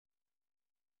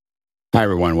Hi,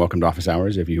 everyone. Welcome to Office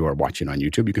Hours. If you are watching on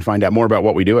YouTube, you can find out more about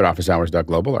what we do at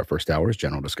officehours.global. Our first hour is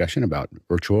general discussion about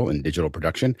virtual and digital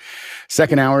production.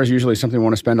 Second hour is usually something we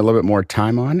want to spend a little bit more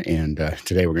time on. And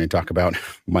today we're going to talk about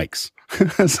mics.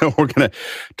 So we're going to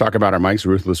talk about our mics,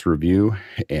 Ruthless review,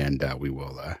 and we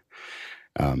will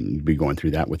be going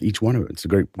through that with each one of it. It's a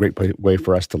great way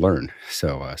for us to learn.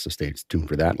 So stay tuned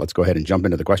for that. Let's go ahead and jump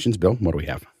into the questions. Bill, what do we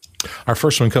have? Our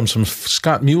first one comes from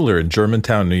Scott Mueller in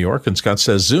Germantown, New York. And Scott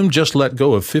says, Zoom just let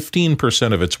go of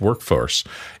 15% of its workforce.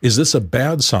 Is this a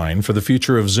bad sign for the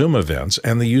future of Zoom events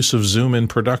and the use of Zoom in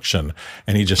production?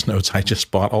 And he just notes, I just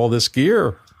bought all this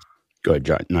gear. Go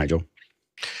ahead, Nigel.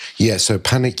 Yeah, so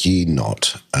panic ye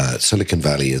not. Silicon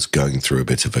Valley is going through a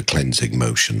bit of a cleansing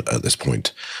motion at this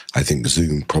point. I think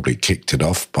Zoom probably kicked it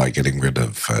off by getting rid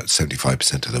of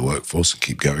 75% of the workforce and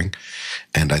keep going.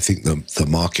 And I think the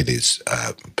market is,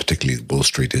 particularly Wall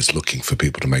Street, is looking for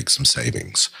people to make some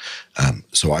savings.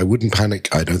 So I wouldn't panic.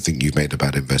 I don't think you've made a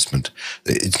bad investment.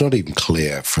 It's not even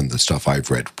clear from the stuff I've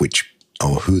read which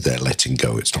or who they're letting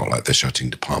go. It's not like they're shutting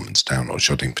departments down or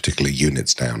shutting particular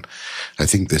units down. I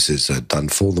think this is done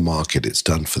for the market, it's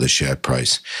done for the share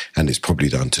price, and it's probably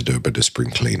done to do a bit of spring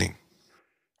cleaning.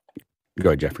 Go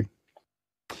ahead, Jeffrey.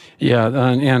 Yeah,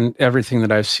 and everything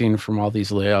that I've seen from all these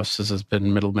layoffs has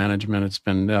been middle management. It's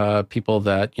been people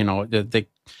that,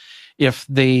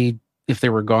 if they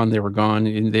were gone, they were gone.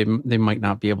 And they might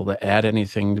not be able to add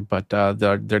anything, but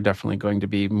they're definitely going to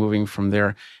be moving from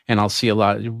there. And I'll see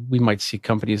we might see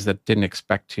companies that didn't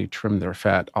expect to trim their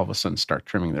fat all of a sudden start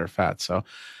trimming their fat. So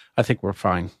I think we're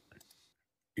fine.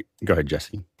 Go ahead,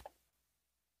 Jesse.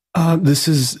 This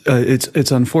is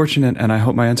it's unfortunate, and I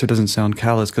hope my answer doesn't sound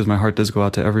callous because my heart does go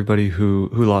out to everybody who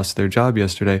lost their job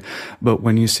yesterday. But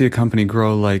when you see a company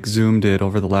grow like Zoom did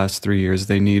over the last 3 years,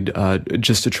 they need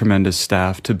just a tremendous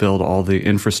staff to build all the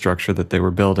infrastructure that they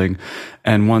were building.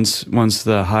 And once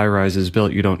the high rise is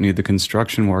built, you don't need the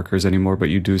construction workers anymore, but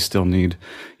you do still need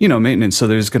maintenance. So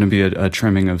there's going to be a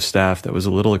trimming of staff that was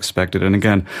a little expected. And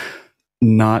again,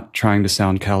 not trying to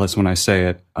sound callous when I say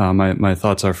it. My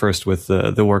thoughts are first with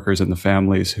the workers and the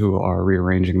families who are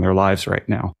rearranging their lives right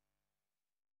now.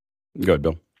 Go ahead,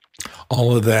 Bill.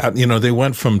 All of that, they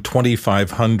went from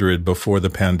 2,500 before the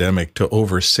pandemic to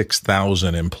over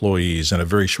 6,000 employees in a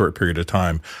very short period of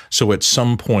time. So at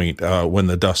some point, when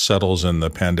the dust settles and the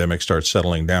pandemic starts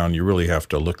settling down, you really have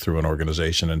to look through an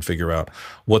organization and figure out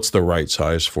what's the right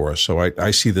size for us. So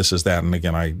I see this as that. And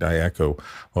again, I echo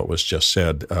what was just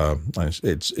said.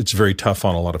 It's very tough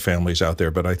on a lot of families out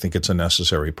there, but I think it's a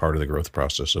necessary part of the growth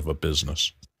process of a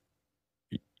business.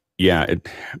 Yeah,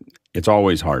 it's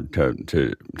always hard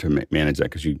to manage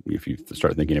that because if you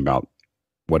start thinking about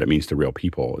what it means to real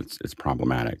people, it's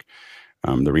problematic.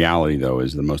 The reality, though,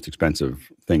 is the most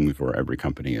expensive thing for every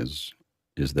company is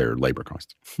their labor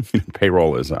cost.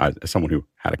 Payroll is, as someone who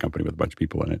had a company with a bunch of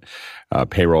people in it,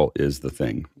 payroll is the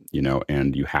thing,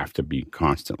 and you have to be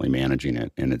constantly managing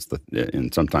it, and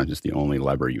and sometimes it's the only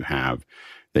lever you have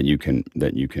that you can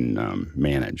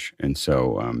manage. And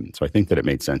so I think that it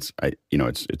made sense.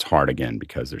 It's hard again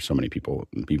because there's so many people,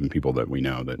 even people that we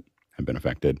know that have been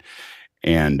affected,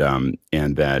 and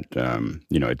that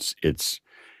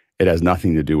it has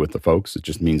nothing to do with the folks. It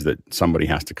just means that somebody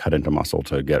has to cut into muscle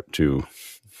to get to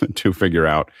figure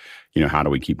out how do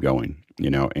we keep going.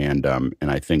 And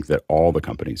I think that all the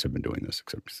companies have been doing this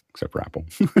except for Apple,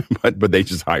 but they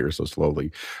just hire so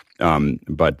slowly.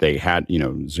 But they had,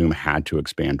 Zoom had to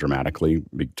expand dramatically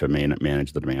to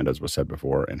manage the demand, as was said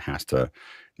before, and has to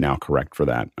now correct for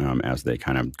that as they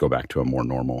kind of go back to a more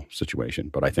normal situation.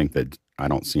 But I think that I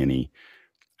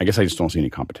just don't see any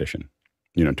competition,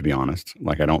 to be honest.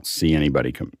 Like I don't see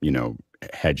anybody,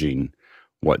 hedging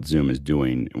what Zoom is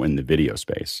doing in the video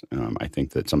space. I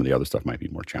think that some of the other stuff might be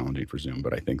more challenging for Zoom,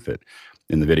 but I think that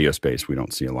in the video space, we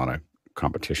don't see a lot of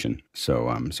competition. So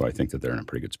I think that they're in a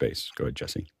pretty good space. Go ahead,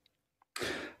 Jesse.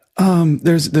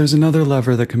 There's another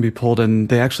lever that can be pulled, and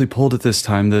they actually pulled it this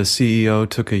time. The CEO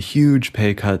took a huge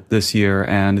pay cut this year,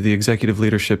 and the executive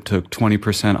leadership took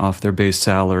 20% off their base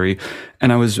salary.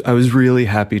 And I was really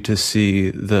happy to see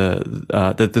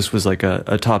that this was like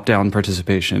a top-down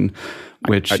participation,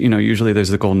 which usually there's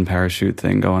the golden parachute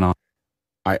thing going on.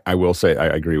 I will say I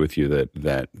agree with you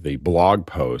that the blog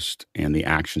post and the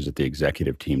actions that the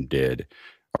executive team did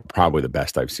are probably the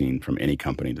best I've seen from any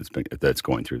company that's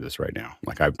going through this right now.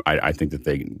 Like I think that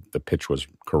the pitch was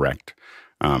correct,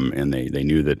 and they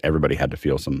knew that everybody had to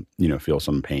feel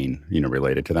some pain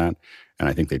related to that, and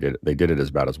I think they did it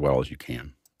about as well as you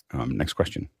can. Next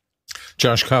question.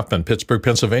 Josh Kaufman, Pittsburgh,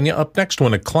 Pennsylvania. Up next,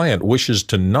 when a client wishes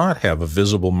to not have a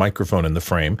visible microphone in the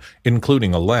frame,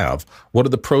 including a lav, what are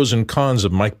the pros and cons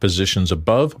of mic positions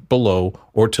above, below,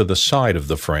 or to the side of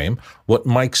the frame? What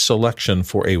mic selection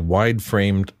for a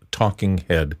wide-framed talking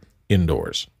head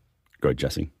indoors? Go ahead,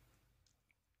 Jesse.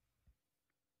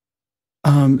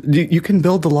 You can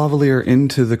build the lavalier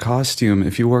into the costume.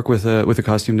 If you work with a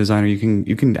costume designer, you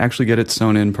can actually get it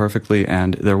sewn in perfectly,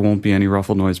 and there won't be any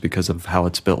ruffle noise because of how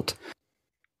it's built.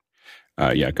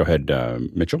 Yeah, go ahead,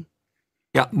 Mitchell.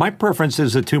 Yeah, my preference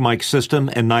is a two-mic system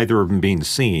and neither of them being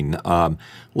seen.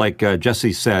 Like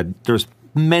Jesse said, there's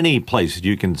many places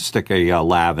you can stick a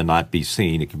lav and not be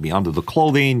seen. It can be under the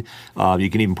clothing. You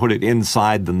can even put it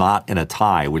inside the knot in a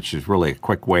tie, which is really a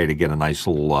quick way to get a nice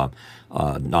little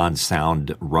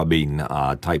non-sound rubbing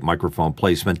type microphone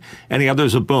placement. And the other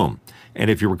is a boom. And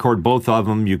if you record both of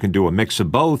them, you can do a mix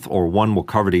of both, or one will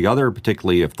cover the other,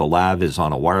 particularly if the lav is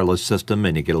on a wireless system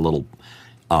and you get a little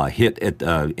hit at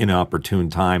inopportune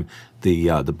time,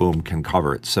 the boom can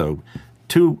cover it. So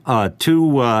two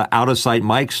out-of-sight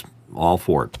mics, all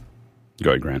for it.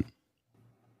 Go ahead, Grant.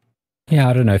 Yeah,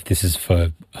 I don't know if this is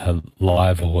for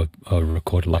live or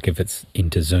recorded, like if it's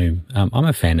into Zoom. I'm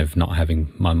a fan of not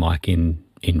having my mic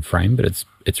in frame, but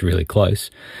it's really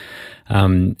close.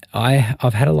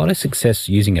 I've had a lot of success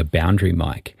using a boundary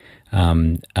mic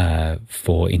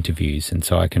for interviews, and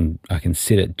so I can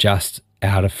sit it just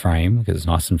out of frame because it's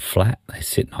nice and flat. They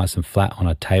sit nice and flat on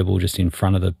a table just in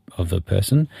front of the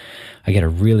person. I get a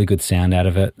really good sound out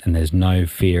of it, and there's no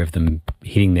fear of them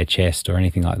hitting their chest or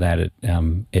anything like that.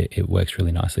 It works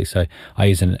really nicely. So I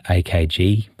use an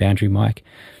AKG boundary mic.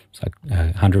 It's like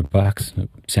 $100. It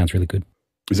sounds really good.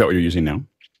 Is that what you're using now?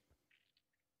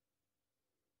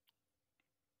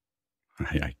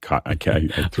 I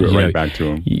threw it right back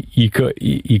to him. You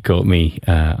caught me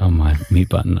on my mute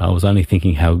button. I was only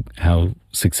thinking how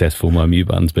successful my mute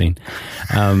button's been.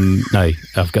 No,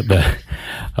 I've got the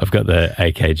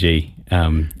AKG,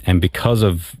 and because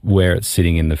of where it's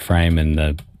sitting in the frame and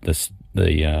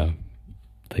the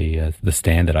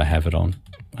stand that I have it on,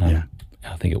 I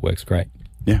think it works great.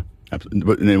 Yeah, absolutely.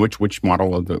 But then which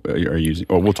model are you using?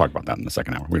 Oh, we'll talk about that in the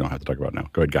second hour. We don't have to talk about it now.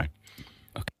 Go ahead, Guy.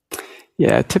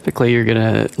 Yeah, typically you're going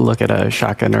to look at a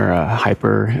shotgun or a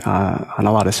hyper. On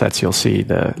a lot of sets, you'll see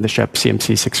the Shep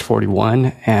CMC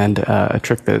 641, and a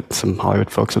trick that some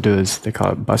Hollywood folks will do is they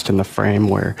call it busting the frame,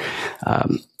 where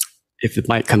if the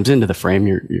mic comes into the frame,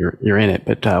 you're in it.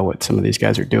 But what some of these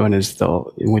guys are doing is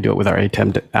and we do it with our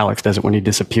ATEM. Alex does it when he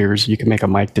disappears. You can make a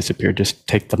mic disappear. Just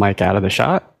take the mic out of the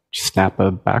shot, snap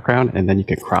a background, and then you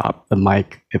can crop the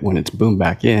mic when it's boomed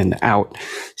back in out.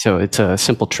 So it's a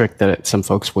simple trick that some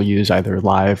folks will use either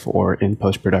live or in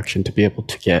post-production to be able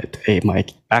to get a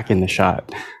mic back in the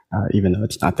shot, even though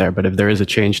it's not there. But if there is a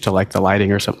change to like the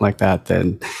lighting or something like that,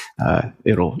 then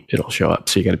it'll show up.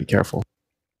 So you got to be careful.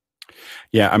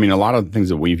 Yeah, I mean, a lot of the things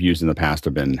that we've used in the past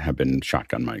have been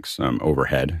shotgun mics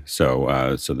overhead.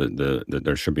 So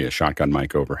there should be a shotgun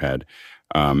mic overhead,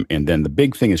 and then the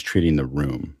big thing is treating the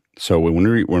room. So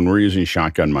when we're using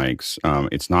shotgun mics,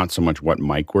 it's not so much what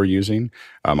mic we're using.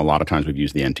 A lot of times we've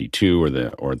used the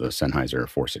NT2 or the Sennheiser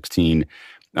 416.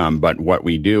 But what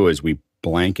we do is we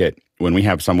blanket when we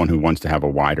have someone who wants to have a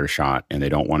wider shot and they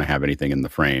don't want to have anything in the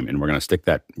frame, and we're going to stick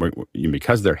that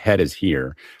because their head is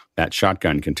here. That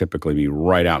shotgun can typically be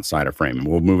right outside a frame, and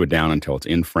we'll move it down until it's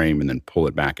in frame and then pull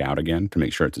it back out again to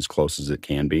make sure it's as close as it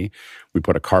can be. We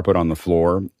put a carpet on the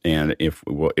floor, and if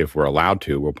we're allowed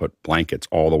to, we'll put blankets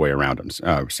all the way around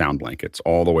them, sound blankets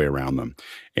all the way around them,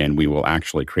 and we will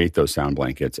actually create those sound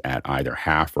blankets at either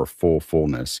half or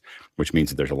fullness, which means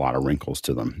that there's a lot of wrinkles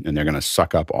to them, and they're going to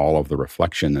suck up all of the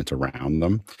reflection that's around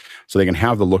them, so they can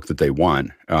have the look that they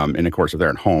want. And of course, if they're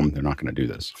at home, they're not going to do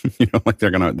this,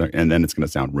 and then it's going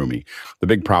to sound roomy. The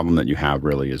big problem that you have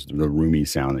really is the roomy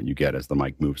sound that you get as the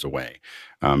mic moves away.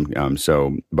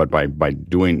 But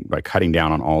by cutting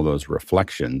down on all those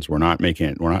reflections, we're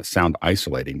not sound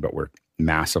isolating, but we're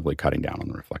massively cutting down on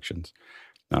the reflections.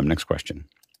 Next question.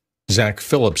 Zach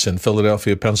Phillips in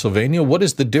Philadelphia, Pennsylvania. What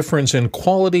is the difference in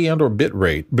quality and or bit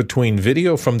rate between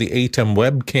video from the ATEM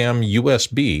webcam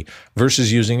USB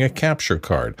versus using a capture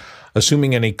card?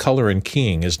 Assuming any color and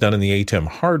keying is done in the ATEM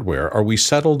hardware, are we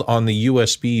settled on the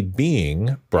USB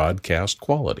being broadcast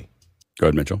quality? Go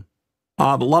ahead, Mitchell.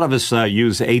 A lot of us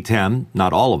use ATEM,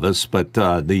 not all of us, but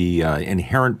the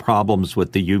inherent problems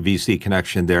with the UVC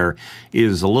connection there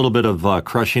is a little bit of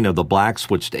crushing of the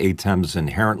blacks, which the ATEMs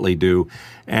inherently do,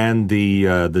 and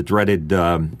the dreaded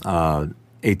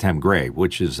ATEM gray,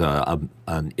 which is an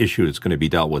issue that's going to be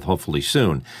dealt with hopefully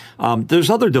soon. There's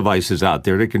other devices out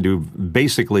there that can do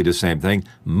basically the same thing.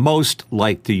 Most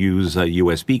like to use a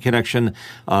USB connection,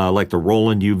 like the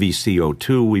Roland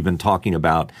UVC02 we've been talking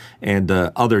about, and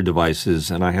other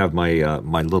devices. And I have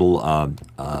my little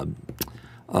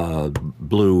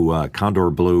blue Condor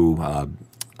Blue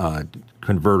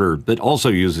converter that also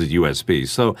uses USB.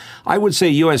 So I would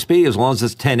say USB, as long as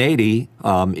it's 1080,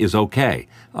 is okay.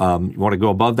 You want to go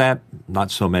above that? Not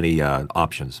so many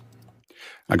options.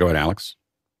 I'll go ahead, Alex.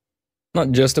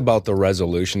 Not just about the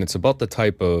resolution, it's about the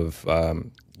type of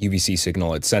UVC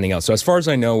signal it's sending out. So as far as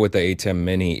I know with the ATEM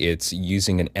Mini, it's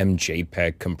using an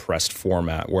MJPEG compressed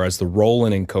format, whereas the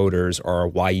Roland encoders are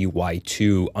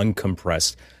YUY2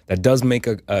 uncompressed. That does make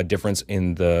a difference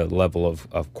in the level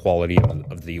of quality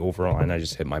of the overall, and I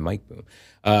just hit my mic boom.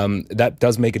 That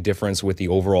does make a difference with the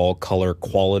overall color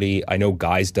quality. I know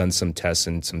Guy's done some tests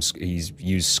and he's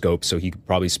used scope, so he could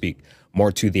probably speak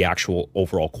more to the actual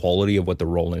overall quality of what the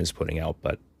Roland is putting out,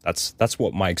 but that's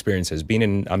what my experience has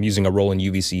been. I'm using a Roland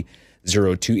UVC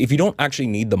 02. If you don't actually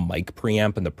need the mic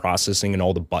preamp and the processing and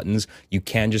all the buttons, you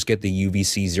can just get the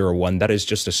UVC 01. That is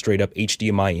just a straight up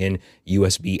HDMI in,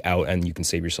 USB out, and you can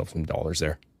save yourself some dollars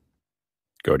there.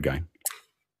 Go ahead, Guy.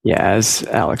 Yeah, as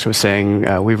Alex was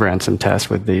saying, we ran some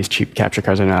tests with these cheap capture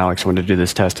cards. I know Alex wanted to do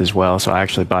this test as well, so I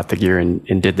actually bought the gear and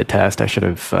did the test. I should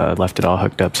have left it all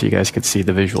hooked up so you guys could see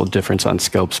the visual difference on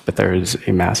scopes, but there is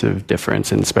a massive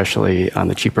difference, and especially on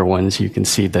the cheaper ones, you can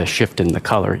see the shift in the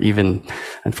color. Even,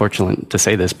 unfortunately to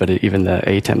say this, but even the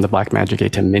ATEM, the Blackmagic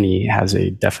ATEM Mini has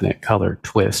a definite color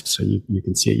twist, so you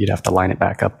can see it. You'd have to line it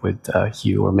back up with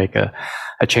hue or make a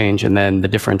change, and then the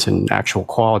difference in actual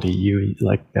quality, you,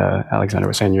 like Alexander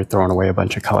was saying, you're throwing away a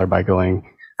bunch of color by going,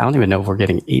 I don't even know if we're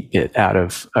getting 8-bit out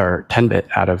of, or 10-bit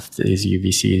out of these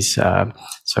UVCs.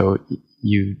 So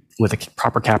you, with a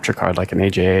proper capture card like an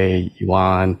AJA,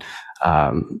 Yuan,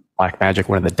 Blackmagic,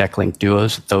 one of the Decklink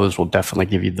Duos, those will definitely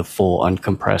give you the full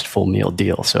uncompressed full meal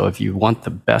deal. So if you want the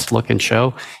best looking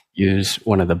show, use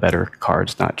one of the better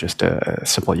cards, not just a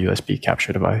simple USB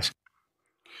capture device.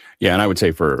 Yeah, and I would say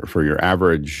for your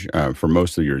average, for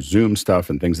most of your Zoom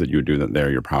stuff and things that you do there,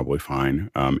 you're probably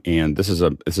fine. And this is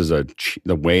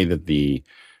the way that the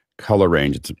color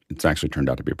range. It's actually turned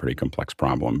out to be a pretty complex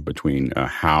problem between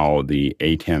how the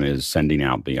ATEM is sending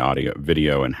out the audio,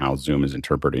 video, and how Zoom is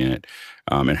interpreting it,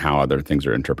 and how other things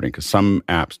are interpreting. Because some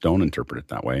apps don't interpret it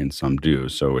that way, and some do.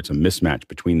 So it's a mismatch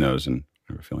between those, and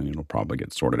I have a feeling it'll probably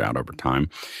get sorted out over time.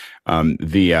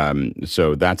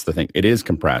 So that's the thing. It is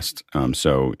compressed.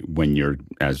 So when you're,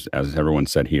 as everyone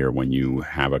said here, when you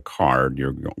have a card,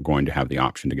 you're going to have the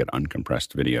option to get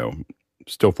uncompressed video,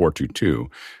 still 422,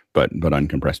 but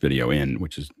uncompressed video in,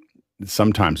 which is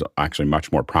sometimes actually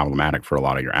much more problematic for a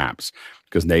lot of your apps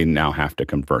because they now have to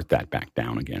convert that back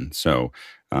down again. So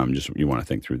just you want to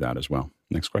think through that as well.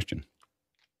 Next question.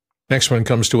 Next one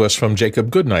comes to us from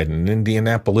Jacob Goodnight in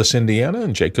Indianapolis, Indiana.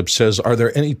 And Jacob says, are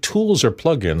there any tools or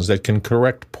plugins that can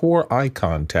correct poor eye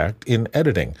contact in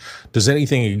editing? Does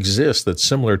anything exist that's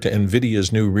similar to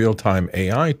NVIDIA's new real-time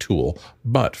AI tool,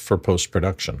 but for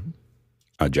post-production?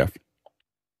 Jeff?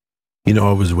 You know,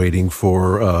 I was waiting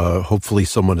for hopefully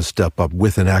someone to step up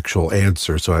with an actual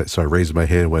answer. So I raised my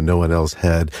hand when no one else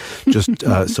had. Just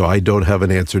so I don't have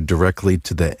an answer directly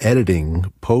to the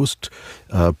editing,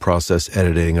 post-process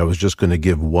editing. I was just going to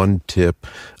give one tip,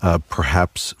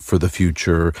 perhaps for the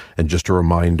future, and just a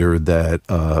reminder that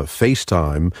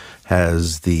FaceTime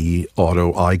has the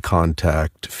auto eye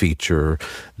contact feature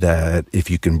that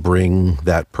if you can bring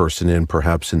that person in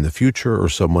perhaps in the future or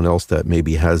someone else that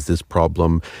maybe has this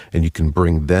problem and you can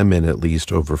bring them in at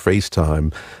least over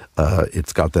FaceTime,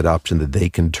 it's got that option that they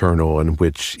can turn on,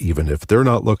 which even if they're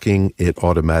not looking, it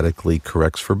automatically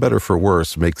corrects for better, for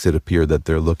worse, makes it appear that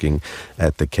they're looking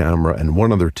at the camera. And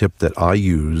one other tip that I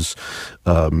use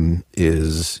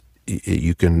is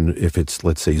you can, if it's,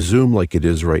 let's say, Zoom like it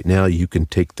is right now, you can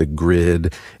take the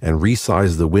grid and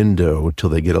resize the window till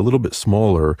they get a little bit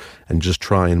smaller and just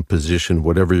try and position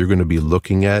whatever you're going to be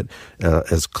looking at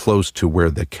as close to where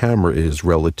the camera is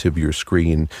relative to your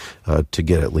screen to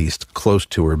get at least close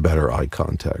to or better eye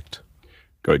contact.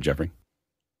 Go ahead, Jeffrey.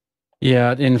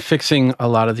 Yeah, in fixing a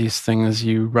lot of these things,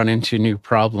 you run into new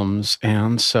problems,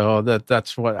 and so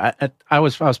that's what I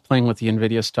was playing with the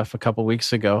NVIDIA stuff a couple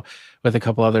weeks ago with a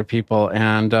couple other people,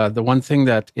 and the one thing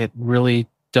that it really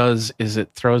does is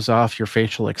it throws off your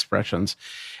facial expressions.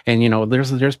 And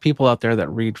there's people out there that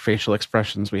read facial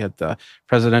expressions. We had the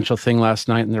presidential thing last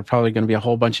night, and there are probably going to be a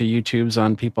whole bunch of YouTubes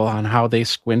on people on how they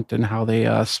squint and how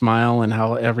they smile and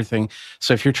how everything.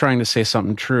 So if you're trying to say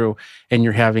something true and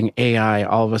you're having AI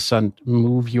all of a sudden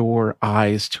move your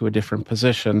eyes to a different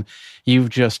position, you've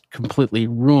just completely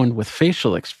ruined with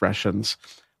facial expressions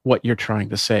what you're trying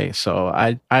to say. So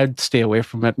I'd stay away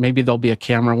from it. Maybe there'll be a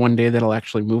camera one day that'll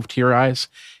actually move to your eyes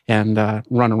and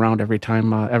run around every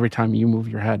time you move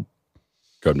your head.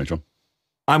 Go ahead, Mitchell.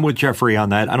 I'm with Jeffrey on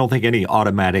that. I don't think any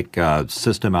automatic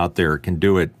system out there can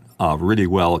do it really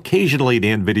well. Occasionally, the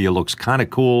end video looks kind of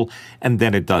cool, and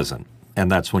then it doesn't. And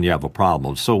that's when you have a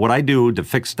problem. So what I do to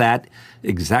fix that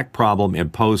exact problem in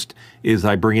post is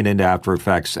I bring it into After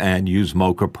Effects and use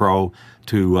Mocha Pro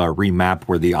to remap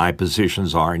where the eye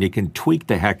positions are. And you can tweak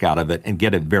the heck out of it and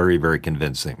get it very, very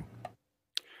convincing.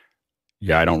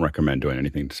 Yeah, I don't recommend doing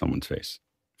anything to someone's face.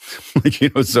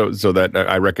 So that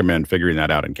I recommend figuring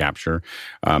that out in Capture.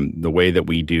 The way that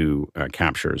we do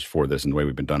captures for this and the way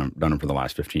we've been done them for the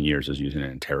last 15 years is using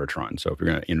it in Teratron. So if you're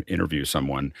going to interview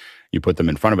someone, you put them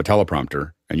in front of a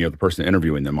teleprompter and you have the person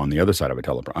interviewing them on the other side of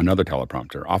another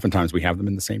teleprompter. Oftentimes we have them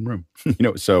in the same room.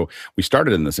 So we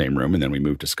started in the same room and then we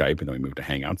moved to Skype and then we moved to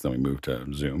Hangouts, then we moved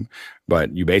to Zoom.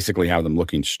 But you basically have them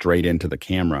looking straight into the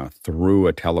camera through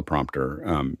a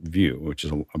teleprompter view, which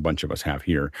is a bunch of us have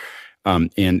here.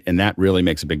 And that really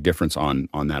makes a big difference on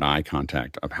that eye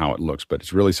contact of how it looks. But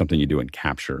it's really something you do in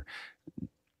Capture.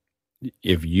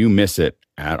 If you miss it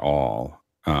at all,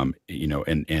 and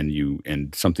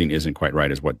something isn't quite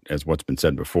right as what's been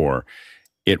said before,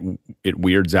 it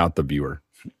weirds out the viewer,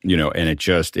 and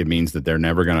it means that they're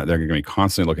gonna be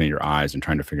constantly looking at your eyes and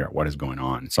trying to figure out what is going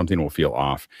on. Something will feel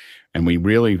off, and we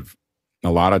really,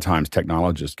 a lot of times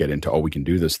technologists get into, we can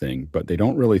do this thing, but they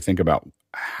don't really think about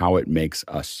how it makes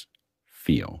us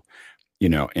feel,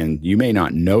 and you may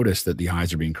not notice that the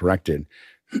eyes are being corrected,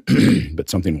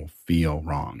 but something will feel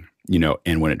wrong,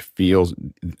 and when it feels,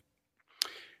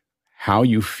 how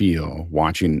you feel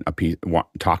watching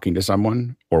talking to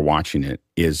someone or watching it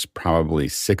is probably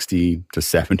 60 to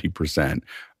 70%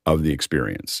 of the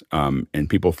experience. And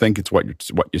people think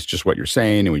it's just what you're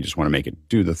saying, and we just want to make it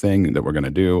do the thing that we're going to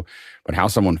do. But how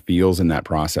someone feels in that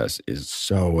process is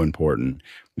so important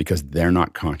because they're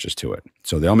not conscious to it.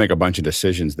 So they'll make a bunch of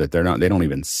decisions that they don't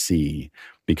even see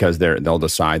because they'll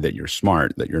decide that you're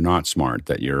smart, that you're not smart,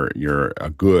 that you're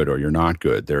a good or you're not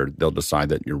good. They'll decide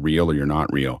that you're real or you're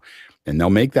not real. And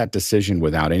they'll make that decision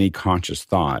without any conscious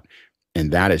thought.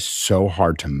 And that is so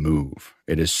hard to move.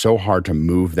 It is so hard to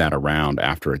move that around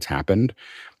after it's happened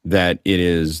that it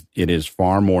is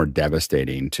far more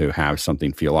devastating to have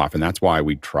something feel off. And that's why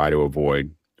we try to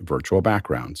avoid virtual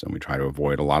backgrounds and we try to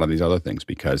avoid a lot of these other things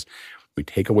because we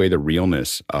take away the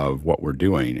realness of what we're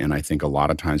doing. And I think a lot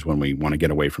of times when we want to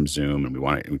get away from Zoom and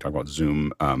we talk about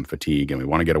Zoom fatigue and we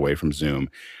want to get away from Zoom,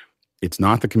 it's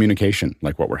not the communication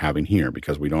like what we're having here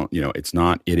because we don't,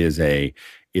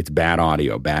 it's bad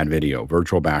audio, bad video,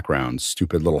 virtual backgrounds,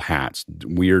 stupid little hats,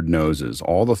 weird noses,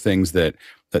 all the things that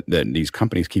these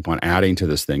companies keep on adding to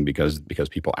this thing because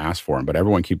people ask for them. But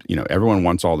everyone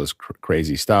wants all this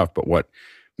crazy stuff. But what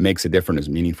makes it different is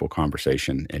meaningful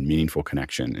conversation and meaningful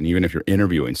connection. And even if you're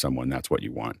interviewing someone, that's what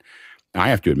you want. I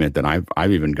have to admit that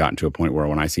I've even gotten to a point where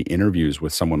when I see interviews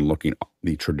with someone looking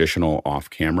the traditional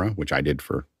off camera, which I did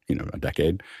for a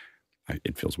decade,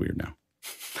 it feels weird now.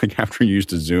 Like after you're used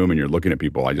to Zoom and you're looking at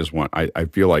people, I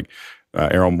feel like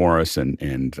Errol Morris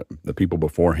and the people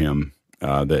before him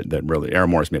that really, Errol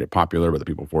Morris made it popular, but the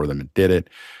people before them that did it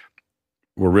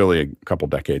were really a couple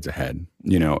decades ahead,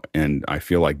 and I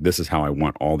feel like this is how I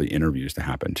want all the interviews to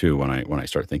happen too when I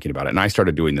start thinking about it. And I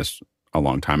started doing this a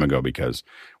long time ago because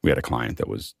we had a client that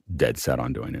was dead set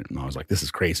on doing it. And I was like, this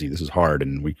is crazy, this is hard,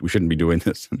 and we shouldn't be doing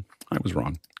this. And I was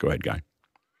wrong. Go ahead, Guy.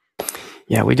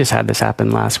 Yeah, we just had this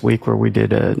happen last week where we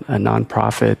did a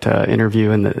nonprofit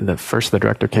interview, and the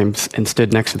director came and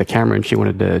stood next to the camera, and she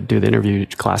wanted to do the interview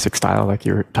classic style, like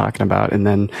you were talking about. And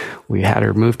then we had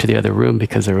her move to the other room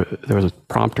because there was a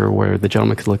prompter where the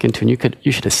gentleman could look into, and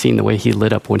you should have seen the way he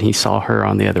lit up when he saw her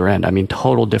on the other end. I mean,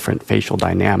 total different facial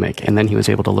dynamic. And then he was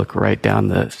able to look right down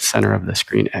the center of the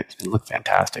screen. It looked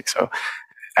fantastic. So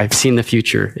I've seen the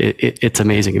future. It's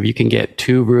amazing. If you can get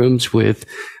two rooms with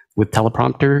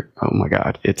teleprompter, oh my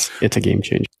God, it's a game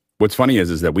changer. What's funny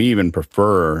is that we even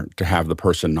prefer to have the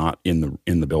person not in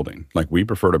the building. Like we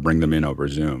prefer to bring them in over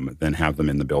Zoom than have them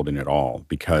in the building at all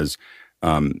because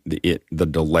the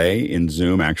delay in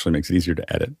Zoom actually makes it easier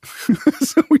to edit.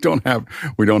 So we don't have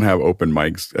open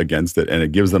mics against it, and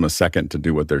it gives them a second to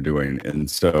do what they're doing. And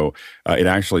so it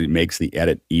actually makes the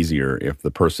edit easier if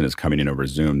the person is coming in over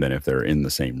Zoom than if they're in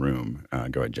the same room.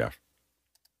 Go ahead, Jeff.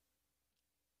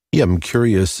 Yeah, I'm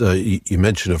curious. You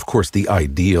mentioned, of course, the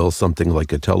ideal, something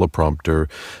like a teleprompter.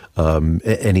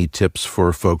 Any tips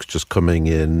for folks just coming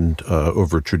in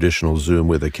over traditional Zoom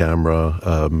with a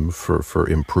camera for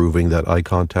improving that eye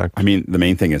contact? I mean, the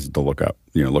main thing is to look up,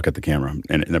 look at the camera.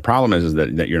 And the problem is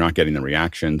that you're not getting the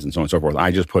reactions and so on and so forth.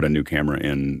 I just put a new camera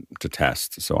in to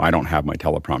test, so I don't have my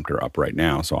teleprompter up right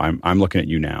now. So I'm looking at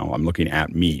you now. I'm looking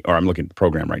at me, or I'm looking at the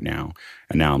program right now,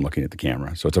 and now I'm looking at the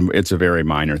camera. So it's a very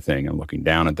minor thing. I'm looking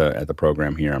down at the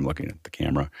program here. I'm looking at the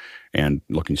camera and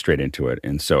looking straight into it.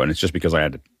 And it's just because I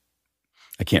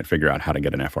can't figure out how to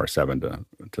get an FR7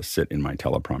 to sit in my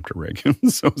teleprompter rig.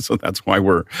 so that's why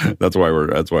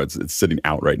it's sitting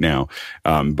out right now.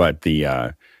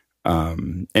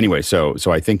 Anyway, so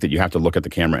I think that you have to look at the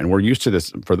camera, and we're used to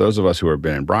this. For those of us who have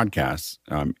been in broadcasts,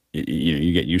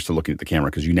 you get used to looking at the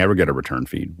camera because you never get a return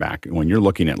feed back. When you're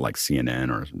looking at like CNN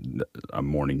or a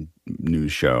morning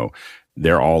news show,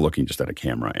 they're all looking just at a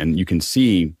camera, and you can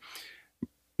see.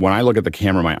 When I look at the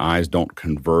camera, my eyes don't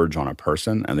converge on a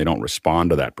person and they don't respond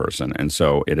to that person. And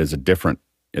so it's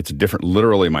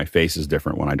literally my face is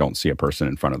different when I don't see a person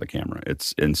in front of the camera.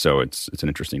 It's an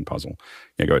interesting puzzle.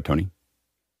 Yeah, go ahead, Tony.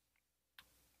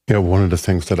 Yeah, one of the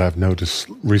things that I've noticed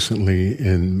recently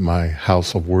in my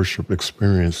house of worship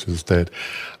experience is that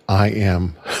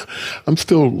I'm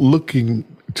still looking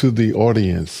to the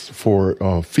audience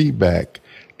for feedback,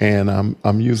 and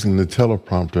I'm using the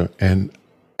teleprompter, and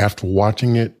after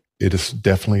watching it, it is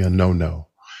definitely a no-no.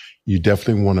 You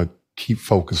definitely want to keep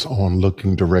focus on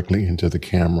looking directly into the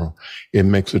camera. It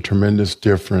makes a tremendous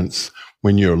difference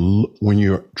when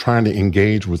you're trying to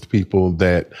engage with people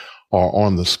that are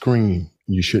on the screen.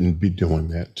 You shouldn't be doing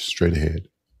that straight ahead.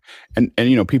 And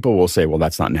people will say, well,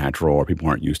 that's not natural, or people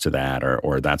aren't used to that,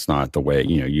 or that's not the way,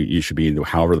 you should be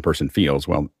however the person feels.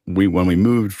 Well, when we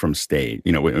moved from stage,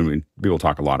 people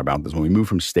talk a lot about this, when we moved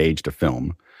from stage to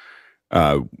film,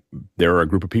 there are a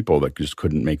group of people that just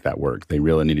couldn't make that work. They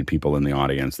really needed people in the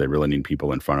audience. They really need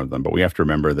people in front of them. But we have to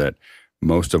remember that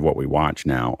most of what we watch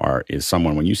now is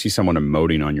someone, when you see someone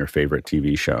emoting on your favorite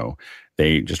TV show,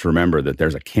 they just remember that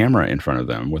there's a camera in front of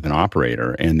them with an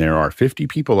operator, and there are 50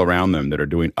 people around them that are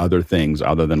doing other things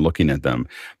other than looking at them.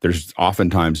 There's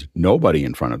oftentimes nobody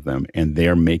in front of them, and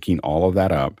they're making all of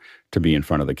that up to be in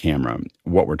front of the camera.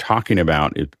 What we're talking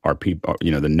about are people,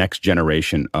 the next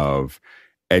generation of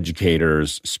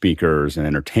educators, speakers, and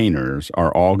entertainers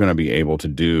are all going to be able to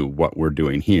do what we're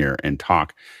doing here and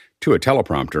talk to a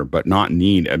teleprompter, but not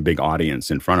need a big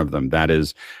audience in front of them. That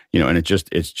is, and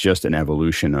it's just an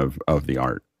evolution of the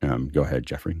art. Go ahead,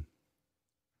 Jeffrey.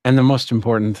 And the most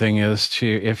important thing is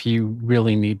if you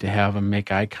really need to have them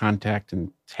make eye contact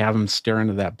and have them stare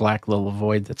into that black little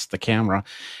void that's the camera,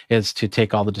 is to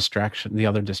take all the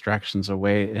other distractions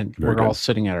away. And we're all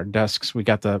sitting at our desks. We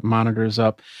got the monitors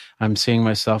up. I'm seeing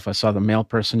myself. I saw the mail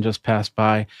person just pass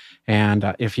by.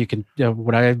 And if you can,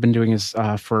 what I've been doing is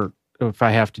if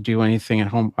I have to do anything at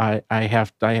home, I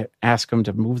ask them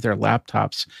to move their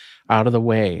laptops out of the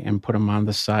way and put them on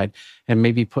the side, and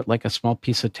maybe put like a small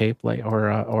piece of tape or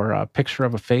a picture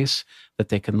of a face that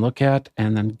they can look at,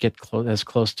 and then get as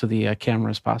close to the camera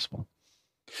as possible.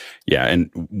 Yeah, and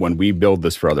when we build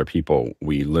this for other people,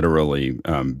 we literally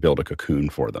build a cocoon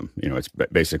for them. It's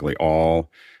basically all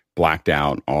blacked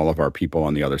out. All of our people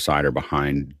on the other side are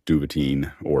behind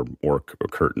duvetine or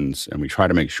curtains, and we try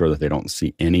to make sure that they don't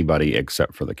see anybody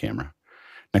except for the camera.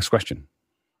 Next question.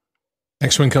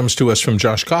 Next one comes to us from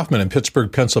Josh Kaufman in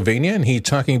Pittsburgh, Pennsylvania, and he's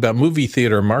talking about movie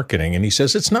theater marketing, and he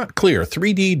says it's not clear.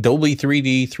 3D, Dolby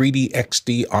 3D, 3D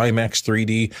XD, IMAX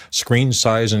 3D, screen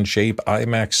size and shape,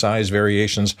 IMAX size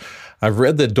variations. I've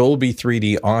read that Dolby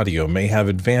 3D audio may have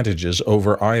advantages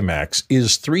over IMAX.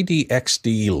 Is 3D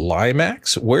XD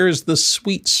LIMAX? Where is the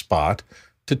sweet spot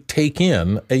to take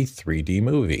in a 3D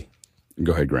movie?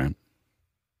 Go ahead, Grant.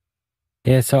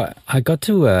 Yeah, so I got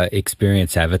to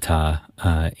experience Avatar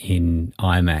in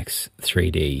IMAX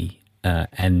 3D,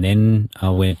 and then I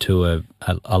went to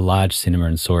a large cinema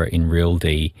and saw it in Real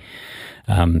D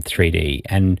 3D.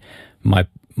 And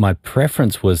my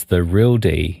preference was the Real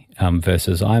D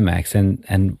versus IMAX.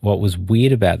 And what was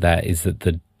weird about that is that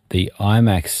the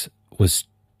IMAX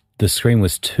the screen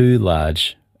was too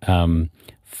large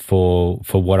for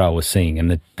what I was seeing and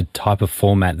the type of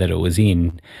format that it was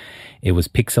in. It was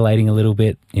pixelating a little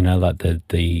bit, like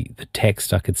the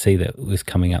text I could see that was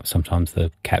coming up. Sometimes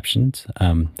the captions,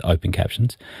 the open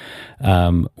captions,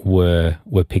 were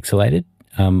pixelated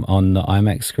on the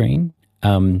IMAX screen.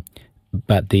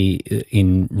 But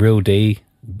in Real D,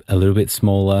 a little bit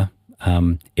smaller.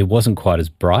 It wasn't quite as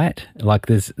bright. Like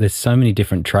there's so many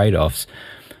different trade-offs.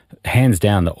 Hands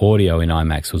down, the audio in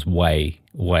IMAX was way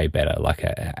better. Like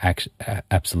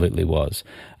absolutely was.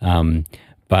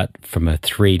 But from a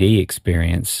 3D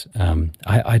experience,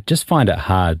 I just find it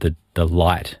hard. The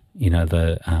light,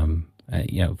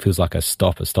 it feels like a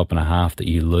stop and a half that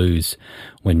you lose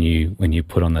when you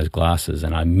put on those glasses,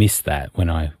 and I miss that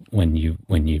when you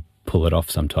pull it off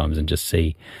sometimes and just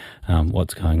see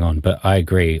what's going on. But I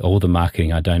agree, all the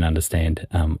marketing I don't understand,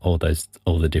 all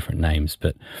the different names,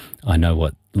 but I know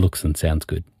what looks and sounds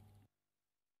good.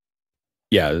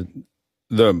 Yeah,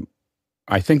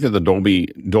 I think that the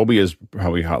Dolby is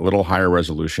probably a little higher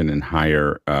resolution and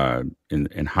higher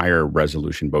in higher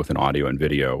resolution both in audio and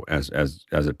video as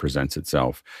it presents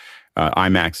itself.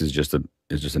 IMAX is just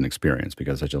an experience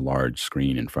because it's such a large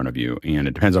screen in front of you, and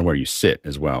it depends on where you sit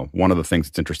as well. One of the things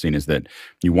that's interesting is that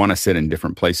you want to sit in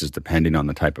different places depending on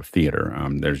the type of theater.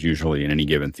 There's usually in any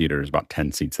given theater there's about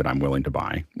 10 seats that I'm willing to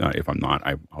buy. If I'm not,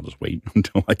 I'll just wait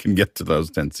until I can get to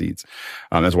those 10 seats.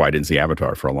 That's why I didn't see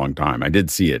Avatar for a long time. I did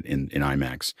see it in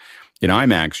IMAX. In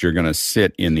IMAX, you're going to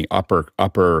sit in the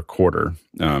upper quarter,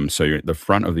 so you're the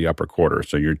front of the upper quarter.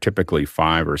 So you're typically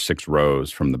 5 or 6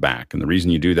 rows from the back. And the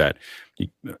reason you do that,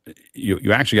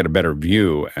 you actually get a better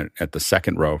view at the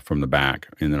second row from the back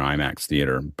in an IMAX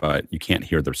theater, but you can't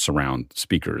hear the surround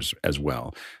speakers as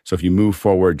well. So if you move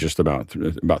forward just about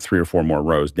 3 or 4 more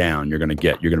rows down, you're going to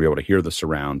be able to hear the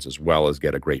surrounds as well as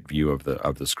get a great view of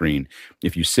the screen.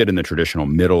 If you sit in the traditional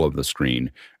middle of the screen,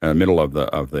 middle of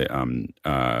the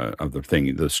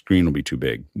thing, the screen will be too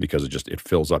big because it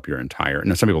fills up your entire.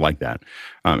 And some people like that.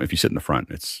 If you sit in the front,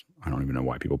 I don't even know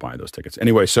why people buy those tickets.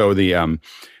 Anyway, so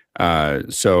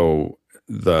that's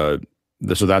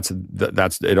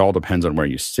it. All depends on where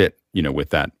you sit, with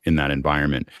that in that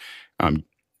environment.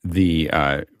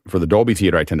 For the Dolby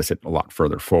theater, I tend to sit a lot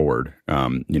further forward,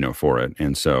 for it.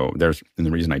 And so and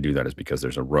the reason I do that is because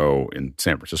there's a row in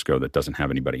San Francisco that doesn't have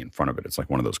anybody in front of it. It's like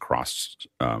one of those cross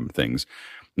things.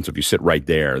 And so if you sit right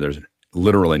there, there's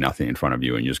literally nothing in front of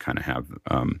you, and you just kind of have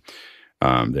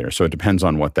there. So it depends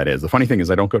on what that is. The funny thing is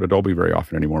I don't go to Dolby very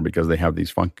often anymore because they have these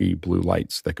funky blue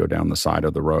lights that go down the side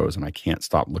of the rows, and I can't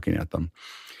stop looking at them.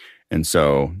 And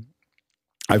so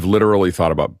I've literally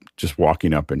thought about just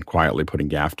walking up and quietly putting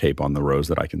gaff tape on the rows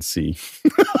that I can see,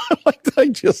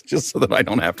 just so that I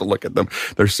don't have to look at them.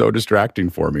 They're so distracting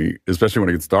for me, especially when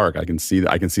it gets dark. I can see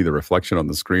the reflection on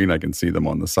the screen. I can see them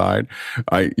on the side.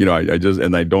 I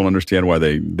don't understand why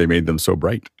they made them so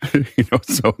bright.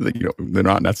 So they're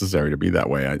not necessary to be that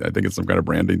way. I think it's some kind of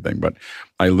branding thing, but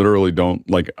I literally don't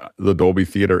like. The Dolby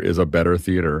theater is a better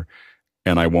theater.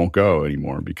 And I won't go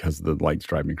anymore because the lights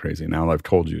drive me crazy. Now that I've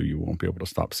told you, you won't be able to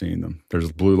stop seeing them.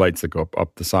 There's blue lights that go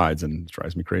up the sides, and it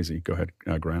drives me crazy. Go ahead,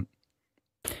 Grant.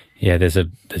 Yeah, there's a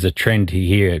trend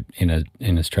here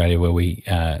in Australia where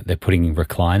they're putting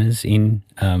recliners in,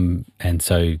 and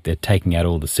so they're taking out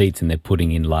all the seats and they're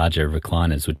putting in larger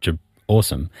recliners, which are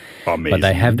awesome. Amazing.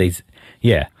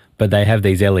 But they have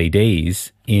these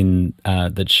LEDs in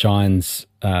that shines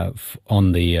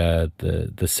on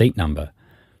the seat number.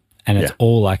 And it's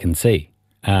all I can see.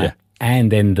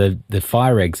 And then the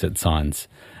fire exit signs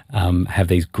have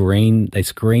these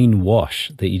screen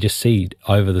wash that you just see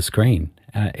over the screen.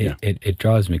 It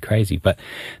drives me crazy. But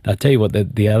I'll tell you what,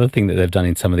 the other thing that they've done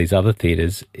in some of these other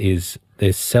theaters is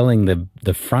they're selling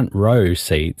the front row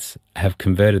seats, have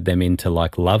converted them into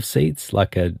like love seats,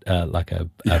 like a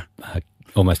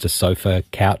almost a sofa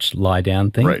couch lie down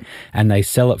thing. Right. And they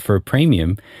sell it for a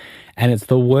premium. And it's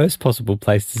the worst possible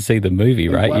place to see the movie,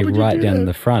 right? You're right down in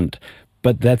the front.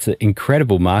 But that's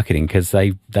incredible marketing because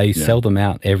they sell them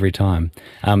out every time.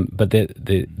 But the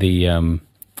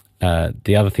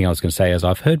other thing I was going to say is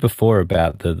I've heard before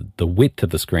about the width of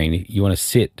the screen. You want to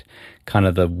sit kind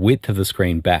of the width of the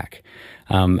screen back.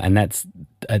 And that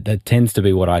tends to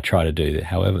be what I try to do.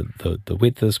 However, the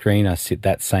width of the screen, I sit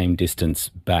that same distance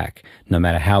back, no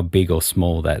matter how big or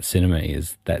small that cinema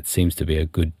is. That seems to be a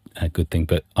good thing,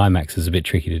 but IMAX is a bit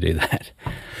tricky to do that.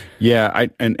 Yeah,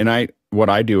 what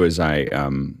I do is I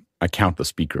count the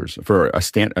speakers for a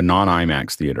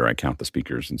non-IMAX theater. I count the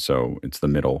speakers, and so it's the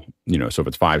middle. So if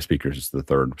it's 5 speakers, it's the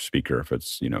third speaker. If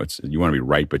it's you want to be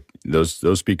right, but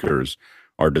those speakers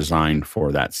are designed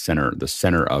for that center, the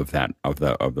center of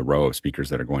the row of speakers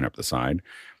that are going up the side.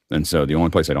 And so the only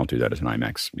place I don't do that is in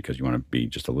IMAX because you want to be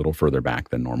just a little further back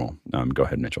than normal. Go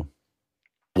ahead, Mitchell.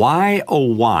 Why,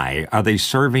 oh, why are they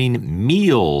serving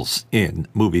meals in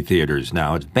movie theaters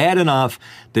now? It's bad enough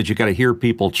that you got to hear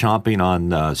people chomping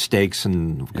on steaks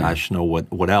and gosh, know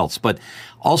what else. But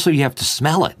also you have to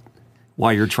smell it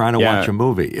while you're trying to watch a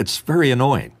movie. It's very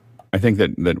annoying. I think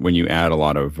that when you add a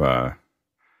lot of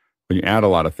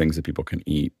things that people can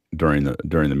eat during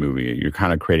the movie, you're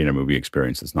kind of creating a movie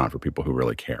experience that's not for people who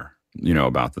really care,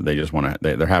 about that. They just want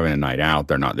to. They're having a night out.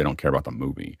 They don't care about the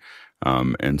movie.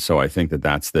 And so I think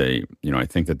that's I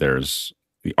think that there's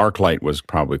the ArcLight was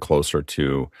probably closer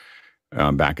to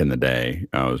back in the day.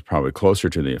 It was probably closer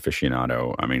to the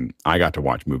aficionado. I mean, I got to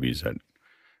watch movies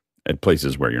at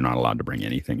places where you're not allowed to bring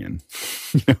anything in.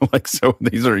 So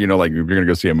these are, like if you're going to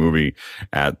go see a movie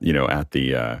at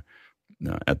the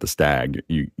Stag,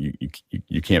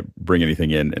 you can't bring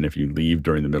anything in, and if you leave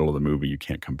during the middle of the movie, you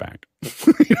can't come back.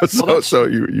 That's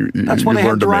why they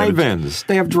have drive-ins.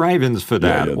 They have drive-ins for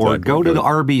that, exactly. Or go to the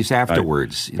Arby's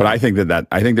afterwards. But I think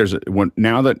I think there's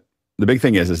now that the big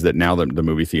thing is that now the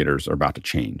movie theaters are about to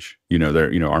change.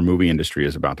 Our movie industry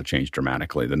is about to change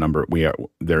dramatically. The number we're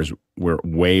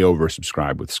way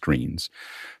oversubscribed with screens,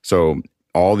 so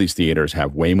all these theaters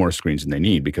have way more screens than they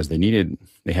need because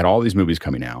they had all these movies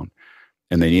coming out.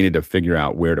 And they needed to figure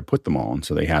out where to put them all. And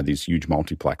so they had these huge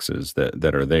multiplexes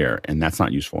that are there. And that's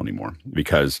not useful anymore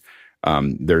because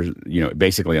there's,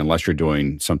 basically, unless you're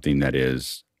doing something that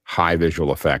is high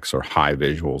visual effects or high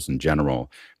visuals in general,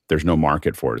 there's no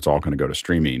market for it. It's all going to go to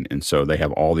streaming. And so they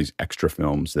have all these extra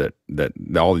films that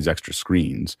all these extra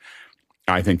screens.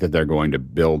 I think that they're going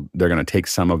to take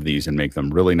some of these and make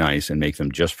them really nice and make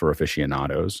them just for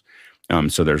aficionados.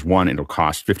 So there's one, it'll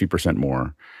cost 50%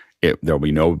 more. There'll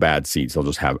be no bad seats. They'll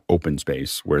just have open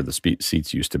space where the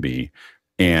seats used to be.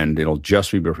 And it'll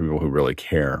just be for people who really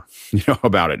care,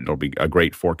 about it. It'll be a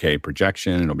great 4K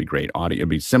projection. It'll be great audio. It'll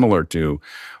be similar to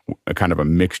a kind of a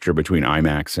mixture between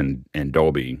IMAX and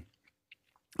Dolby,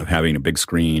 of having a big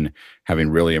screen,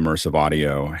 having really immersive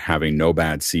audio, having no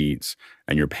bad seats,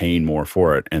 and you're paying more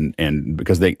for it. And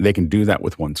because they can do that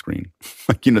with one screen.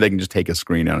 They can just take a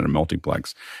screen out in a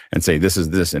multiplex and say, this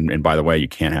is this. And by the way, you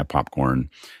can't have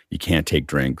popcorn. You can't take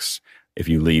drinks. If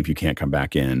you leave, you can't come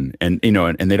back in. And,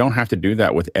 and they don't have to do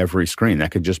that with every screen.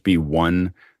 That could just be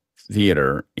one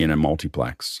theater in a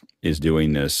multiplex is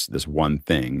doing this one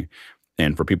thing.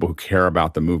 And for people who care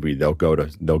about the movie, they'll go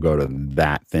to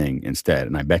that thing instead.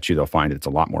 And I bet you they'll find it's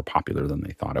a lot more popular than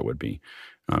they thought it would be.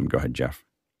 Go ahead, Jeff.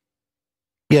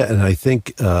 Yeah, and I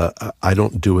think I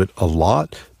don't do it a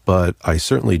lot, but I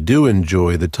certainly do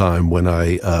enjoy the time when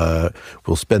I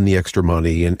will spend the extra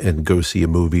money and go see a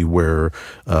movie where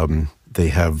they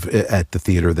have at the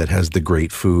theater that has the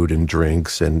great food and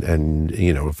drinks and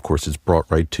of course it's brought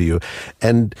right to you.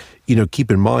 And,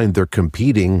 keep in mind they're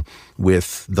competing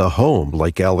with the home.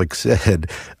 Like Alex said,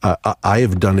 I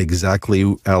have done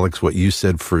exactly, Alex, what you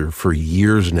said for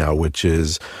years now, which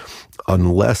is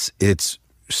unless it's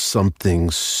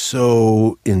something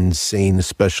so insane,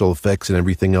 special effects and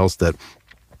everything else that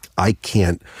I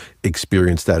can't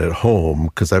experience that at home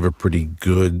because I have a pretty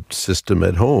good system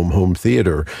at home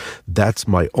theater. That's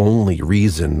my only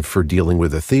reason for dealing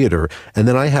with a theater. And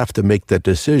then I have to make that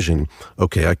decision.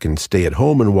 Okay, I can stay at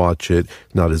home and watch it.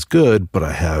 Not as good, but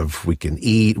we can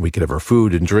eat, we can have our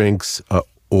food and drinks,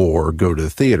 or go to the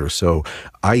theater. So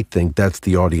I think that's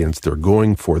the audience they're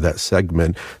going for, that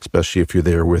segment, especially if you're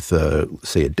there with,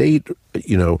 say, a date.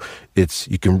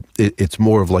 It's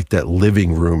more of like that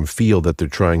living room feel that they're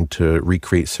trying to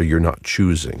recreate, so you're not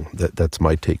choosing. That's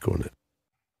my take on it.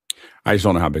 I just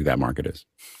don't know how big that market is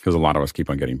because a lot of us keep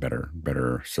on getting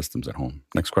better systems at home.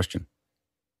 Next question.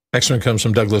 Next one comes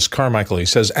from Douglas Carmichael. He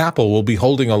says, Apple will be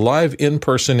holding a live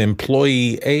in-person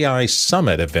employee AI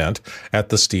summit event at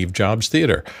the Steve Jobs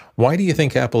Theater. Why do you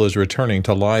think Apple is returning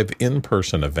to live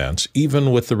in-person events,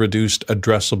 even with the reduced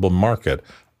addressable market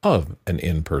of an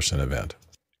in-person event?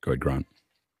 Go ahead, Grant.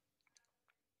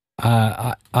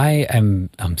 I am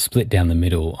split down the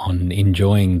middle on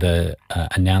enjoying the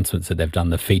announcements that they've done,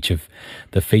 the feature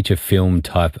film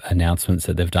type announcements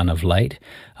that they've done of late.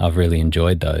 I've really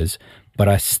enjoyed those. But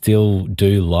I still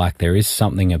do like there is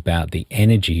something about the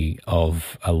energy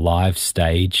of a live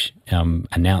stage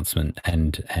announcement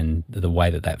and the way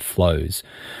that flows.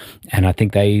 And I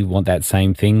think they want that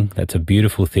same thing. That's a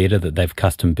beautiful theatre that they've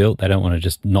custom built. They don't want to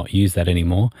just not use that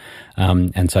anymore.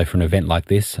 And so for an event like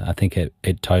this, I think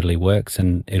it totally works,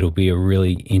 and it'll be a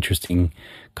really interesting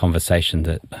conversation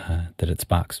that it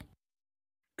sparks.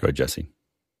 Go ahead, Jesse.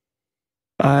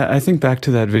 I think back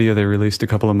to that video they released a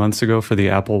couple of months ago for the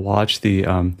Apple Watch. The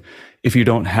if you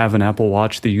don't have an Apple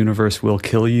Watch, the universe will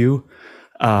kill you.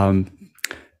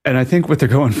 And I think what they're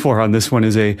going for on this one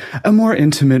is a more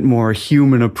intimate, more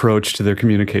human approach to their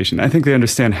communication. I think they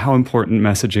understand how important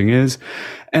messaging is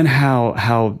and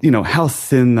how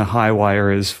thin the high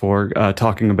wire is for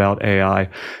talking about AI.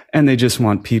 And they just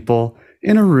want people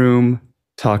in a room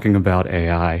talking about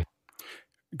AI.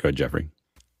 Go ahead, Jeffrey.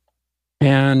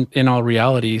 And in all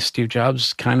reality, Steve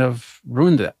Jobs kind of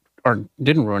ruined it, or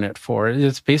didn't ruin it for it.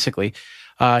 It's basically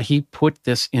he put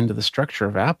this into the structure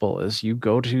of Apple as you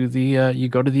go to the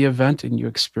event and you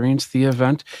experience the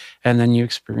event, and then you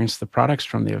experience the products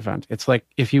from the event. It's like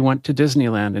if you went to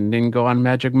Disneyland and didn't go on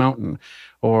Magic Mountain,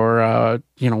 or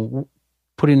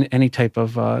put in any type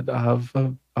of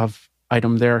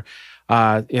item there.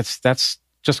 That's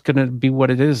just going to be what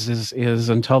it is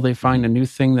until they find a new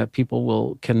thing that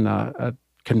people can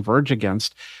converge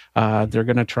against. They're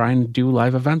going to try and do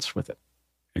live events with it.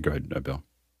 Go ahead, Bill.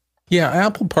 Yeah,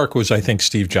 Apple Park was, I think,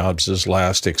 Steve Jobs'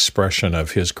 last expression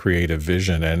of his creative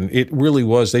vision. And it really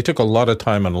was. They took a lot of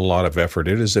time and a lot of effort.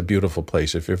 It is a beautiful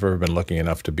place if you've ever been lucky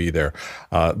enough to be there.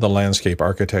 The landscape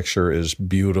architecture is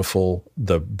beautiful.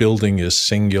 The building is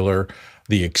singular.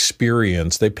 The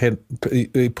experience, they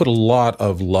put a lot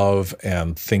of love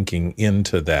and thinking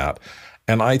into that.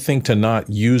 And I think to not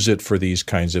use it for these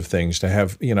kinds of things, to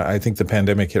have, I think the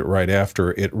pandemic hit right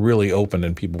after it really opened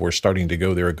and people were starting to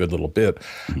go there a good little bit.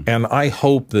 Mm-hmm. And I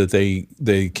hope that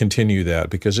they continue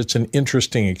that, because it's an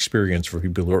interesting experience for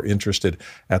people who are interested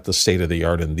at the state of the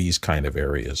art in these kind of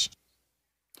areas.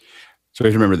 So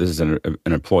you remember, this is an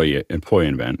employee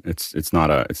event. It's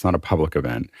not a public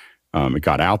event. It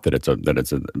got out that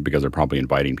it's because they're probably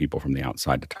inviting people from the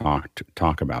outside to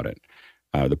talk about it.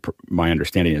 My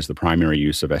understanding is the primary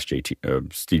use of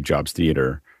Steve Jobs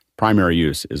Theater, primary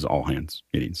use is all hands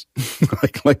meetings.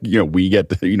 We get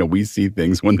to, we see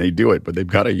things when they do it, but they've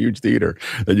got a huge theater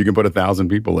that you can put 1,000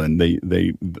 people in.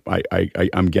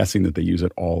 I'm guessing that they use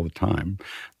it all the time.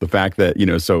 The fact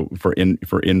that, so for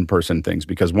in-person things,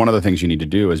 because one of the things you need to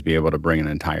do is be able to bring an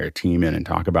entire team in and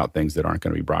talk about things that aren't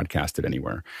going to be broadcasted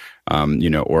anywhere,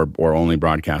 or only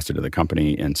broadcasted to the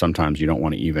company. And sometimes you don't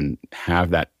want to even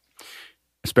have that.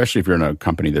 Especially if you're in a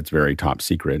company that's very top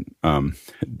secret,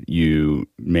 you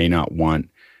may not want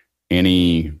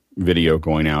any video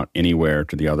going out anywhere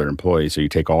to the other employees. So you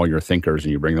take all your thinkers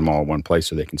and you bring them all in one place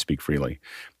so they can speak freely,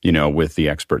 with the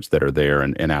experts that are there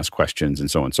and ask questions and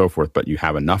so on and so forth. But you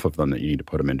have enough of them that you need to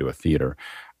put them into a theater.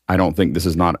 I don't think this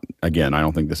is an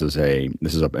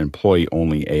employee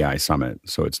only AI summit.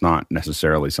 So it's not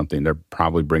necessarily something, they're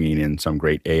probably bringing in some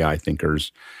great AI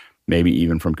thinkers, maybe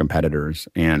even from competitors,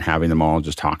 and having them all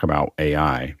just talk about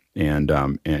AI and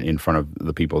in front of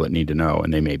the people that need to know,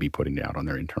 and they may be putting it out on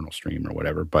their internal stream or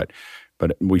whatever. But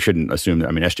we shouldn't assume that.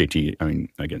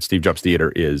 Again, Steve Jobs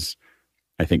Theater is,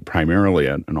 I think, primarily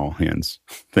an all hands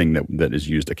thing that is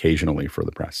used occasionally for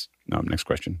the press. Next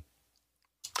question.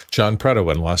 John Preto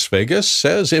in Las Vegas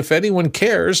says, if anyone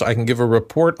cares, I can give a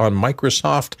report on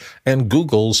Microsoft and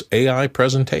Google's AI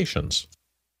presentations.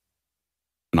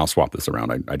 And I'll swap this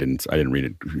around. I didn't read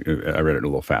it. I read it a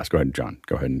little fast. Go ahead, John.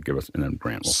 Go ahead and give us, and then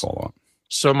Grant will follow up.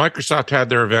 So Microsoft had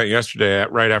their event yesterday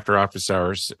right after office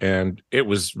hours, and it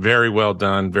was very well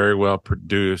done, very well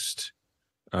produced.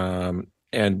 And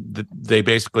they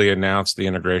basically announced the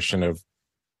integration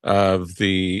of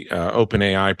the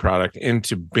OpenAI product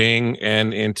into Bing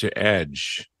and into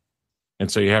Edge.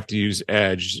 And so you have to use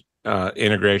Edge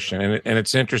integration. And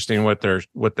it's interesting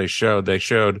what they showed. They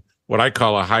showed what I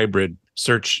call a hybrid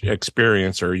search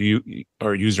experience or user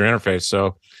interface.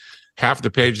 So half the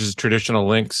page is traditional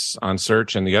links on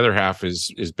search, and the other half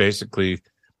is basically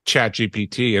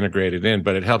ChatGPT integrated in,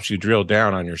 but it helps you drill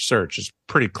down on your search. It's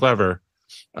pretty clever.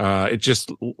 It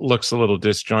just looks a little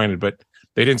disjointed, but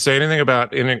they didn't say anything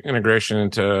about integration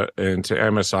into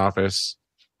MS Office.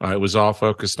 It was all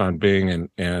focused on Bing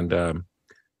and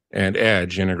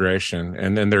Edge integration,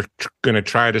 and then they're going to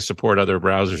try to support other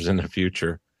browsers in the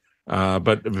future.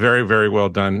 But very, very well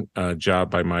done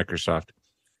job by Microsoft.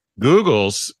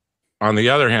 Google's, on the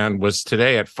other hand, was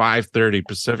today at 5:30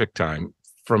 Pacific time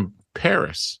from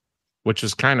Paris, which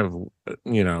is kind of,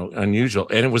 unusual.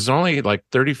 And it was only like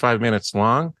 35 minutes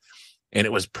long, and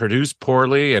it was produced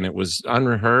poorly, and it was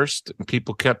unrehearsed. And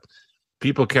people kept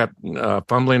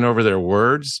fumbling over their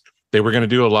words. They were going to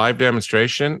do a live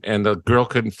demonstration, and the girl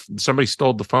somebody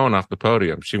stole the phone off the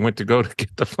podium. She went to go to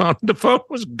get the phone. The phone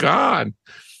was gone.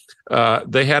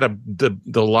 They had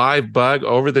the live bug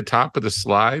over the top of the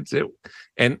slides,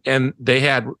 and they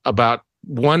had about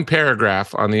one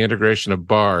paragraph on the integration of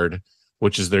Bard,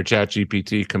 which is their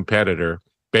ChatGPT competitor,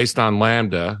 based on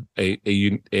Lambda, a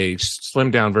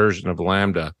slimmed down version of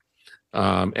Lambda.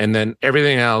 And then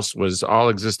everything else was all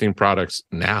existing products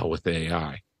now with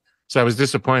AI. So I was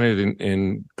disappointed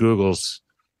in Google's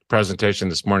presentation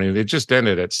this morning. They just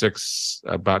ended at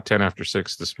about 10 after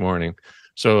 6 this morning.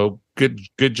 So good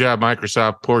job,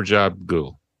 Microsoft. Poor job,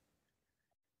 Google.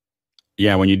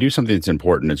 Yeah, when you do something that's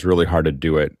important, it's really hard to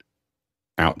do it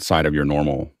outside of your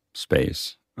normal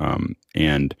space.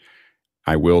 And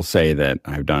I will say that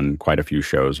I've done quite a few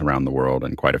shows around the world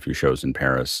and quite a few shows in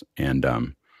Paris. And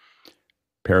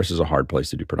Paris is a hard place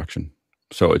to do production.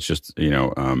 So it's just,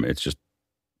 it's just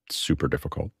super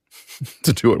difficult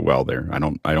to do it well there. I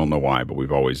don't know why, but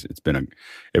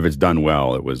if it's done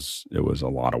well, it was a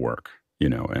lot of work,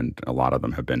 and a lot of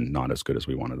them have been not as good as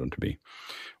we wanted them to be,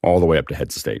 all the way up to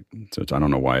heads of state. So I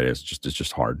don't know why it is. It's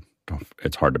just hard.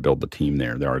 It's hard to build the team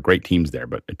there. There are great teams there,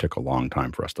 but it took a long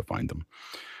time for us to find them.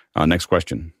 Next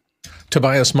question.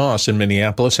 Tobias Moss in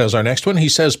Minneapolis has our next one. He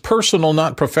says, personal,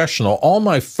 not professional. All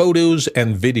my photos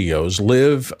and videos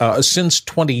live since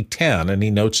 2010, and he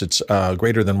notes it's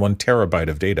greater than 1 terabyte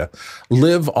of data,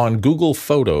 live on Google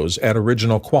Photos at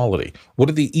original quality. What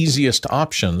are the easiest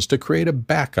options to create a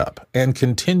backup and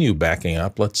continue backing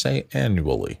up, let's say,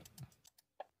 annually?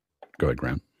 Go ahead,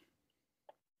 Graham.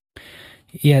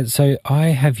 Yeah, so I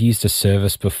have used a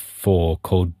service before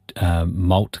called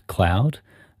Malt Cloud.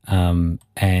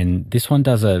 And this one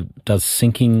does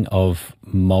syncing of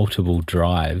multiple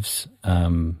drives. Let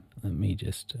me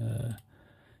just,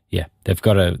 they've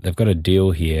got a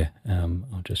deal here.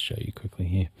 I'll just show you quickly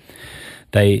here.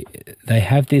 They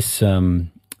have this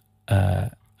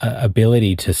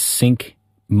ability to sync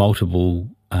multiple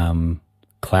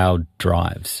cloud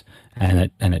drives,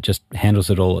 and it just handles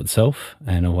it all itself,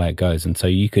 and away it goes. And so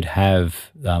you could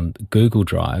have Google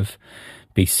Drive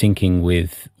be syncing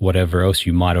with whatever else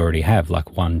you might already have, like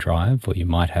OneDrive, or you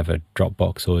might have a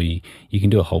Dropbox, or you can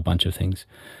do a whole bunch of things.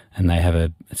 And they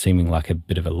have seeming like a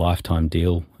bit of a lifetime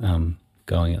deal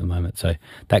going at the moment. So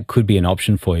that could be an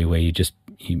option for you, where you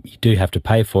do have to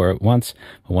pay for it once,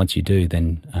 but once you do,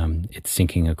 then it's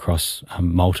syncing across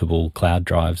multiple cloud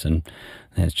drives, and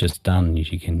it's just done.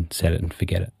 You can set it and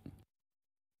forget it.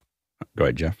 Go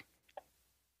ahead, Jeff.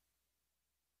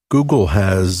 Google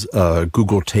has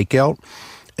Google Takeout,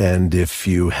 and if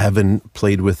you haven't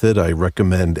played with it, I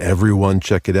recommend everyone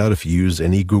check it out. If you use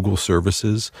any Google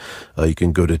services, you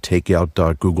can go to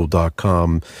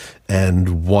takeout.google.com,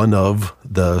 and one of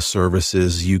the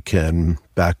services you can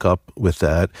back up with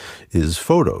that is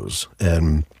Photos,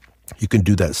 and you can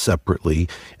do that separately,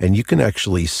 and you can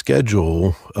actually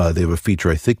schedule. They have a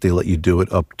feature, I think they let you do it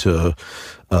up to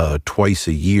twice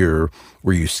a year,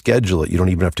 where you schedule it. You don't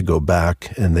even have to go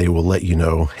back, and they will let you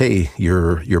know, hey,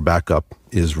 your backup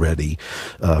is ready.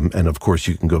 And of course,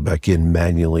 you can go back in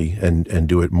manually and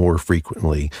do it more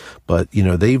frequently. But,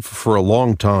 they've for a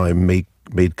long time made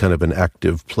kind of an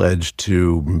active pledge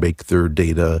to make their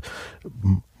data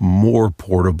more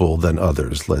portable than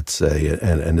others, let's say.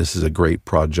 And this is a great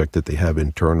project that they have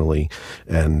internally.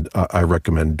 And I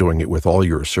recommend doing it with all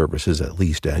your services at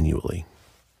least annually.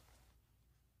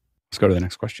 Let's go to the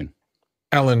next question.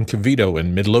 Alan Cavito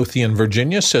in Midlothian,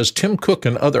 Virginia says, Tim Cook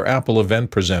and other Apple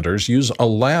event presenters use a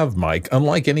lav mic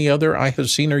unlike any other I have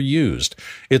seen or used.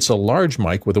 It's a large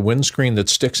mic with a windscreen that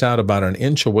sticks out about an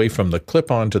inch away from the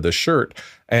clip-on to the shirt,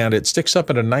 and it sticks up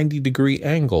at a 90-degree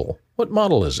angle. What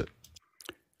model is it?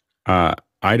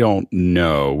 I don't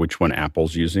know which one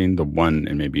Apple's using. The one,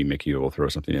 and maybe Mickey will throw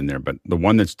something in there, but the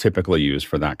one that's typically used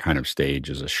for that kind of stage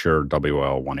is a Shure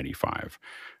WL-185.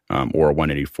 Or a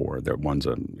 184. One's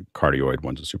a cardioid,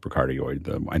 one's a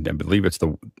supercardioid. I believe it's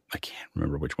I can't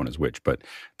remember which one is which, but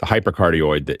the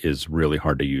hypercardioid that is really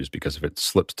hard to use, because if it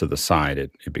slips to the side,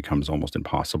 it becomes almost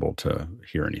impossible to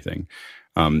hear anything.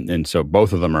 And so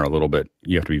both of them are a little bit,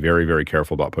 you have to be very, very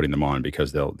careful about putting them on,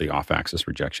 because the off-axis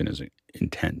rejection is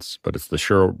intense. But it's the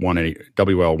Shure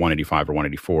WL-185 or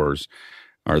 184s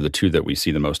are the two that we see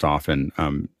the most often.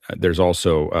 There's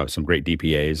also some great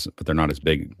DPAs, but they're not as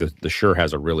big. The Shure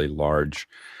has a really large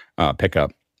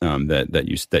pickup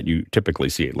that you typically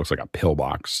see. It looks like a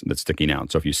pillbox that's sticking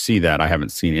out. So if you see that, I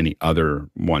haven't seen any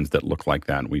other ones that look like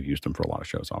that. And we've used them for a lot of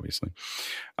shows, obviously.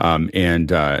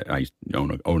 And I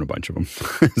own a bunch of them.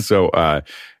 So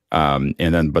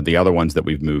but the other ones that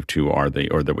we've moved to are the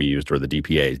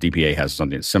DPAs. DPA has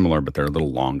something similar, but they're a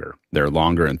little longer. They're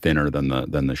longer and thinner than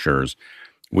the Shures.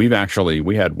 We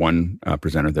had one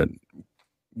presenter that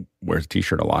wears a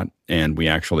t-shirt a lot, and we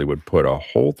actually would put a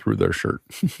hole through their shirt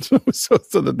so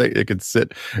that it could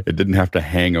sit. It didn't have to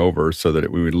hang over, so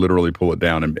that we would literally pull it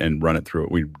down and run it through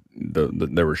it.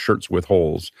 There were shirts with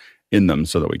holes, in them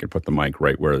so that we could put the mic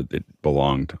right where it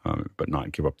belonged, but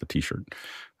not give up the T-shirt.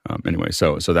 Anyway,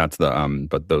 so that's the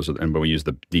but those are, but we use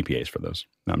the DPAs for those.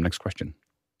 Next question.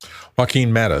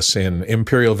 Joaquin Mattis in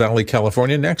Imperial Valley,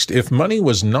 California. Next, if money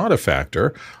was not a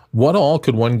factor, what all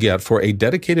could one get for a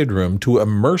dedicated room to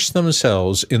immerse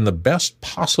themselves in the best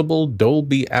possible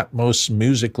Dolby Atmos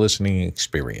music listening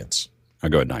experience?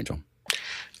 Go ahead, Nigel.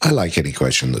 I like any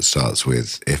question that starts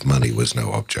with if money was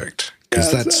no object,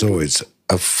 because that's always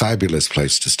a fabulous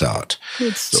place to start.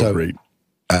 It's so great.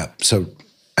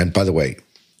 And by the way,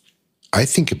 I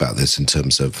think about this in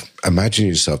terms of imagine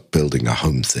yourself building a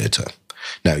home theater.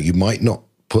 Now, you might not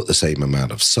put the same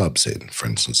amount of subs in, for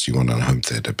instance, you want a home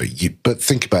theater, but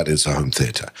think about it as a home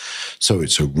theater. So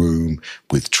it's a room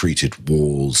with treated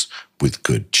walls, with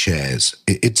good chairs.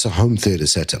 It's a home theater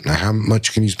setup. Now, how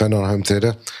much can you spend on a home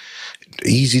theater?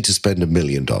 Easy to spend $1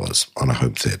 million on a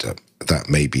home theater. That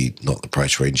may be not the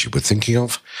price range you were thinking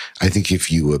of. I think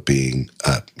if you were being,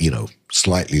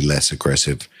 slightly less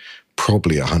aggressive,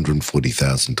 probably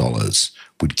 $140,000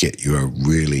 would get you a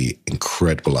really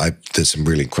incredible, there's some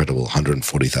really incredible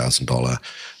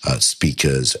 $140,000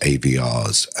 speakers,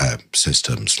 AVRs,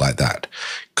 systems like that.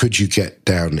 Could you get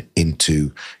down into,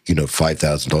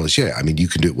 $5,000? Yeah, I mean, you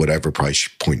can do it whatever price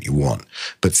point you want.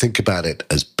 But think about it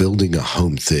as building a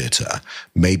home theater,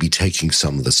 maybe taking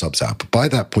some of the subs out. But by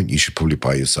that point, you should probably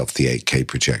buy yourself the 8K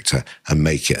projector and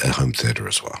make it a home theater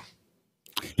as well.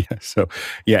 Yeah. So,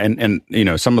 yeah. And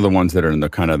some of the ones that are in the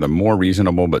kind of the more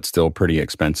reasonable, but still pretty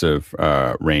expensive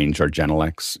range are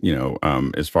Genelecs,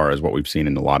 as far as what we've seen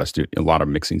in a lot of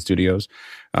mixing studios.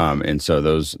 And so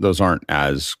those aren't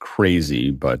as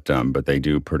crazy, but they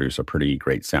do produce a pretty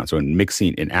great sound. So in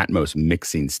Atmos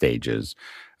mixing stages,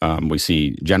 we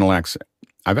see Genelecs.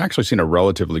 I've actually seen a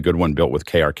relatively good one built with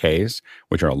KRKs,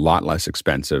 which are a lot less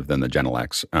expensive than the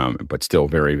Genelecs, but still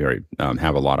very, very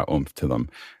have a lot of oomph to them.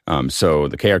 So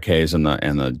the KRKs and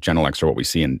the Genelecs are what we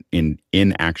see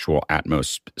in actual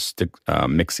Atmos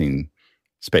mixing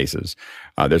spaces.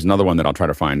 There's another one that I'll try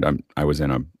to find. I was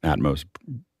in a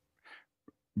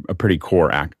pretty core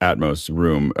Atmos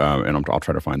room, and I'll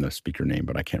try to find the speaker name,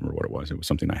 but I can't remember what it was. It was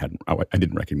something I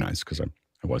didn't recognize because I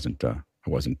wasn't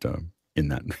in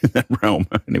that realm.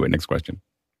 Anyway, next question.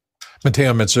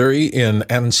 Matteo Mazzuri in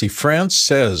Annecy, France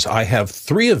says, I have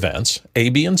 3 events, A,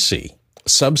 B, and C.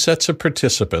 Subsets of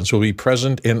participants will be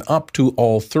present in up to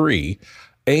all 3.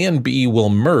 A and B will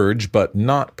merge, but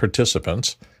not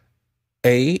participants.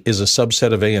 A is a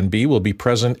subset of A and B will be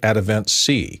present at event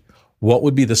C. What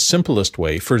would be the simplest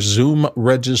way for Zoom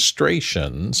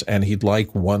registrations? And he'd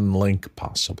like one link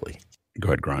possibly. Go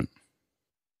ahead, Grant.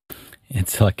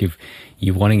 It's like if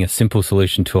you're wanting a simple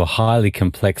solution to a highly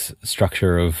complex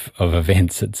structure of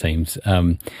events, it seems.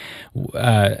 Not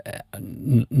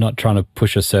trying to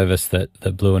push a service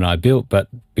that Blue and I built, but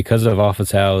because of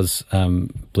office hours,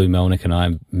 Blue Melnick and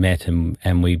I met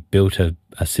and we built a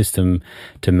system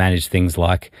to manage things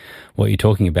like what you're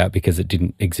talking about because it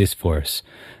didn't exist for us.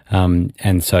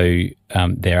 And so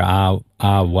there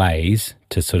are ways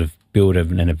to sort of build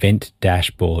an event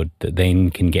dashboard that then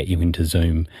can get you into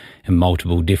Zoom and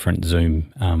multiple different Zoom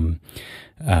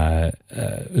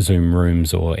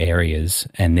rooms or areas.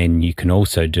 And then you can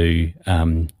also do,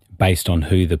 based on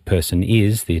who the person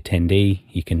is, the attendee,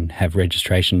 you can have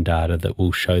registration data that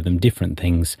will show them different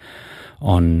things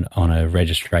on a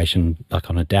registration, like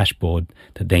on a dashboard,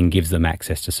 that then gives them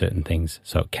access to certain things.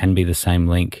 So it can be the same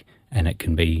link and it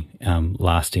can be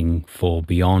lasting for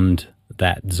beyond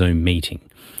that Zoom meeting.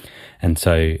 And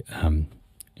so I'm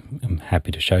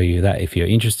happy to show you that if you're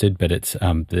interested, but it's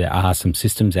there are some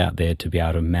systems out there to be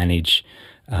able to manage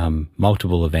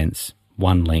multiple events,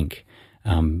 one link,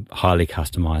 highly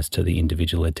customized to the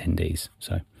individual attendees.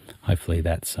 So hopefully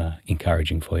that's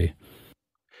encouraging for you.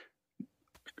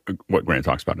 What Grant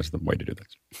talks about is the way to do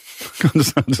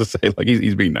this. I'll just say, like,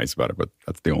 he's being nice about it, but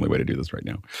that's the only way to do this right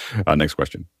now. Next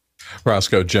question.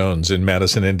 Roscoe Jones in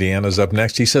Madison, Indiana is up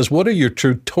next. He says, what are your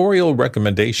tutorial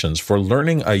recommendations for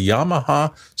learning a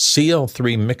Yamaha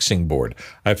CL3 mixing board?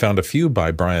 I found a few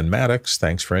by Brian Maddox.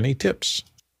 Thanks for any tips.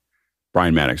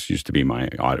 Brian Maddox used to be my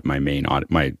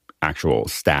actual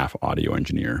staff audio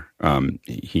engineer.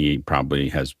 He probably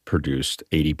has produced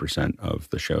 80% of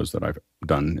the shows that I've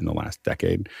done in the last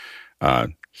decade.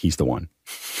 He's the one.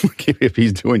 If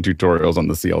he's doing tutorials on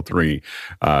the CL3,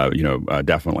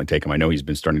 definitely take him. I know he's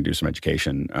been starting to do some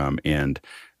education, and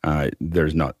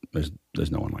there's no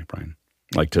one like Brian,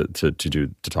 like to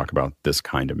talk about this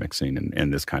kind of mixing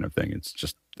and this kind of thing.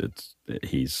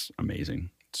 He's amazing.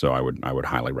 So I would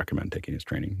highly recommend taking his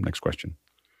training. Next question.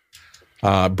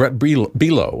 Brett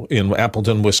Belo in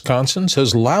Appleton, Wisconsin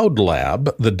says Loud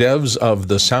Lab, the devs of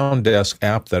the Sound Desk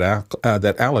app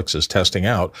that Alex is testing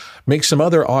out, make some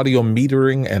other audio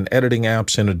metering and editing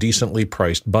apps in a decently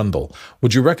priced bundle.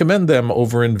 Would you recommend them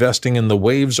over investing in the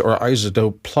Waves or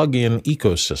Isotope plug-in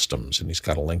ecosystems? And he's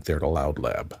got a link there to Loud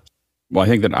Lab. Well, I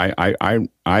think that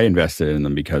I invested in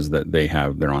them because that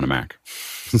they're on a Mac.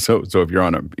 So if you're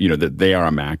on that they are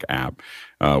a Mac app.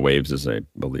 Waves is I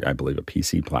believe a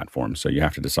PC platform. So you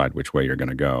have to decide which way you're going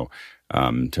to go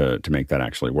to make that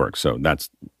actually work. So that's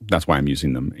why I'm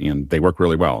using them, and they work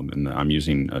really well. And I'm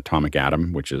using Atomic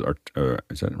Atom, which is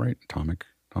that right? Atomic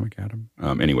Atom.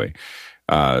 Anyway,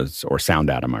 or Sound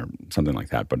Atom or something like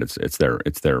that. But it's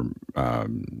their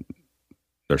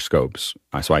scopes.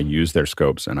 So I use their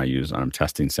scopes, and I'm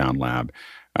testing Sound Lab.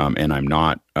 And I'm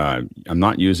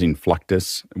not using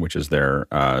Fluctus, which is their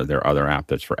other app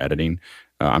that's for editing.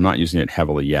 I'm not using it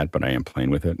heavily yet, but I am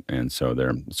playing with it, and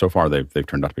so far they've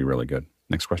turned out to be really good.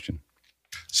 Next question.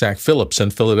 Zach Phillips in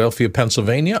Philadelphia,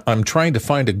 Pennsylvania. I'm trying to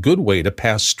find a good way to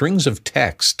pass strings of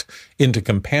text into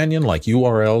Companion like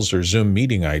URLs or Zoom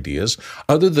meeting ideas,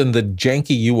 other than the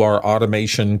janky UR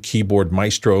automation, Keyboard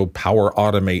Maestro, Power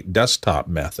Automate desktop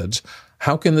methods.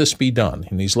 How can this be done?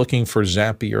 And he's looking for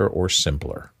Zapier or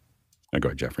simpler. Go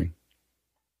ahead, Jeffrey.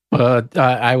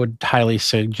 I would highly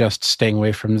suggest staying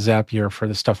away from Zapier for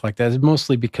the stuff like that. It's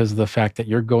mostly because of the fact that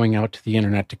you're going out to the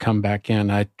internet to come back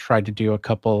in. I tried to do a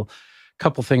couple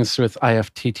things with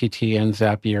IFTTT and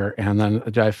Zapier, and then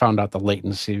I found out the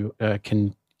latency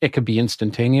could be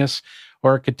instantaneous,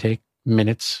 or it could take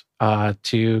minutes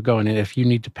to go in. And if you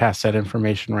need to pass that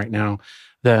information right now,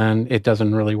 then it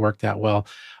doesn't really work that well.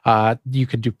 You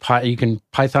can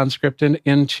Python script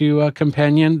into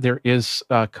Companion. There is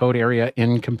a code area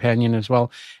in Companion as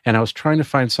well. And I was trying to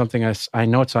find something. I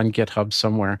know it's on GitHub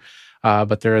somewhere,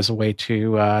 but there is a way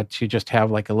to just have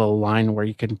like a little line where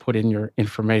you can put in your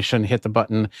information, hit the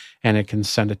button, and it can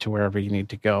send it to wherever you need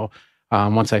to go.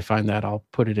 Once I find that, I'll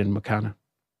put it in Makana.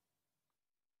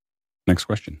 Next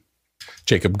question.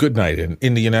 Jacob Goodnight in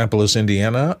Indianapolis,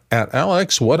 Indiana. At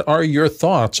Alex, what are your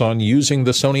thoughts on using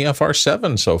the Sony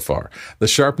FR7 so far? The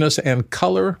sharpness and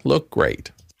color look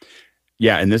great.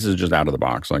 Yeah, and this is just out of the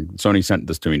box. Like Sony sent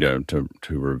this to me to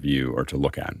review or to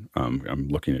look at. I'm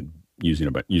looking at use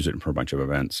it for a bunch of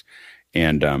events,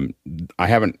 and I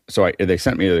haven't. So they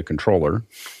sent me the controller,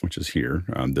 which is here.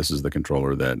 This is the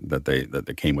controller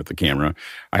that came with the camera.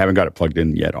 I haven't got it plugged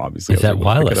in yet. Obviously, is that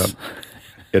wireless?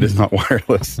 It is not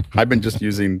wireless. I've been just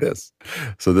using this.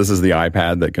 So this is the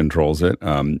iPad that controls it.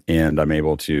 And I'm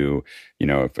able to,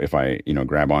 if I,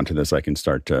 grab onto this, I can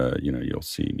start to, you'll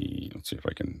see me. Let's see if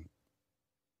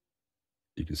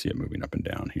you can see it moving up and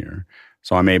down here.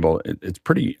 So I'm able, it's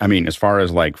pretty, as far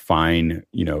as like fine,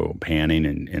 panning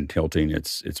and tilting,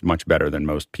 it's much better than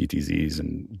most PTZs,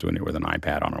 and doing it with an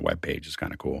iPad on a web page is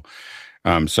kind of cool.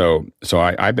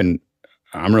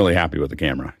 I'm really happy with the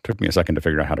camera. It took me a second to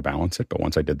figure out how to balance it, but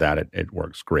once I did that, it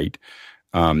works great.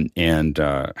 And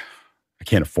I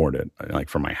can't afford it, like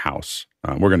for my house.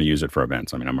 We're going to use it for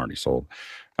events. I'm already sold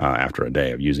after a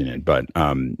day of using it, but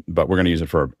we're going to use it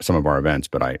for some of our events.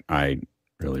 But I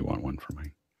really want one for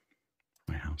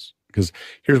my house, because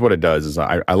here's what it does: is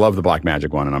I love the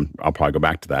Blackmagic one, and I'll probably go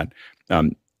back to that.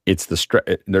 It's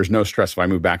there's no stress if I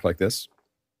move back like this,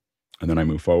 and then I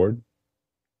move forward.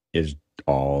 Is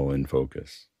all in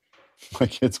focus.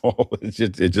 Like it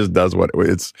just does what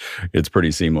it's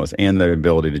pretty seamless, and the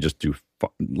ability to just do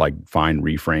fine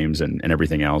reframes and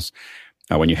everything else.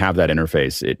 When you have that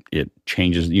interface, it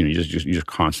changes. You're just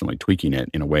constantly tweaking it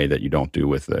in a way that you don't do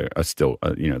with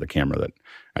the camera that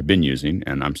I've been using,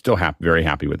 and I'm still very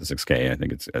happy with the 6K. I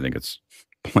think it's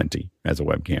plenty as a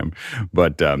webcam,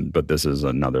 but this is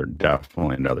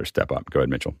definitely another step up. Go ahead,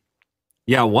 Mitchell.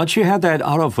 Yeah, once you have that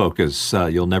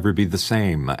autofocus, you'll never be the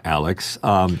same, Alex.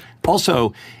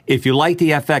 Also, if you like the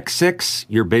FX6,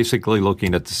 you're basically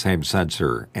looking at the same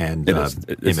sensor and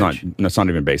it's not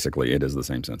even basically. It is the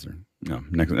same sensor. No.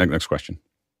 Next question.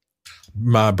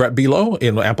 Brett Belo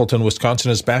in Appleton,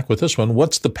 Wisconsin is back with this one.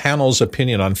 What's the panel's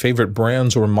opinion on favorite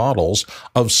brands or models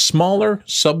of smaller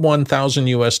sub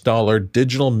 $1,000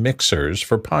 digital mixers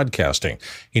for podcasting?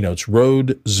 He notes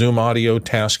Rode, Zoom Audio,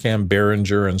 Tascam,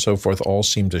 Behringer, and so forth all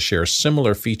seem to share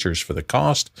similar features for the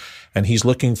cost, and he's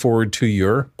looking forward to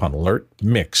your Pun Alert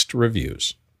mixed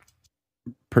reviews.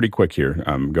 Pretty quick here.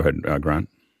 Go ahead, Grant.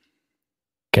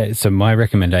 Okay, so my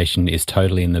recommendation is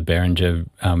totally in the Behringer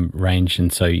range,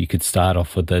 and so you could start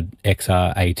off with the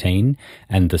XR18,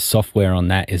 and the software on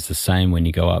that is the same when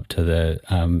you go up to the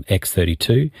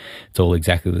X32. It's all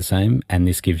exactly the same, and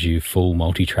this gives you full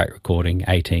multi-track recording,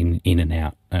 18 in and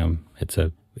out. It's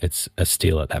a it's a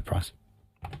steal at that price.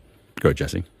 Go,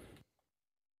 Jesse.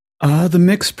 The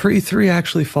Mix Pre 3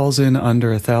 actually falls in under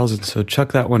 1,000, so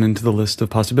chuck that one into the list of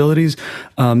possibilities.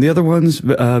 The other ones,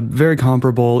 very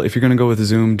comparable. If you're going to go with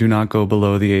Zoom, do not go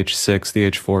below the H6. The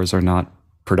H4s are not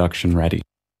production ready.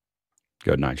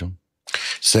 Good, Nigel.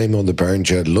 Same on the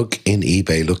Behringer. Look in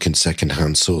eBay, look in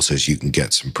secondhand sources. You can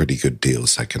get some pretty good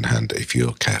deals secondhand if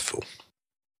you're careful.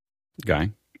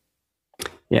 Guy?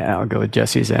 Yeah, I'll go with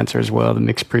Jesse's answer as well. The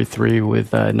Mix Pre 3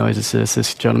 with noise assist.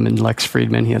 This gentleman, Lex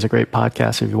Friedman, he has a great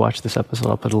podcast. If you watch this episode,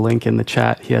 I'll put a link in the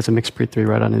chat. He has a Mix Pre 3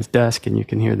 right on his desk, and you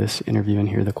can hear this interview and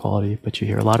hear the quality, but you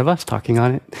hear a lot of us talking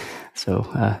on it.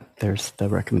 So there's the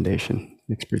recommendation,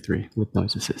 Mix Pre 3 with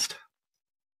noise assist.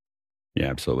 Yeah,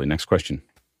 absolutely. Next question.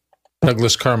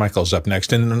 Douglas Carmichael's up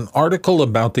next. In an article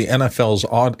about the NFL's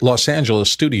Los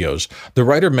Angeles studios, the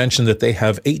writer mentioned that they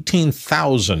have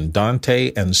 18,000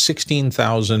 Dante and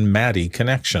 16,000 Maddie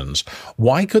connections.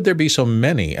 Why could there be so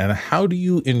many, and how do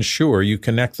you ensure you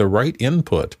connect the right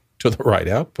input to the right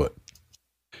output?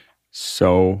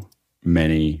 So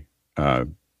many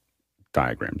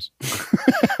diagrams.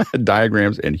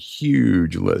 Diagrams and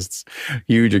huge lists,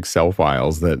 huge Excel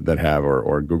files that have,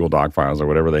 or Google Doc files or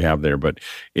whatever they have there. But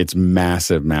it's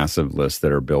massive, massive lists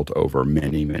that are built over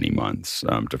many, many months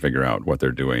to figure out what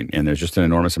they're doing. And there's just an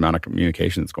enormous amount of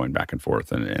communication that's going back and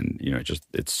forth. And you know,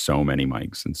 it's so many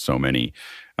mics and so many,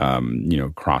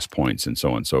 cross points and so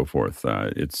on and so forth.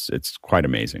 It's quite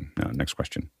amazing. Next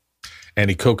question.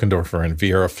 Andy Kokendorfer in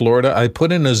Viera, Florida. I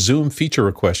put in a Zoom feature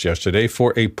request yesterday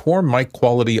for a poor mic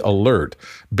quality alert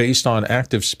based on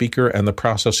active speaker and the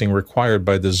processing required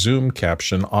by the Zoom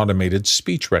caption automated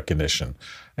speech recognition.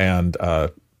 And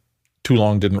too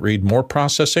long didn't read. More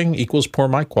processing equals poor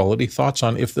mic quality. Thoughts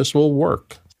on if this will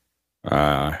work?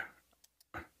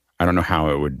 I don't know how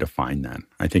it would define that.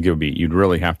 I think it would be, you'd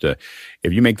really have to,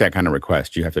 if you make that kind of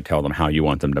request, you have to tell them how you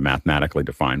want them to mathematically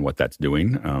define what that's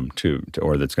doing,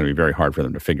 or that's going to be very hard for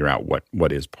them to figure out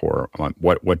what is poor,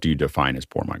 what do you define as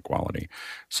poor mic quality.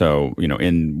 So,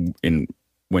 when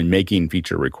making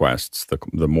feature requests,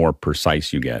 the more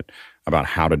precise you get about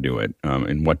how to do it,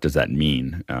 and what does that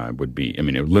mean, would be,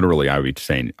 literally I would be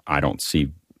saying, I don't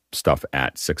see stuff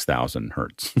at 6,000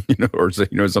 hertz, or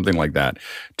something like that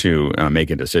to make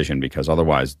a decision, because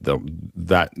otherwise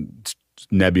that's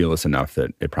nebulous enough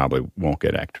that it probably won't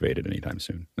get activated anytime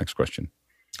soon. Next question.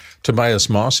 Tobias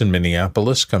Moss in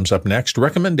Minneapolis comes up next.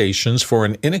 Recommendations for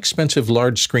an inexpensive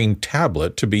large screen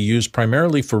tablet to be used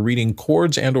primarily for reading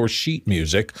chords and or sheet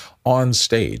music on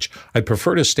stage. I'd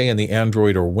prefer to stay in the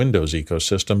Android or Windows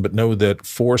ecosystem, but know that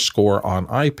 4 on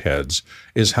iPads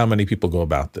is how many people go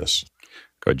about this.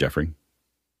 Go ahead, Jeffrey.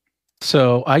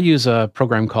 So I use a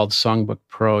program called Songbook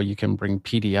Pro. You can bring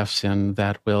PDFs in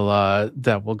that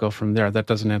will go from there. That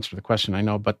doesn't answer the question, I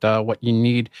know, but what you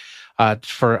need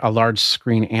for a large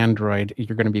screen Android,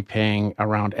 you're going to be paying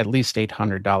around at least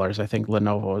 $800. I think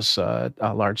Lenovo's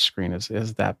large screen is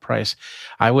that price.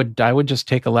 I would just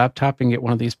take a laptop and get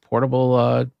one of these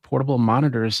portable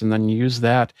monitors, and then use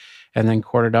that, and then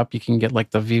cord it up. You can get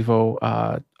like the Vivo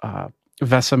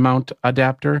VESA mount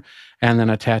adapter, and then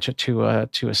attach it to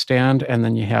a stand, and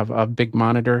then you have a big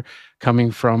monitor coming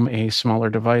from a smaller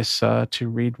device to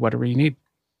read whatever you need.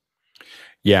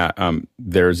 Yeah,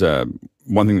 there's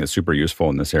one thing that's super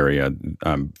useful in this area.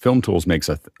 Film Tools makes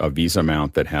a VESA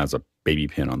mount that has a baby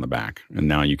pin on the back, and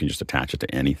now you can just attach it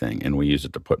to anything, and we use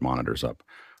it to put monitors up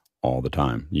all the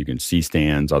time. You can see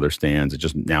stands, other stands. It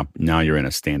just now you're in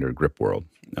a standard grip world.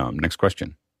 Next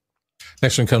question.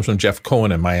 Next one comes from Jeff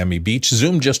Cohen in Miami Beach.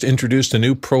 Zoom just introduced a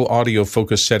new pro audio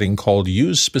focus setting called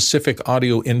Use Specific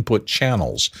Audio Input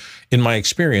Channels. In my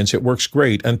experience, it works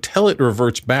great until it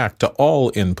reverts back to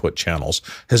all input channels.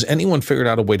 Has anyone figured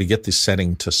out a way to get this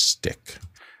setting to stick?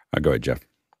 Go ahead, Jeff.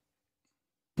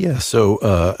 Yeah, so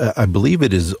I believe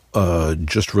it is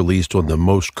just released on the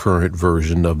most current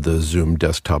version of the Zoom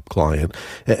desktop client.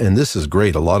 And this is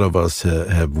great. A lot of us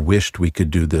have wished we could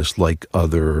do this like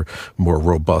other more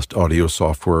robust audio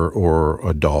software or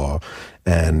a DAW.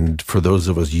 And for those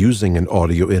of us using an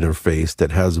audio interface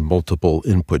that has multiple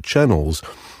input channels,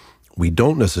 we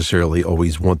don't necessarily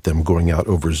always want them going out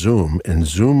over Zoom, and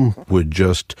Zoom would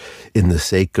just, in the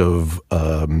sake of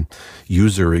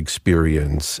user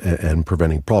experience and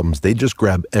preventing problems, they just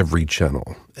grab every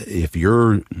channel. If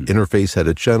your interface had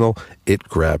a channel, it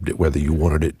grabbed it whether you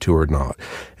wanted it to or not.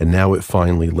 And now it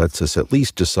finally lets us at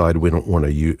least decide we don't want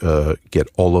to get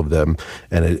all of them.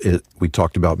 And we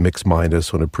talked about mix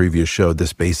minus on a previous show.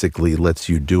 This basically lets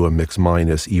you do a mix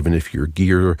minus even if your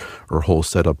gear or whole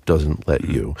setup doesn't let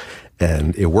you.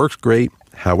 And it works great.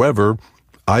 However,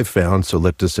 I've found, so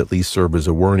let this at least serve as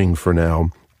a warning for now,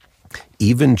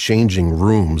 Even changing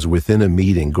rooms within a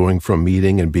meeting, going from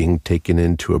meeting and being taken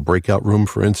into a breakout room,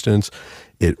 for instance,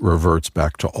 it reverts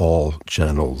back to all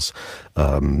channels.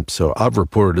 So I've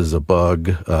reported as a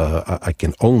bug. I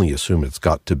can only assume it's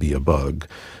got to be a bug,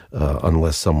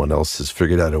 unless someone else has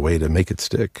figured out a way to make it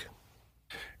stick.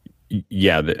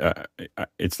 Yeah,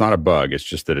 it's not a bug. It's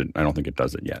just that I don't think it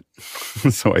does it yet.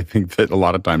 So I think that a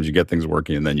lot of times you get things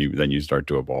working and then you start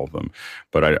to evolve them.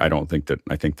 But I don't think that.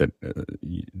 I think that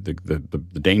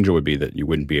the danger would be that you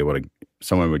wouldn't be able to.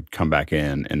 Someone would come back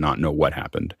in and not know what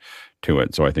happened to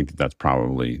it. So I think that that's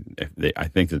probably. I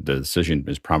think that the decision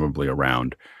is probably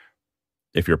around.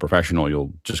 If you're a professional,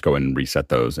 you'll just go in and reset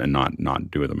those and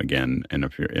not do them again. And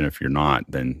if you're not,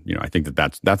 then I think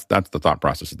that's the thought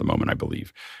process at the moment. I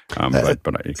believe,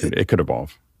 but it could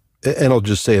evolve. And I'll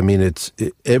just say, I mean, it's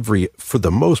for the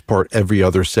most part, every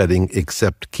other setting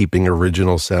except keeping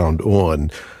original sound on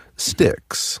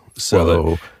sticks.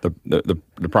 So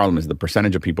the problem is the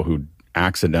percentage of people who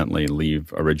accidentally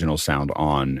leave original sound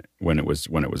on when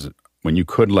you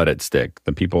could let it stick.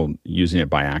 The people using it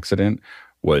by accident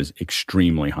was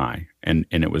extremely high, and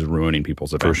it was ruining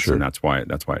people's events, for sure. And that's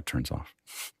why it turns off.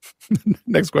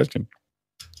 Next question.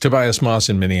 Tobias Moss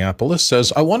in Minneapolis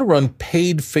says, I want to run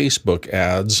paid Facebook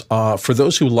ads for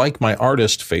those who like my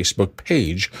artist Facebook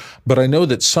page, but I know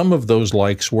that some of those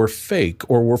likes were fake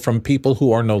or were from people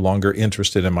who are no longer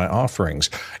interested in my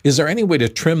offerings. Is there any way to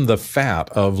trim the fat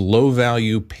of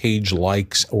low-value page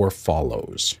likes or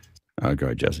follows? Go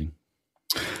ahead, Jesse.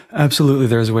 Absolutely,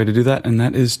 there's a way to do that, and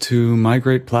that is to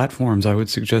migrate platforms. I would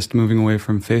suggest moving away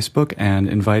from Facebook and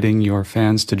inviting your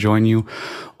fans to join you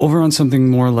over on something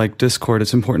more like Discord.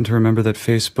 It's important to remember that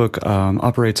Facebook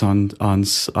operates on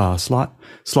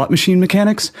slot machine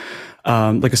mechanics.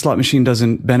 Like a slot machine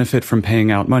doesn't benefit from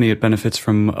paying out money. It benefits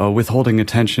from withholding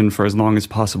attention for as long as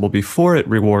possible before it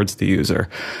rewards the user.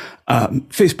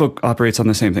 Facebook operates on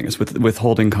the same thing as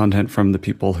withholding content from the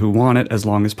people who want it as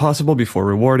long as possible before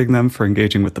rewarding them for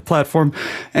engaging with the platform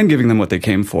and giving them what they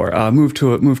came for. Move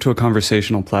to a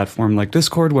conversational platform like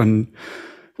Discord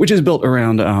which is built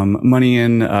around money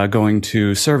going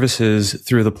to services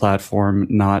through the platform,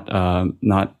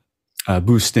 not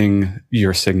boosting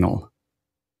your signal.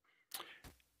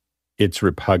 It's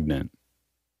repugnant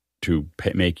to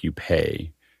make you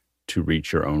pay to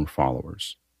reach your own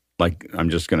followers. Like, I'm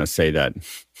just going to say that,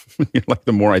 like,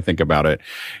 the more I think about it,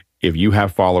 if you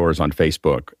have followers on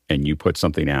Facebook and you put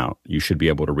something out, you should be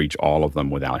able to reach all of them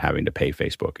without having to pay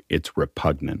Facebook. It's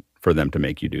repugnant for them to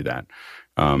make you do that.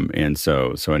 And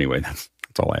so anyway, that's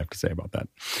all I have to say about that.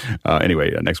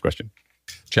 Anyway, next question.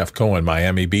 Jeff Cohen,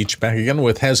 Miami Beach, back again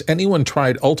with, has anyone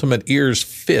tried Ultimate Ears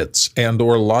Fits and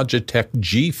or Logitech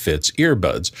G Fits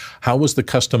earbuds? How was the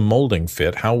custom molding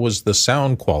fit? How was the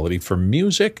sound quality for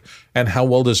music? And how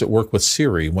well does it work with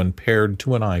Siri when paired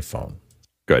to an iPhone?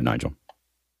 Go ahead, Nigel.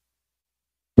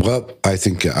 Well, I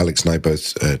think Alex and I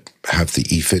both have the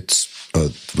eFits.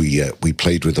 We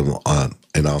played with them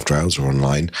in after hours or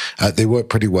online. They work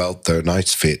pretty well. They're a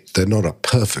nice fit. They're not a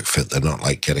perfect fit. They're not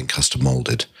like getting custom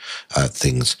molded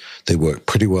things. They work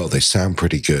pretty well. They sound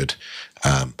pretty good.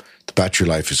 The battery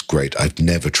life is great. I've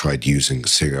never tried using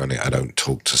Siri on it. I don't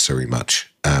talk to Siri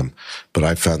much. But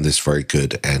I found this very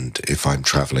good. And if I'm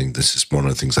traveling, this is one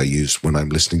of the things I use when I'm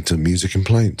listening to music in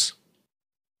planes.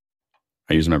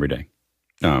 I use them every day.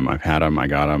 I've had them. I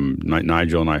got them.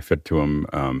 Nigel and I fit to them.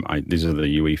 These are the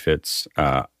UE Fits.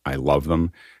 I love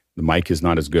them. The mic is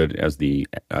not as good as the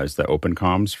open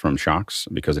comms from Shocks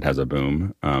because it has a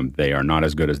boom. They are not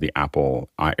as good as the Apple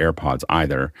AirPods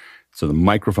either. So the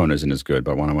microphone isn't as good.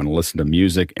 But when I want to listen to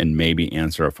music and maybe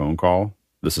answer a phone call,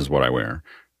 this is what I wear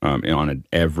on it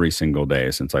every single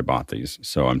day since I bought these.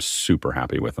 So I'm super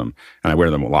happy with them, and I wear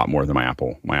them a lot more than my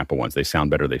Apple ones. They sound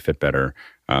better. They fit better.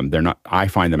 They're not. I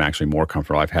find them actually more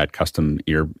comfortable. I've had custom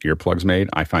earplugs made.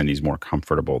 I find these more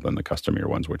comfortable than the custom ear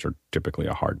ones, which are typically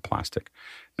a hard plastic.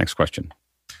 Next question.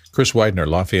 Chris Widener,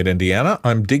 Lafayette, Indiana.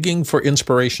 I'm digging for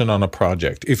inspiration on a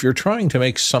project. If you're trying to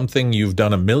make something you've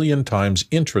done a million times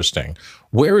interesting,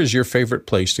 where is your favorite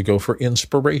place to go for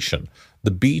inspiration?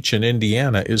 The beach in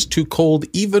Indiana is too cold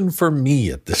even for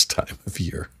me at this time of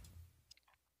year.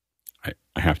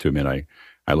 I have to admit,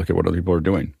 I look at what other people are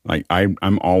doing.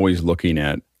 I'm always looking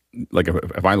at, like,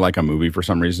 if I like a movie for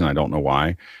some reason, I don't know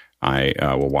why, I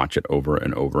will watch it over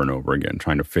and over and over again,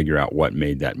 trying to figure out what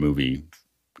made that movie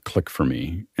click for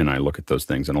me. And I look at those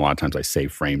things, and a lot of times I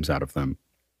save frames out of them.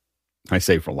 I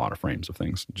save a lot of frames of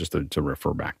things just to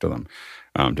refer back to them,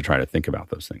 to try to think about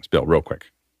those things. Bill, real quick.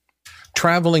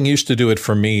 Traveling used to do it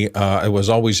for me. It was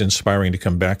always inspiring to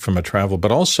come back from a travel,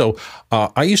 but also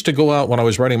I used to go out when I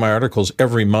was writing my articles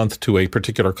every month to a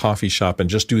particular coffee shop and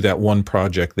just do that one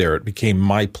project there. It became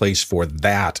my place for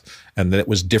that, and that it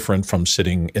was different from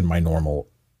sitting in my normal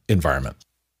environment.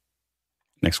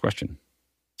 Next question.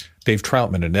 Dave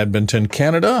Troutman in Edmonton,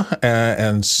 Canada,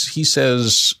 and he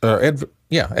says,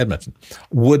 Edmonton.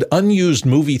 Would unused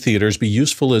movie theaters be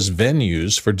useful as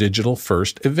venues for digital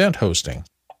first event hosting?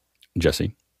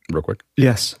 Jesse, real quick.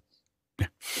 Yes.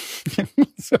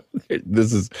 So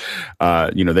this is,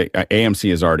 AMC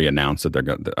has already announced that they're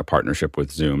got a partnership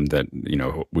with Zoom that,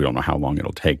 we don't know how long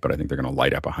it'll take, but I think they're going to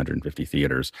light up 150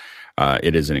 theaters.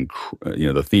 It is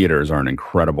the theaters are an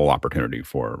incredible opportunity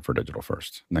for digital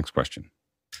first. Next question.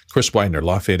 Chris Widener,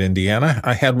 Lafayette, Indiana.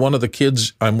 I had one of the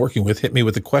kids I'm working with hit me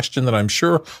with a question that I'm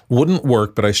sure wouldn't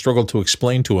work, but I struggled to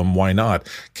explain to him why not.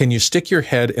 Can you stick your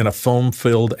head in a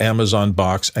foam-filled Amazon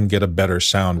box and get a better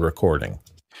sound recording?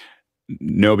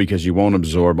 No, because you won't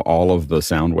absorb all of the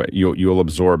sound wave. You'll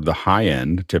absorb the high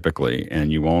end typically,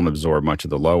 and you won't absorb much of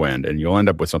the low end, and you'll end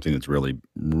up with something that's really,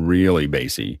 really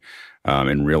bassy,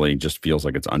 and really just feels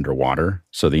like it's underwater.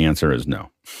 So the answer is no.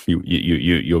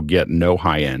 You'll get no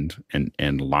high end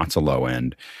and lots of low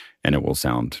end, and it will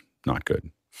sound not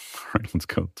good. All right, let's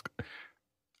go.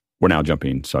 We're now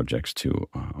jumping subjects to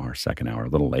our second hour. A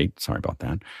little late. Sorry about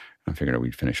that. I figured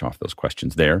we'd finish off those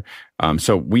questions there.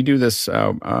 So we do this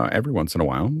every once in a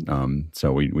while.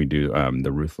 So we do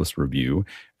the Ruthless review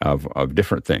of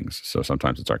different things. So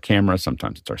sometimes it's our camera,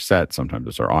 sometimes it's our set, sometimes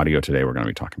it's our audio. Today we're going to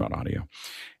be talking about audio.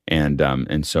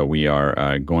 And so we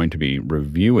are going to be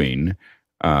reviewing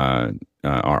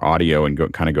our audio and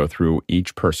go through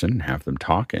each person, have them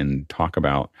talk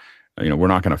about, we're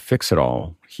not going to fix it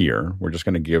all here. We're just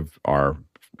going to give our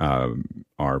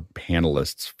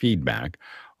panelists feedback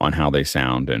on how they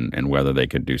sound and whether they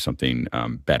could do something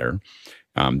better.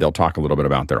 They'll talk a little bit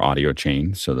about their audio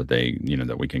chain so that they,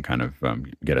 that we can kind of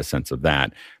get a sense of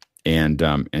that.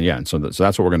 So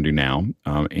that's what we're going to do now.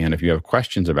 And if you have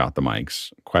questions about the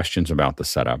mics, questions about the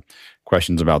setup,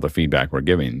 questions about the feedback we're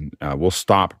giving, we'll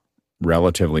stop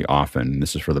relatively often.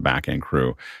 This is for the back end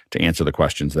crew to answer the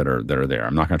questions that are there.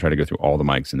 I'm not going to try to go through all the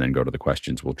mics and then go to the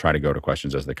questions. We'll try to go to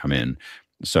questions as they come in.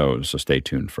 So stay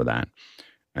tuned for that.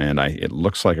 And it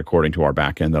looks like, according to our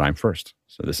back end, that I'm first.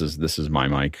 So this is my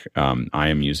mic. I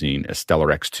am using a Stellar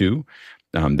X2.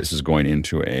 This is going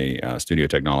into a Studio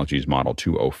Technologies Model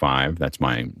 205. That's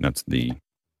the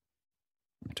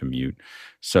to mute.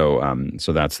 So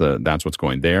that's what's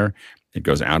going there. It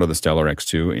goes out of the Stellar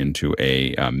X2 into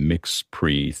a Mix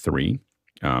Pre 3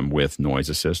 with noise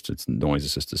assist. Its noise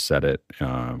assist is set at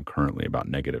currently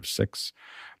about -6.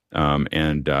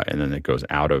 And then it goes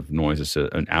out of noise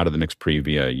assist and out of the Mix Pre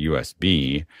via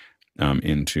USB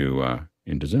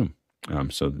into Zoom.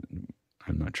 So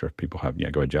I'm not sure if people have. Yeah,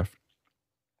 go ahead, Jeff.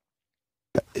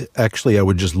 Actually, I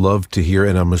would just love to hear,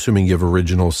 and I'm assuming you have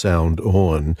original sound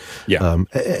on. Yeah.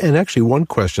 And actually, one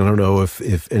question, I don't know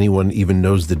if anyone even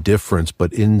knows the difference,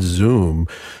 but in Zoom,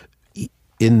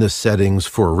 in the settings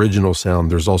for original sound,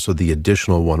 there's also the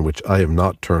additional one, which I have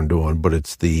not turned on, but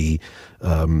it's the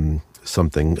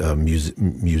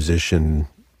musician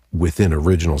within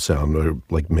original sound, or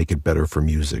like make it better for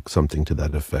music, something to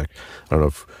that effect. I don't know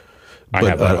if,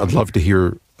 but I'd love to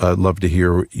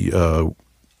hear.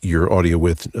 Your audio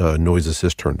with noise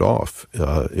assist turned off,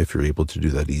 if you're able to do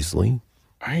that easily.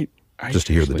 Just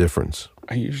to hear the difference.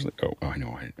 I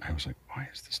know. I was like, why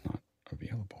is this not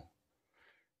available?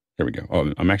 There we go.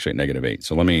 Oh, I'm actually at -8.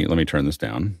 So let me turn this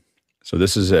down. So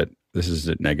this is at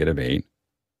 -8.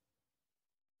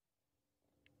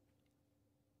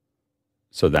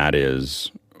 So that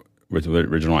is with the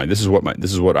original line. This is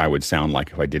what I would sound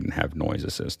like if I didn't have noise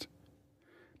assist.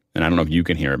 And I don't know if you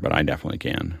can hear it, but I definitely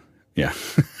can. Yeah.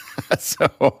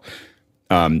 So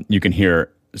you can hear.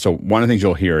 So one of the things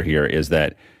you'll hear here is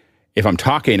that if I'm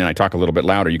talking and I talk a little bit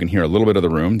louder, you can hear a little bit of the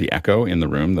room, the echo in the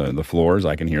room, the floors.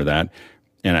 I can hear that,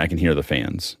 and I can hear the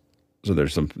fans. So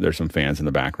there's some fans in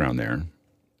the background there.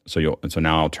 So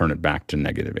now I'll turn it back to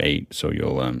 -8. So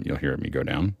you'll hear me go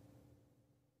down.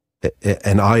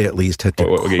 And I at least had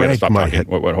to crank my head.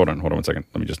 Hold on 1 second.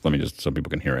 Let me just so people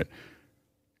can hear it.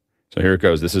 So here it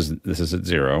goes. This is at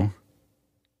 0.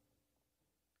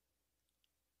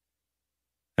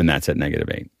 And that's at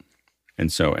 -8.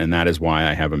 And that is why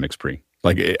I have a Mix Pre.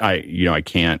 Like I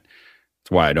can't, it's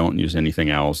why I don't use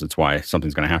anything else. It's why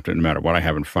something's going to have to, no matter what I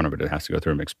have in front of it, it has to go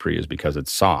through a Mix Pre, is because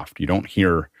it's soft. You don't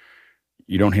hear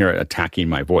it attacking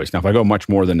my voice. Now, if I go much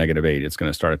more than -8, it's going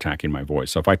to start attacking my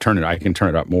voice. So if I can turn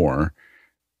it up more.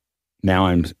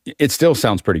 Now it still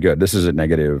sounds pretty good. This is at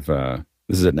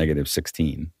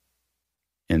 -16.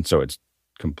 and so it's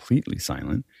completely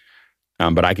silent.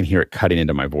 But I can hear it cutting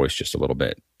into my voice just a little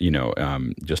bit,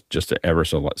 just ever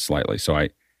so slightly. So I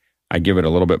give it a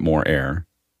little bit more air,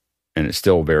 and it's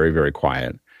still very, very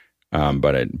quiet.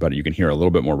 But you can hear a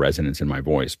little bit more resonance in my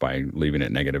voice by leaving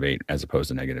it -8 as opposed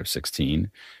to -16.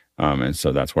 And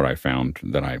so that's what I found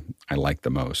that I like the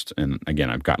most. And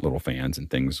again, I've got little fans and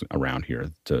things around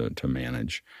here to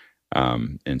manage.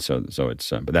 And so it's,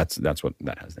 but that's what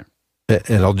that has there.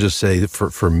 And I'll just say that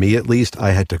for me, at least,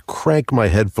 I had to crank my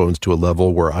headphones to a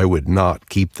level where I would not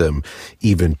keep them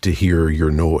even to hear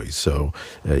your noise. So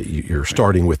you're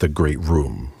starting with a great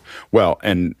room. Well,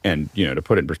 and to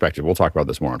put it in perspective, we'll talk about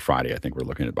this more on Friday. I think we're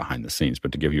looking at behind the scenes,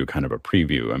 but to give you a kind of a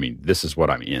preview, I mean, this is what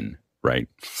I'm in, right?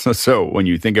 So when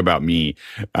you think about me,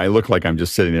 I look like I'm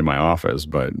just sitting in my office,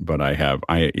 but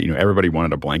everybody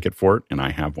wanted a blanket for it, and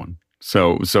I have one.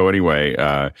 So anyway,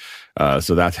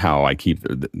 so that's how I keep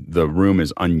the room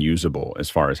is unusable as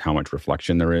far as how much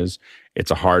reflection there is. It's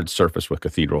a hard surface with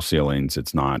cathedral ceilings.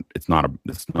 It's not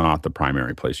the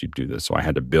primary place you do this. So I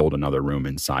had to build another room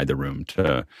inside the room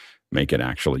to make it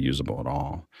actually usable at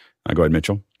all. Go ahead,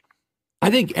 Mitchell.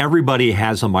 I think everybody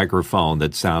has a microphone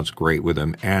that sounds great with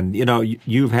them. And,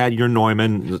 you've had your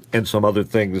Neumann and some other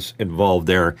things involved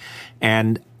there.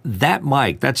 And that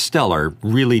mic, that Stellar,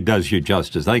 really does you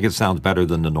justice. I think it sounds better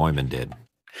than the Neumann did.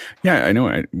 Yeah, I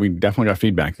know. We definitely got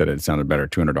feedback that it sounded better,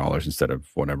 $200 instead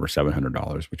of whatever,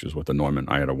 $700, which is what the Neumann.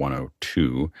 I had a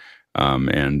 102,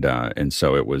 and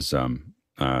so it was.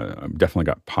 Definitely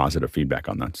got positive feedback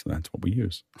on that. So that's what we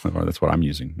use. Or that's what I'm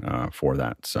using for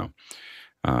that. So,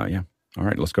 yeah. All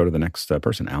right, let's go to the next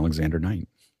person, Alexander Knight.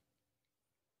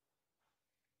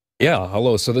 Yeah,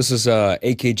 hello. So this is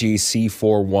AKG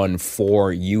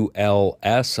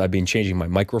C414ULS. I've been changing my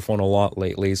microphone a lot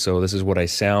lately, so this is what I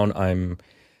sound. I'm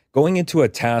going into a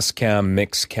Tascam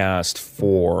Mixcast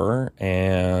 4,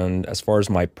 and as far as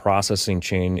my processing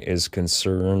chain is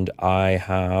concerned, I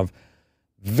have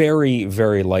very,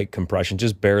 very light compression,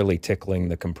 just barely tickling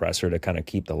the compressor to kind of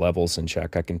keep the levels in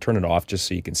check. I can turn it off just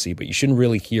so you can see, but you shouldn't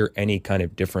really hear any kind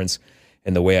of difference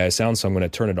in the way I sound, so I'm going to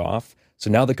turn it off. So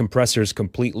now the compressor is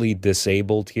completely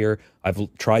disabled here. I've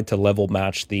tried to level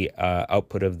match the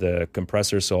output of the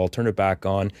compressor, so I'll turn it back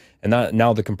on. And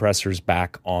now the compressor's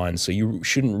back on. So you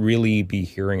shouldn't really be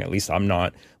hearing, at least I'm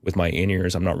not with my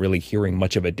in-ears, I'm not really hearing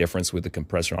much of a difference with the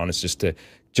compressor on. It's just to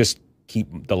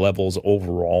keep the levels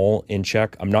overall in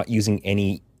check. I'm not using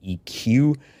any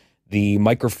EQ. The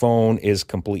microphone is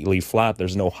completely flat.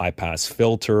 There's no high-pass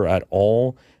filter at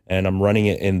all. And I'm running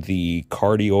it in the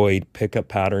cardioid pickup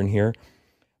pattern here.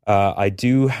 I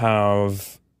do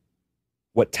have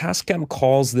what Tascam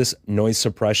calls this noise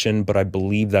suppression, but I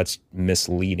believe that's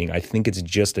misleading. I think it's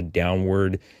just a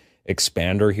downward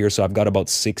expander here. So I've got about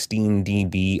 16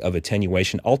 dB of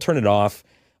attenuation. I'll turn it off.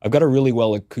 I've got a really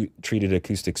well-treated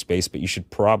acoustic space, but you should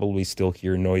probably still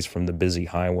hear noise from the busy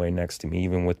highway next to me,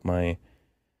 even with my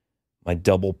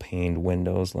double-paned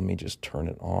windows. Let me just turn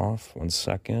it off. 1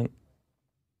 second.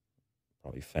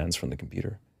 Probably fans from the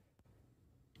computer.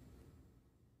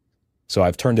 So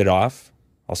I've turned it off.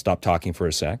 I'll stop talking for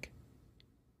a sec.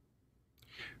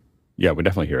 Yeah, we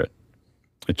definitely hear it.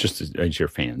 It's just your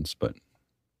fans, but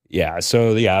yeah.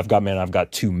 So yeah, I've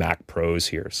got 2 Mac Pros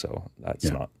here, so that's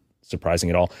not surprising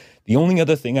at all. The only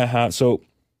other thing I have, so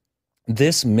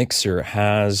this mixer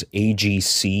has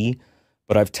AGC,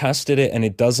 but I've tested it and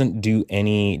it doesn't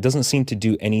seem to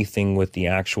do anything with the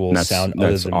actual sound.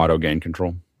 That's auto gain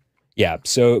control. Yeah.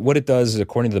 So what it does is,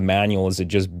 according to the manual, is it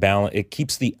just it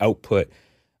keeps the output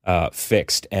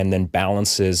fixed and then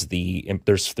balances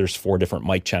there's 4 different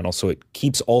mic channels. So it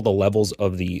keeps all the levels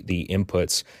of the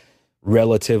inputs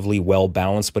relatively well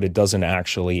balanced, but it doesn't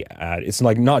actually add, it's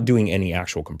like not doing any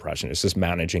actual compression. It's just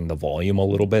managing the volume a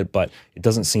little bit, but it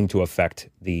doesn't seem to affect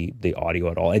the audio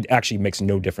at all. It actually makes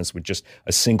no difference with just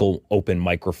a single open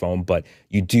microphone, but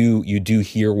you do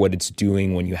hear what it's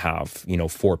doing when you have,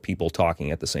 4 people talking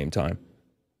at the same time.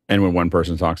 And when one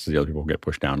person talks, the other people get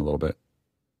pushed down a little bit,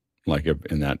 like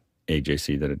in that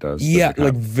AJC that it does? Yeah,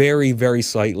 like very, very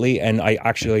slightly. And I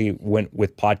actually went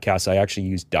with podcasts. I actually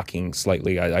use ducking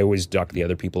slightly. I always duck the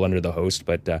other people under the host.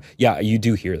 But yeah, you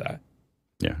do hear that.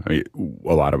 Yeah, I mean,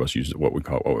 a lot of us use what we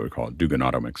call Dugan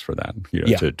Auto Mix for that,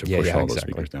 to push all those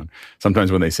speakers down.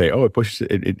 Sometimes when they say, "Oh, it pushes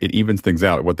it evens things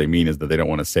out," what they mean is that they don't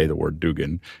want to say the word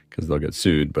Dugan because they'll get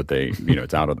sued. But they,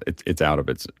 it's out of its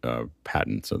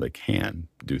patent, so they can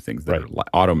do things that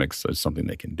Auto Mix is something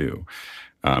they can do.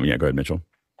 Go ahead, Mitchell.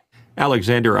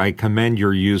 Alexander, I commend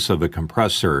your use of a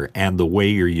compressor and the way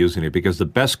you're using it, because the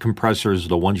best compressors are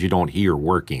the ones you don't hear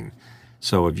working.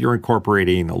 So if you're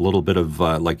incorporating a little bit of,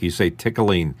 like you say,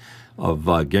 tickling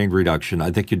of gain reduction.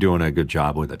 I think you're doing a good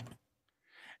job with it.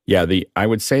 Yeah, I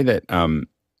would say that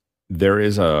there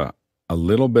is a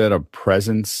little bit of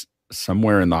presence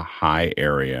somewhere in the high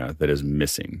area that is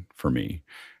missing for me.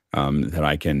 That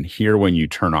I can hear when you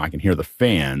turn on. I can hear the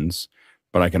fans,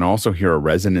 but I can also hear a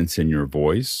resonance in your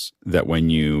voice that when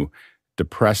you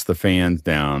depress the fans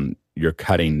down, you're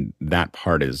cutting, that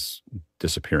part is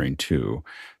disappearing too.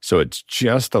 So it's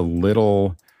just a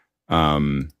little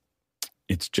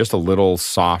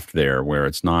soft there where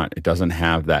it doesn't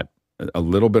have that, a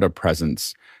little bit of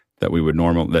presence that we would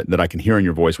that I can hear in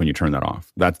your voice when you turn that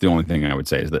off. That's the only thing I would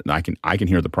say, is that I can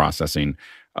hear the processing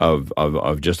of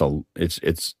just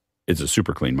it's a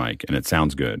super clean mic, and it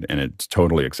sounds good, and it's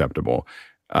totally acceptable.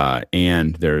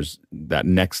 And there's that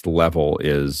next level,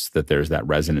 is that there's that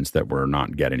resonance that we're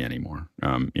not getting anymore.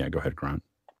 Yeah, go ahead, Grant.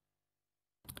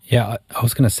 Yeah, I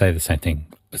was going to say the same thing.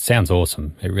 It sounds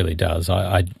awesome. It really does.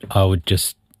 I would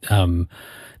just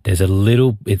it's a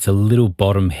little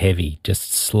bottom heavy,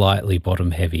 just slightly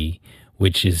bottom heavy,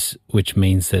 which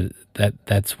means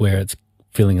that's where it's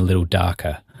feeling a little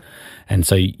darker. And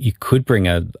so you could bring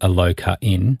a low cut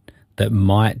in that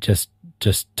might just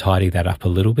tidy that up a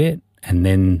little bit, and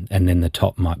then the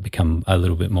top might become a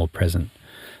little bit more present.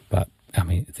 But I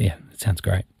mean, yeah, it sounds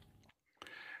great.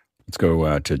 Let's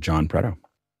go to John Preto.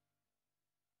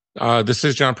 This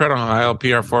is John Preto, IL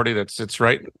PR40 that sits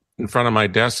right in front of my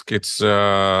desk. It's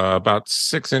about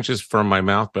 6 inches from my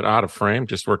mouth, but out of frame.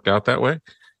 Just worked out that way.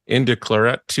 Into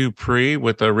Claret 2 Pre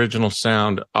with the original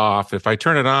sound off. If I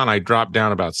turn it on, I drop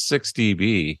down about 6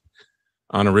 dB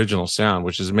on original sound,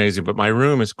 which is amazing. But my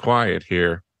room is quiet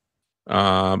here.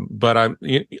 But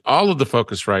all of the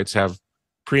Focusrites have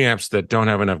preamps that don't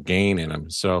have enough gain in them.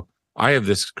 So I have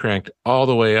this cranked all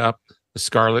the way up. The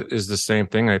Scarlett is the same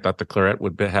thing. I thought the Claret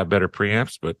would have better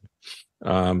preamps, but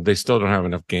they still don't have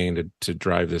enough gain to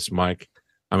drive this mic.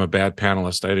 I'm a bad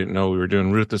panelist. I didn't know we were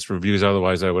doing Ruthless reviews.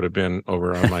 Otherwise, I would have been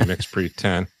over on my Mix Pre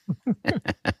 10.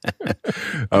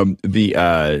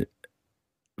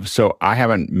 So I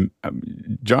haven't,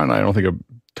 John and I don't think I've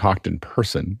talked in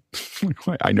person.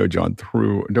 I know John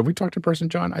through, have we talked in person,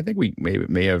 John? I think we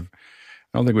may have.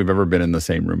 I don't think we've ever been in the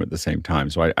same room at the same time.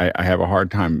 So I have a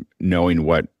hard time knowing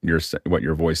what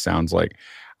your voice sounds like.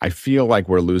 I feel like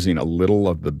we're losing a little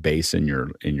of the bass in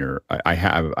your. I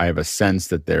have a sense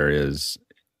that there is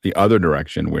the other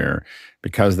direction where,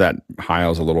 because that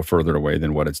Heil's a little further away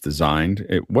than what it's designed.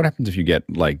 What happens if you get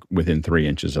like within 3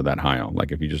 inches of that Heil?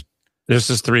 Like if you just.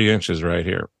 This is 3 inches right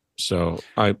here. So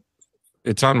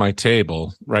it's on my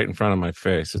table right in front of my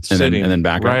face. It's sitting and then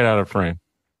back right out of frame.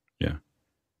 Yeah.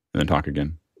 And then talk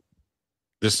again.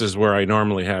 This is where I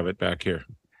normally have it, back here.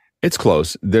 It's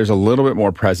close. There's a little bit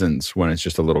more presence when it's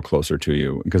just a little closer to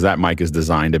you, because that mic is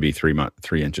designed to be 3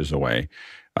 inches away.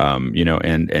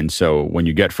 And so when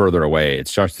you get further away, it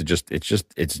starts to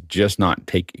it's just not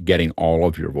getting all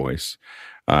of your voice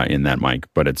in that mic,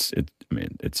 but it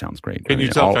sounds great. Can you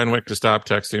tell Fenwick to stop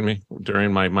texting me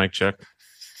during my mic check?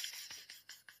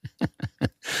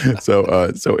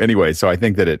 So anyway, so I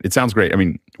think that it sounds great. I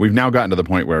mean, we've now gotten to the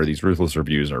point where these Ruthless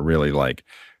reviews are really like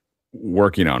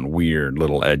working on weird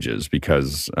little edges,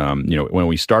 because when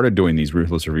we started doing these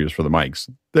Ruthless reviews for the mics,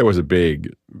 there was a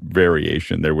big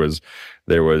variation. There was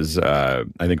I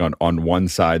think on one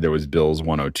side there was Bill's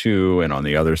 102, and on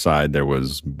the other side there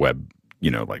was web,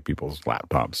 like people's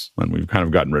laptops, and we've kind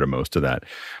of gotten rid of most of that.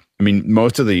 I mean,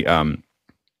 most of the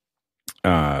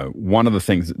one of the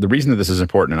things, the reason that this is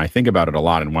important, and I think about it a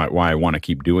lot, and why I want to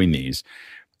keep doing these,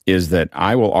 is that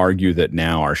I will argue that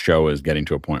now our show is getting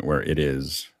to a point where it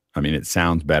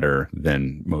sounds better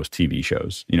than most TV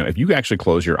shows. If you actually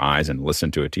close your eyes and listen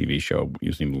to a TV show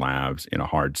using lavs in a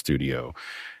hard studio,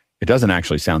 it doesn't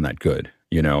actually sound that good,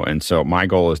 And so my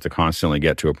goal is to constantly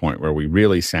get to a point where we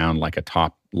really sound like a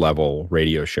top level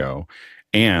radio show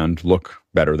and look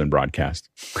better than broadcast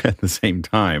at the same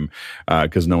time,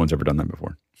 because no one's ever done that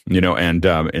before,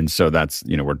 and so that's,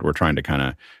 we're trying to kind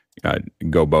of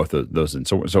go both of those. And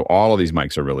so all of these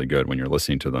mics are really good when you're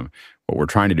listening to them. What we're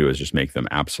trying to do is just make them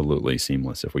absolutely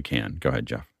seamless if we can. Go ahead,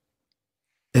 Jeff.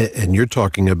 And you're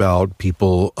talking about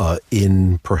people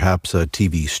in perhaps a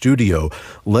TV studio,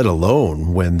 let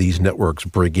alone when these networks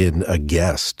bring in a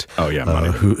guest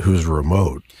who's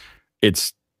remote.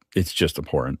 It's just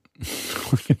abhorrent.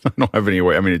 I don't have any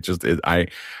way. I mean,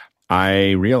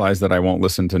 I realize that I won't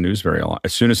listen to news very long.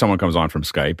 As soon as someone comes on from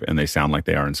Skype and they sound like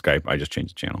they are in Skype, I just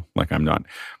change the channel. Like I'm not.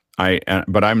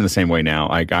 But I'm in the same way now.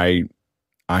 Like I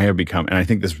have become, and I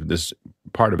think this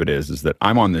part of it is that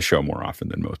I'm on this show more often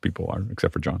than most people are,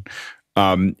 except for John.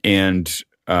 And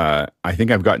I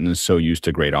think I've gotten so used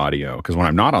to great audio because when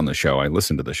I'm not on the show, I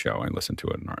listen to the show. I listen to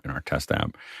it in our test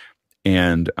app,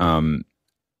 and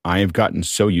I have gotten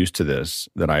so used to this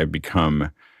that I have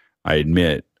become, I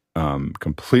admit,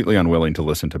 completely unwilling to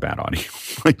listen to bad audio,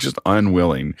 like just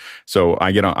unwilling. So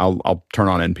I'll turn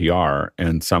on NPR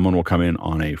and someone will come in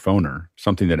on a phoner,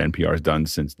 something that NPR has done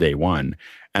since day one,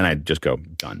 and I just go,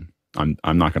 done. I'm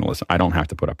not going to listen. I don't have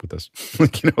to put up with this,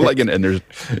 and there's,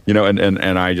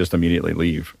 and I just immediately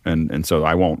leave, and so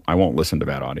I won't listen to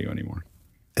bad audio anymore.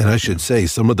 And I should say,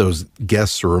 some of those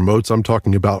guests or remotes I'm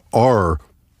talking about are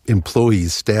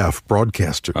employees, staff,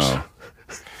 broadcasters.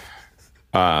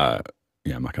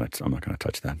 Yeah, I'm not gonna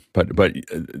touch that. But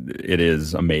it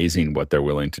is amazing what they're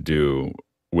willing to do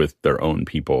with their own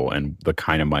people and the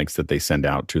kind of mics that they send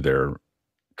out to their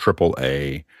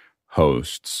AAA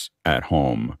hosts at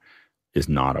home is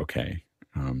not okay.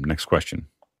 Next question.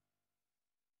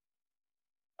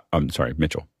 I'm sorry,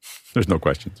 Mitchell. There's no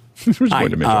questions. We're just going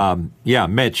to Mitchell.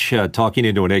 Mitch, talking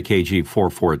into an AKG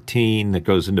 414 that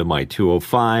goes into my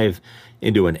 205,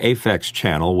 into an AFX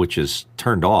channel, which is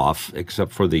turned off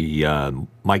except for the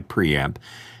mic preamp,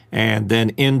 and then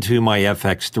into my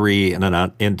FX3 and then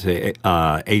out into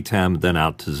ATEM, then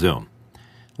out to Zoom.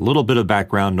 A little bit of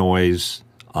background noise,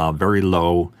 very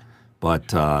low,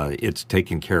 but it's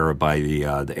taken care of by the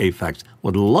AFX.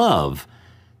 Would love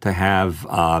to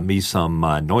have me some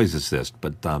noise assist,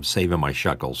 but I'm saving my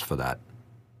shekels for that.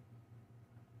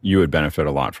 You would benefit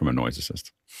a lot from a noise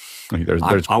assist. There's a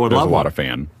love lot of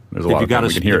fan. There's a lot of fan.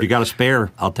 If you got a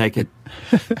spare, I'll take it.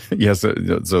 Yes. So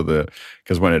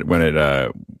because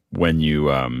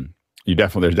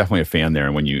there's definitely a fan there,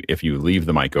 and if you leave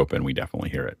the mic open, we definitely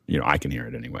hear it. I can hear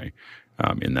it anyway.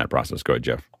 In that process, go ahead,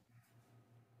 Jeff.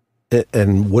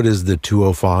 And what is the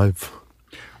 205?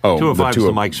 Oh, 205 is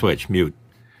the mic switch, mute.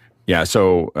 Yeah,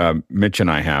 so Mitch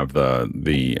and I have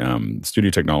the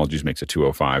Studio Technologies makes a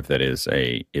 205 that is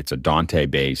it's a Dante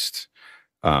based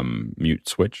mute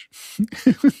switch.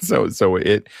 so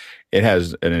it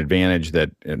has an advantage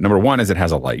that number one is it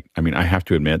has a light. I mean, I have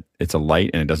to admit it's a light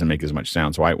and it doesn't make as much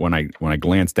sound. So when I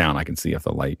glance down, I can see if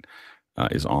the light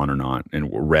is on or not, and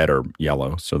red or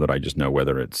yellow, so that I just know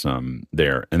whether it's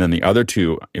there. And then the other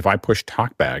two, if I push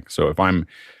talkback, so if I'm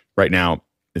right now,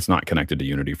 it's not connected to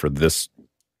Unity for this,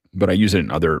 but I use it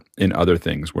in other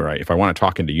things where if I want to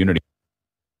talk into Unity,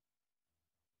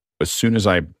 as soon as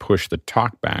I push the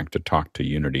talkback to talk to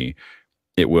Unity,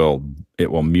 it will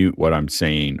mute what I'm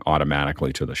saying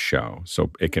automatically to the show,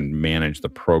 so it can manage the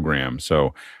program.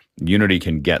 So Unity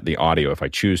can get the audio if I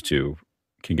choose to.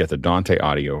 Can get the Dante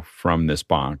audio from this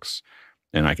box,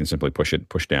 and I can simply push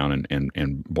down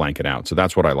and blank it out. So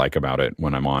that's what I like about it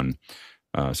when I'm on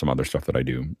some other stuff that I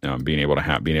do. Being able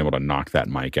to knock that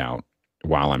mic out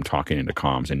while I'm talking into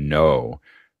comms and know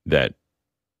that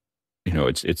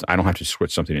it's I don't have to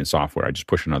switch something in software. I just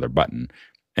push another button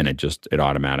and it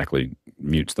automatically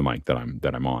mutes the mic that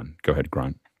I'm on. Go ahead,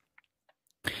 Grant.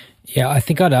 Yeah, I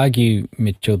think I'd argue,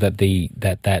 Mitchell, that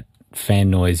that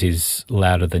fan noise is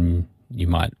louder than you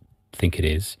might think it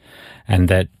is, and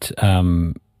that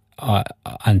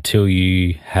until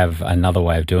you have another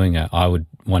way of doing it, I would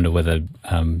wonder whether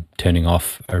turning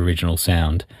off original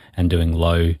sound and doing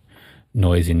low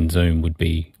noise in Zoom would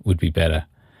be better.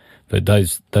 But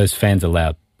those fans are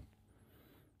loud.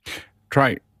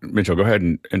 Try, Mitchell, go ahead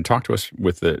and talk to us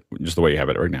with just the way you have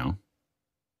it right now.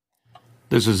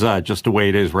 This is just the way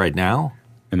it is right now.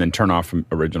 And then turn off from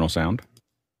original sound.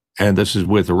 And this is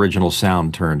with original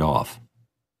sound turned off.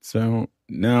 So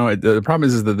no, the problem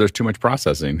is that there's too much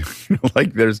processing. Talk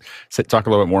a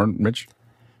little bit more, Mitch.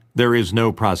 There is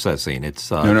no processing. It's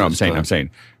no. I'm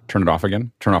saying, turn it off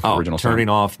again. Turn off original sound. Turning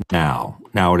off now.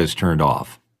 Now it is turned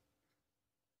off.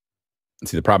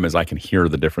 See, the problem is I can hear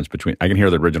the difference I can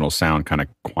hear the original sound kind of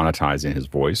quantized in his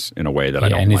voice in a way that I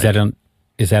don't. And like.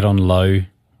 Is that on low?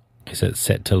 Is it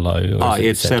set to low? Or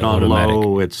it's set on automatic?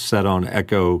 Low. It's set on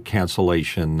echo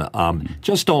cancellation.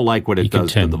 Just don't like what it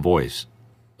does to the voice.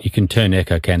 You can turn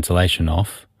echo cancellation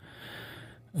off.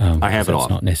 I have it off. It's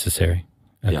not necessary.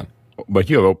 Okay. Yeah, but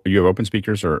you have open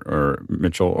speakers, or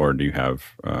Mitchell, or do you have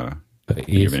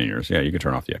in-ears? Yeah, you can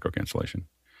turn off the echo cancellation.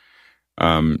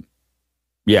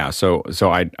 Yeah, so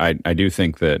I do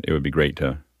think that it would be great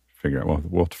to figure out. Well,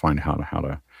 we'll have to find how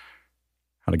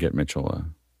to get Mitchell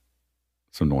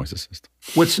some noise assist.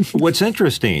 What's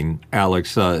interesting,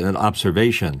 Alex, an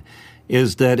observation,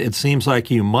 is that it seems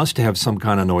like you must have some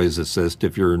kind of noise assist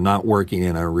if you're not working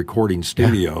in a recording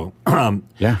studio.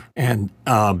 Yeah. And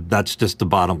that's just the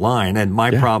bottom line. And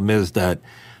my problem is that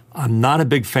I'm not a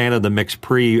big fan of the Mix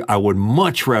Pre. I would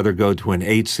much rather go to an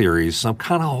 8 series. So I'm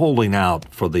kind of holding out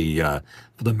for the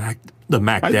The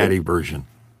Mac Daddy version.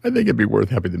 I think it'd be worth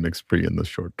having the mix pre in the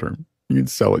short term. You can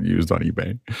sell it used on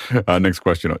eBay. Next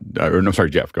question. No, sorry,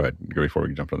 Jeff. Go ahead. Go before we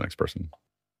can jump to the next person.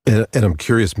 And I'm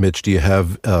curious, Mitch, do you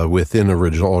have, within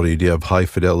original audio, do you have high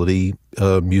fidelity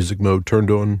music mode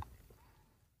turned on?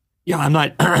 Yeah, I'm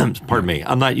not, pardon me,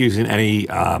 I'm not using any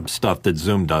stuff that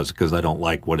Zoom does because I don't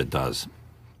like what it does.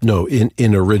 No,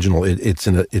 in original, it's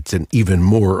an even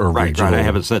more original. Right. I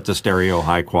have it set to stereo,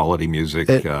 high quality music,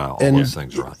 all those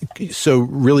things are on. So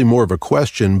really more of a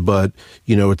question, but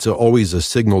it's always a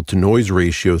signal to noise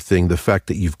ratio thing. The fact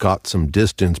that you've got some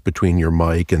distance between your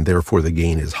mic and therefore the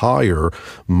gain is higher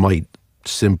might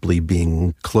simply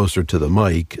being closer to the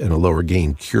mic and a lower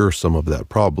gain cure some of that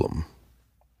problem.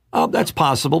 That's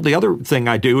possible. The other thing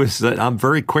I do is that I'm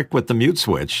very quick with the mute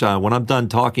switch. When I'm done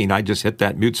talking, I just hit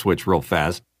that mute switch real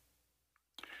fast.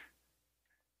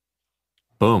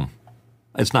 Boom.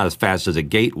 It's not as fast as a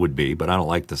gate would be, but I don't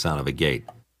like the sound of a gate.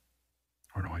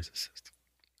 Or noise assist.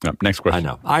 Next question. I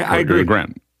know. I agree.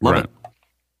 Grant. Love it.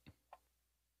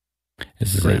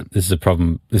 This is a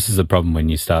problem. This is a problem when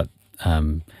you start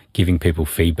giving people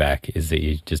feedback, is that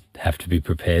you just have to be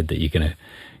prepared that you're going to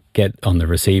get on the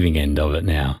receiving end of it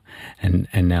now, and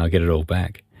now get it all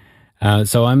back.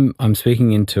 So I'm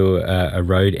speaking into a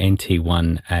Rode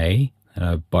NT1A that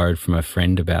I borrowed from a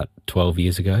friend about 12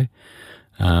 years ago,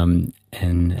 and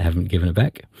haven't given it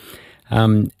back.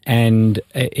 And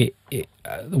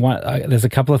there's a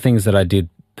couple of things that I did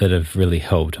that have really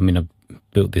helped. I mean, I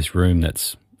built this room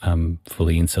that's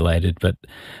fully insulated, but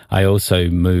I also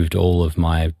moved all of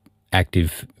my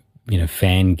active,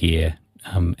 fan gear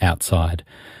outside.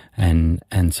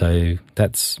 And so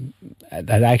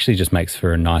that actually just makes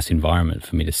for a nice environment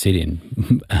for me to sit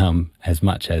in, as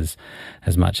much as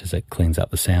it cleans up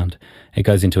the sound. It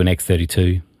goes into an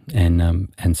X32,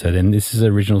 and so then this is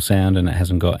original sound, and it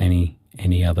hasn't got any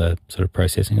other sort of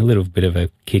processing. A little bit of a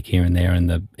kick here and there, and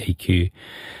the EQ,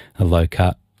 a low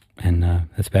cut, and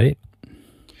that's about it.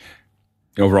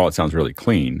 Overall, it sounds really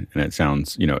clean, and it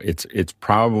sounds, it's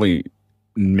probably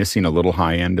missing a little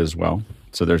high end as well.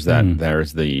 So there's that.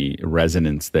 There's the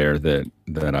resonance there that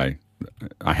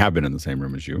I have been in the same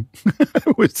room as you.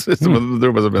 There wasn't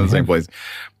been in the same place.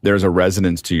 There's a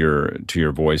resonance to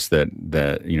your voice that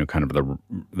kind of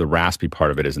the raspy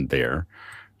part of it isn't there.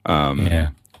 So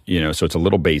it's a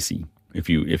little bassy if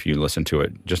you listen to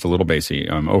it, just a little bassy.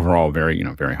 Overall, very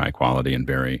very high quality and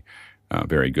very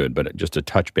good, but just a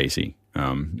touch bassy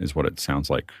is what it sounds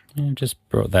like. Yeah, just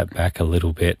brought that back a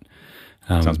little bit.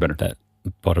 Sounds better. That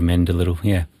bottom end a little,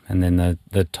 yeah, and then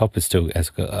the top is still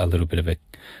has got a little bit of a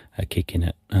kick in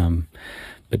it,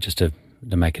 but just to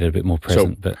make it a bit more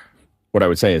present. So, but what I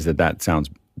would say is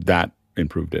that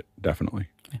improved it definitely.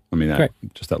 Yeah. I mean,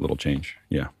 just that little change,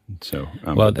 yeah. So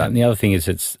and the other thing is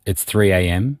it's 3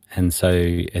 a.m. and so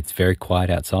it's very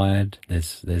quiet outside.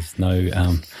 There's no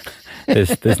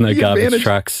there's no garbage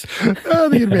trucks.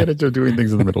 The advantage of doing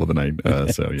things in the middle of the night.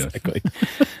 So yeah, exactly.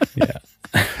 Yeah.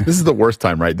 This is the worst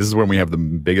time, right? This is when we have the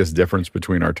biggest difference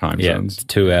between our time zones. It's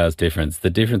 2 hours difference. The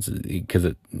difference, because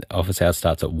office hours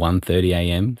starts at 1:30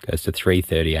 a.m., goes to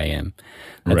 3:30 a.m.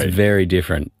 That's very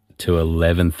different to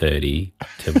 11:30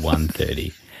 to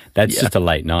 1:30. That's just a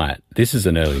late night. This is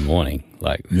an early morning.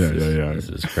 This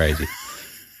is crazy.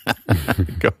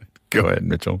 Go ahead,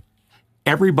 Mitchell.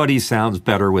 Everybody sounds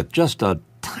better with just a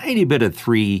tiny bit of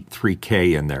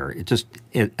 3K in there.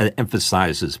 It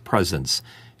emphasizes presence.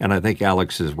 And I think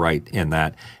Alex is right in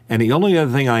that. And the only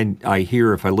other thing I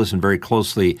hear, if I listen very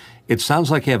closely, it sounds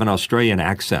like you have an Australian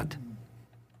accent.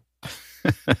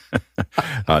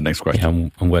 Next question. Yeah,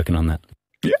 I'm working on that.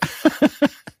 Yeah.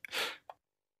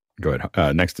 Go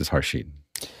ahead. Next is Harshit.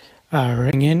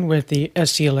 Ring in with the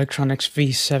SE Electronics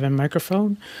V7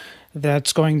 microphone.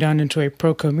 That's going down into a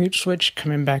Proco mute switch,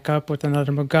 coming back up with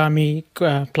another Mogami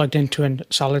plugged into a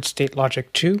solid-state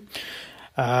Logic 2.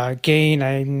 Gain,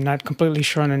 I'm not completely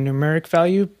sure on a numeric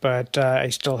value, but I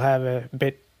still have a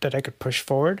bit that I could push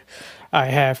forward. I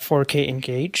have 4K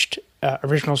engaged.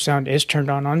 Original sound is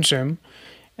turned on Zoom,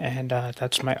 and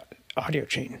that's my audio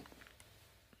chain.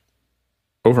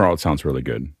 Overall, it sounds really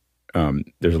good.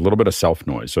 There's a little bit of self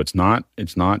noise, so it's not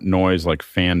noise like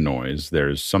fan noise.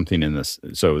 There's something in this.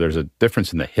 So there's a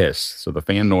difference in the hiss. So the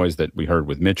fan noise that we heard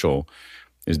with Mitchell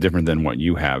is different than what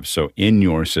you have. So in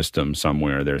your system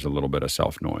somewhere, there's a little bit of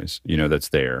self noise, that's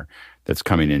there, that's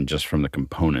coming in just from the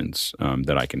components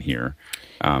that I can hear.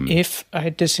 If I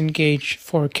disengage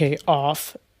 4K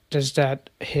off, does that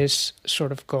hiss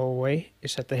sort of go away?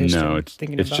 Is that the hiss? No, it's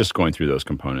just going through those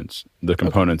components. The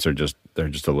components are just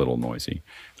a little noisy.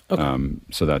 Okay.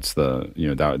 So that's that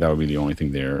would be the only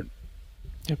thing there.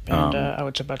 Yep, and I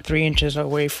was about 3 inches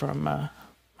away from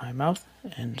my mouth,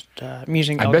 and I'm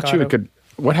using I Elgato. bet you it could.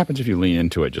 What happens if you lean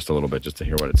into it just a little bit, just to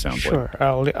hear what it sounds like? Sure,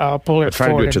 I'll pull it But try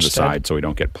to do forward it to the instead. side so we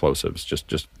don't get plosives.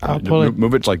 Just I'll pull it-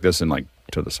 move it like this and like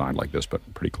to the side like this, but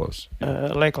pretty close.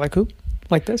 Like who?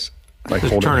 Like this? Like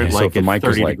Just hold turn it so like if the at mic is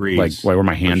 30 like degrees. where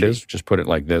my hand is, just put it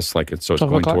like this, like it's so it's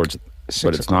 12 going o'clock? towards, 6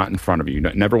 but it's not in front of you. You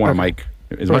never want a mic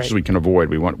as much as we can avoid.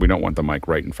 We don't want the mic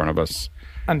right in front of us.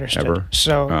 Understood. Ever.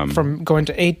 So from going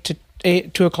to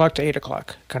 2 o'clock to 8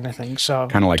 o'clock kind of thing. So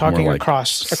Kind of like talking more like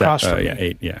across from me.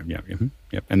 8, yep.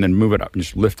 And then move it up.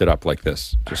 Just lift it up like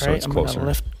this, just All so right, it's I'm closer.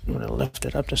 gonna lift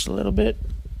it up just a little bit.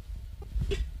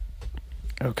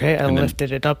 Okay, I And then-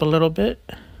 lifted it up a little bit.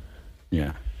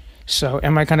 Yeah. So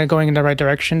am I kind of going in the right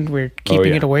direction? We're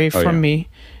keeping yeah. it away Oh, from yeah. me,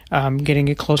 getting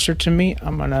it closer to me.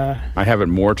 I'm gonna. I have it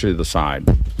more to the side,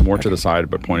 to the side,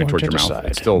 but pointed More towards to your the mouth.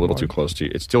 side. It's still a little More- too close to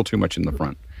you. It's still too much in the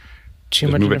front. Too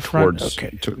Just much move in it the front. towards Okay.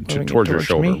 towards Moving it your towards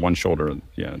shoulder. me. One shoulder,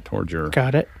 towards your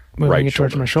Got it. Moving right it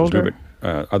towards my Just shoulder. move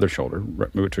it other shoulder. Move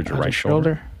it towards your Other right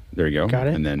shoulder. shoulder. There you go. Got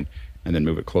it. And then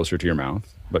move it closer to your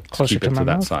mouth, but Closer keep to it my to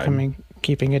that mouth. side.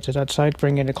 Keeping it to that side,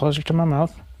 bringing it closer to my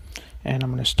mouth, and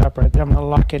I'm gonna stop right there. I'm gonna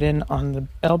lock it in on the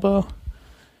elbow.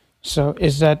 So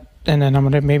is that? And then I'm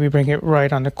gonna maybe bring it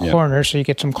right on the corner so you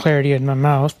get some clarity in my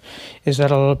mouth. Is that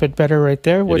a little bit better right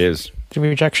there? It is. The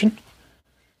rejection.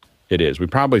 It is. We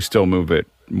probably still move it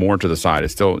more to the side.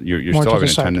 It's still you're More still to the having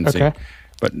a side, tendency, okay.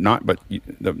 but not. But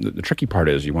the tricky part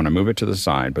is you want to move it to the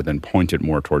side, but then point it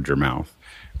more towards your mouth.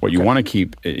 What you want to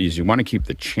keep is you want to keep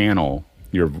the channel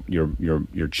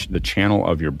the channel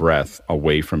of your breath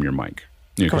away from your mic,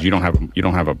 because you don't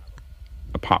have a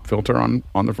pop filter on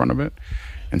the front of it,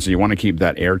 and so you want to keep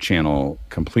that air channel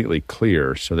completely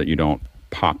clear so that you don't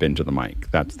pop into the mic.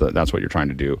 That's what you're trying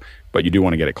to do, but you do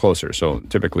want to get it closer. So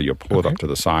typically you'll pull it up to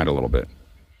the side a little bit.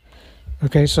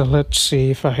 Okay, so let's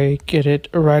see if I get it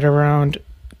right around.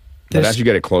 But as you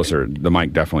get it closer, the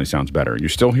mic definitely sounds better. You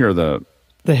still hear the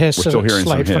hiss. We're still hearing some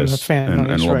slight from hiss the fan and a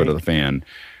noise, little bit right. of the fan.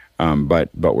 But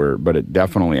it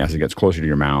definitely, as it gets closer to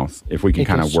your mouth, if we can It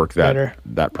kind of gets work better.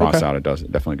 that process Okay. out, it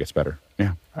definitely gets better.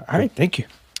 Yeah. All right, thank you.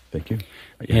 Thank you.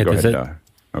 Yeah, go does ahead.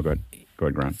 it- Go ahead. Go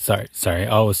ahead, Grant. Sorry.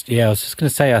 I was just going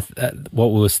to say what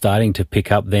we were starting to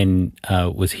pick up then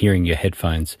was hearing your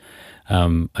headphones.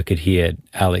 I could hear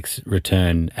Alex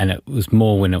return, and it was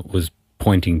more when it was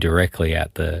pointing directly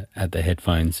at the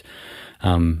headphones.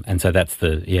 And so that's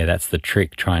the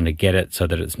trick, trying to get it so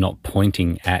that it's not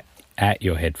pointing at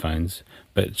your headphones,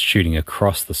 but it's shooting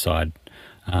across the side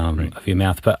of your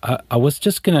mouth. But I was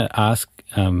just going to ask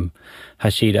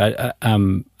Hashid,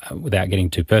 without getting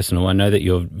too personal, I know that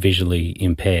you're visually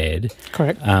impaired.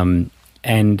 Correct.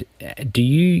 And do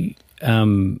you,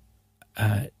 I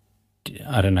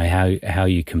don't know how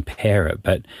you compare it,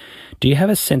 but do you have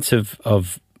a sense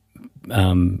of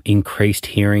increased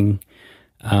hearing,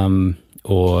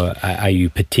 or are you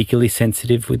particularly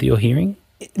sensitive with your hearing?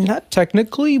 Not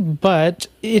technically, but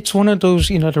it's one of those,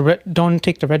 don't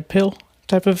take the red pill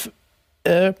type of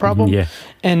problem. Yeah.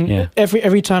 And Yeah.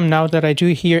 every time now that I do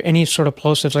hear any sort of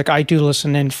plosives, like I do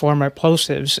listen in for my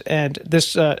plosives, and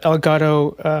this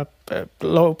Elgato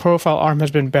low profile arm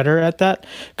has been better at that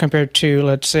compared to,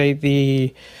 let's say,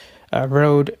 the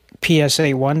Rode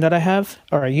PSA-1 that I have,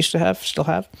 or I used to have, still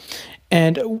have.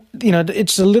 And,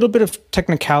 it's a little bit of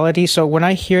technicality. So when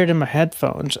I hear it in my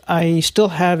headphones, I still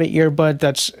have an earbud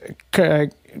that's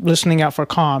listening out for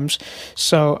comms.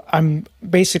 So I'm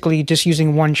basically just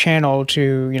using one channel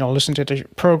to, listen to the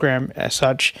program as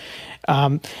such.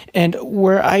 And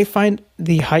where I find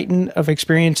the heighten of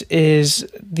experience is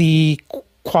the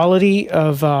quality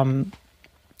of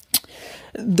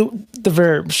the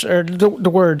verbs, or the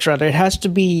words rather. It has to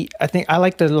be, I think I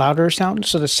like the louder sound,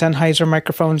 so the Sennheiser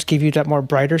microphones give you that more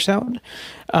brighter sound,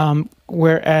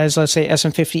 whereas let's say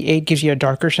SM58 gives you a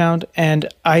darker sound, and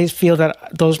I feel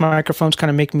that those microphones kind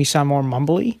of make me sound more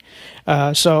mumbly.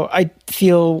 So I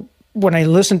feel when I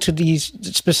listen to these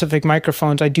specific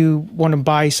microphones, I do want to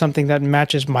buy something that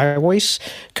matches my voice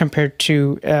compared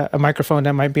to a microphone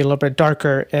that might be a little bit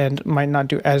darker and might not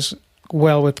do as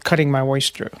well with cutting my voice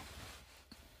through.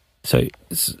 So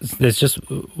there's just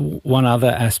one other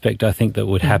aspect I think that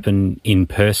would happen in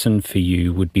person for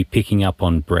you would be picking up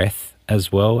on breath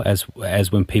as well as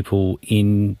when people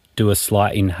do a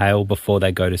slight inhale before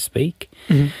they go to speak.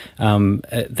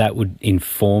 That would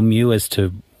inform you as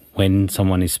to when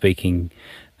someone is speaking.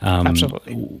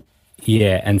 Absolutely.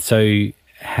 Yeah, and so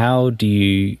how do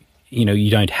you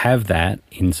don't have that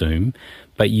in Zoom,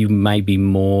 but you may be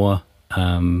more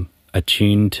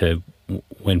attuned to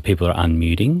when people are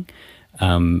unmuting.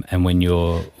 And when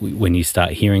you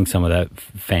start hearing some of that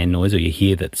fan noise, or you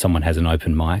hear that someone has an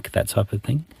open mic, that type of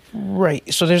thing.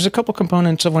 Right. So there's a couple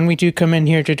components of when we do come in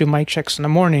here to do mic checks in the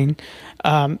morning.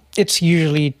 It's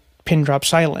usually pin drop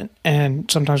silent, and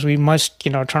sometimes we must,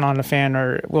 turn on the fan,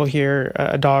 or we'll hear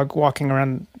a dog walking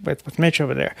around with Mitch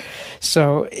over there.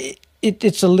 So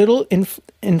it's a little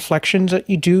inflections that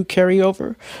you do carry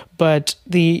over, but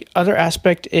the other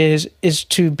aspect is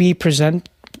to be present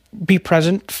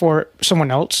for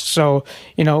someone else. So,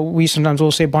 we sometimes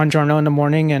will say buongiorno in the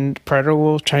morning, and Predator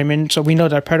will chime in. So we know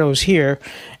that Predator is here,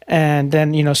 and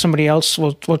then, somebody else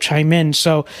will chime in.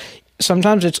 So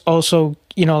sometimes it's also,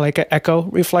 like an echo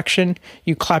reflection.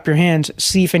 You clap your hands,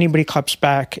 see if anybody claps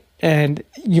back, and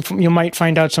you might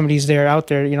find out somebody's out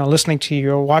there, listening to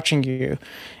you or watching you.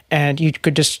 And you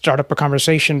could just start up a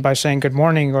conversation by saying good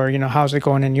morning, or, how's it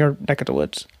going in your neck of the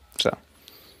woods? So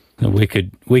we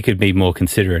could be more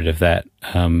considerate of that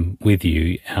with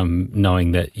you,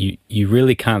 knowing that you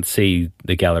really can't see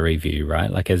the gallery view, right?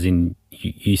 Like, as in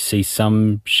you see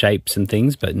some shapes and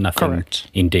things, but nothing Correct.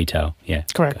 In detail. Yeah,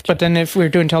 correct. Gotcha. But then if we're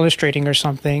doing telestrating or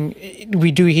something,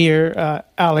 we do hear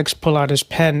Alex pull out his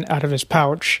pen out of his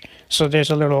pouch. So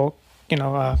there's a little,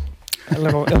 a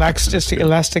little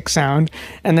elastic sound,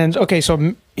 and then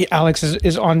so Alex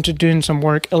is on to doing some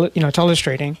work,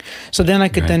 telestrating. So then I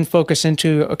could then focus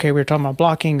into, okay, we're talking about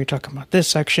blocking, we're talking about this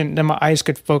section. Then my eyes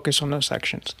could focus on those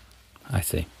sections. I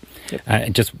see.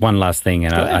 Yep. Just one last thing,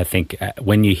 and I think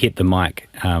when you hit the mic,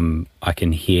 I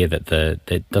can hear that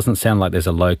it doesn't sound like there's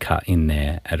a low cut in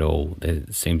there at all.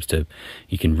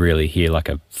 You can really hear like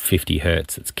a 50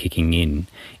 hertz that's kicking in.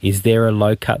 Is there a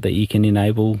low cut that you can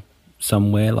enable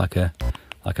somewhere, like a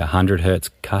 100 hertz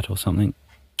cut or something?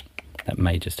 That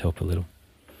may just help a little,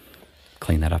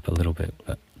 clean that up a little bit.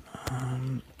 But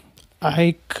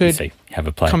I could have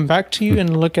a play. Come back to you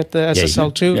and look at the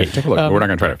SSL2. Yeah, take a look. We're not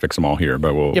going to try to fix them all here,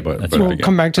 but we'll. Yep. But we'll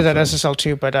come back to that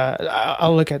SSL2, but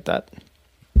I'll look at that.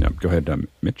 Yeah, go ahead,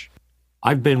 Mitch.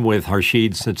 I've been with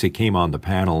Harshid since he came on the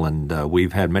panel, and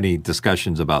we've had many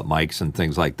discussions about mics and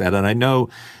things like that. And I know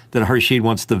that Harshid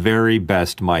wants the very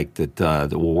best mic that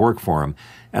will work for him.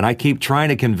 And I keep trying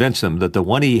to convince him that the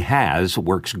one he has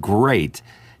works great,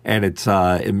 and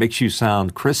it makes you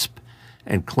sound crisp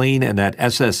and clean. And that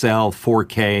SSL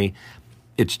 4K,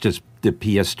 it's just the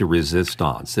pièce de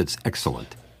résistance. It's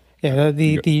excellent. Yeah,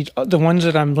 the ones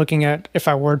that I'm looking at, if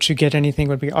I were to get anything,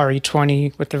 would be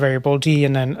RE20 with the variable D,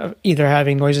 and then either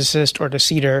having noise assist or the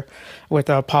Cedar with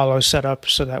the Apollo setup,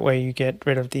 so that way you get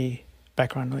rid of the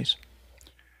background noise.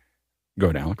 Go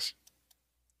ahead, Alex.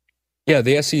 Yeah,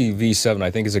 the SE-V7 I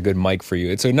think is a good mic for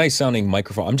you. It's a nice sounding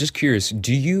microphone. I'm just curious,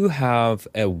 do you have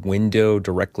a window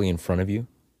directly in front of you?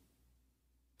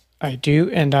 I do,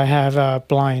 and I have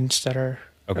blinds that are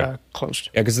closed.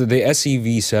 Yeah, because the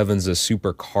SE-V7 is a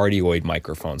super cardioid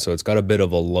microphone, so it's got a bit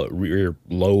of a rear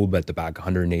lobe at the back,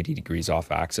 180 degrees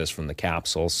off axis from the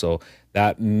capsule, so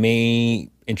that may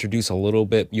introduce a little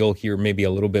bit, you'll hear maybe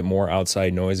a little bit more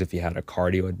outside noise if you had a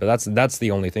cardioid, but that's the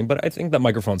only thing. But I think that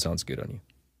microphone sounds good on you.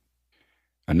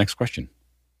 Next question.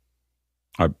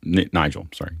 Nigel,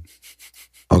 sorry.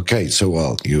 Okay,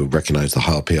 so you recognize the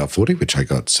HAR PR40, which I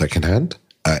got secondhand.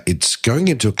 It's going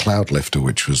into a cloud lifter,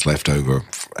 which was left over,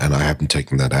 and I haven't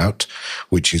taken that out,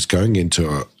 which is going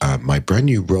into my brand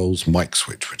new Rolls mic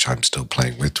switch, which I'm still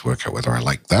playing with to work out whether I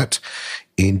like that,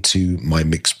 into my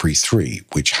Mix Pre 3,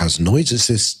 which has noise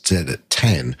assist set at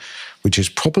 10, which is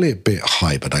probably a bit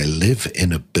high, but I live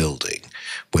in a building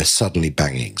where suddenly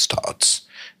banging starts,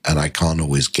 and I can't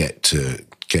always get to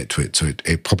it, so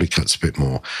it probably cuts a bit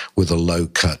more, with a low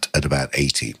cut at about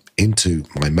 80. Into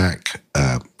my Mac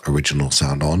original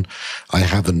sound on, I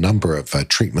have a number of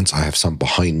treatments. I have some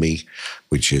behind me,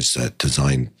 which is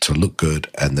designed to look good,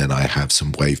 and then I have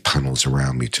some wave panels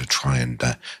around me to try and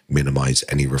minimize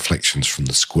any reflections from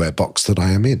the square box that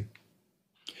I am in.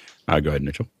 Go ahead,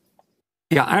 Mitchell.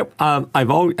 Yeah, I've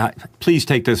always, please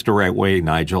take this the right way,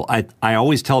 Nigel. I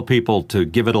always tell people to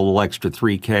give it a little extra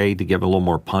 3K to give it a little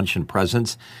more punch and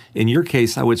presence. In your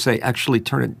case, I would say actually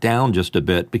turn it down just a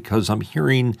bit, because I'm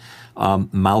hearing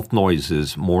mouth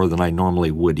noises more than I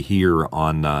normally would hear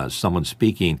on someone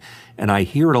speaking. And I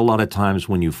hear it a lot of times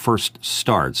when you first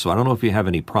start. So I don't know if you have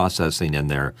any processing in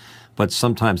there, but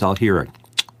sometimes I'll hear a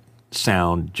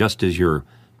sound just as you're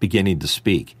beginning to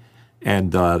speak.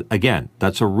 And again,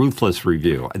 that's a Ruthless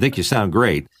review. I think you sound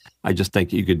great. I just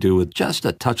think you could do with just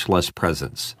a touch less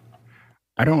presence.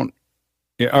 Are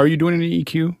you doing any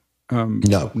EQ?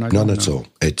 No, none at all.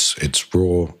 It's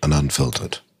raw and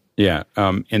unfiltered. Yeah.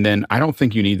 And then I don't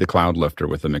think you need the cloud lifter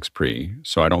with the Mix Pre.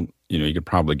 So I don't, you could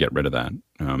probably get rid of that.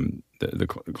 The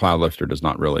cloud lifter does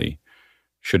not really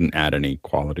shouldn't add any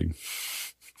quality.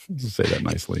 To say that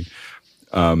nicely.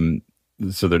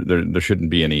 So there shouldn't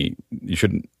be any. You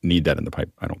shouldn't need that in the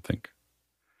pipe, I don't think.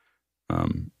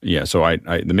 So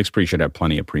the mix pre should have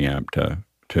plenty of preamp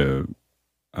to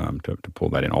pull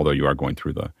that in. Although you are going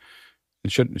through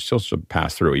it still should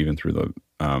pass through even through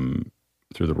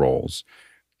the rolls.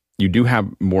 You do have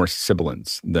more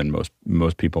sibilance than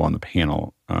most people on the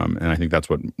panel, and I think that's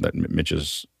what that Mitch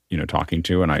is talking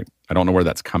to, and I don't know where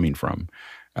that's coming from.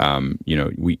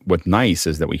 What's nice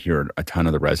is that we hear a ton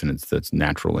of the resonance that's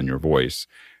natural in your voice.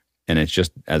 And it's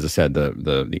just, as I said,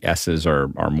 the S's are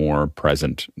more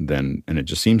present and it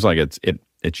just seems like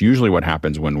it's usually what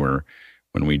happens when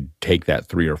we take that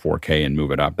 3 or 4K and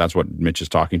move it up. That's what Mitch is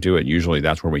talking to. Usually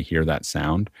that's where we hear that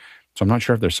sound. So I'm not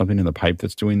sure if there's something in the pipe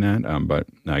that's doing that. But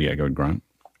go ahead, Grant.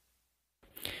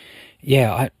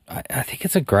 Yeah, I think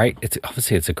it's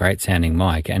obviously a great sounding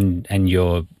mic, and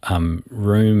your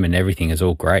room and everything is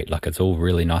all great. Like, it's all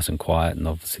really nice and quiet, and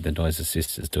obviously the noise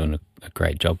assist is doing a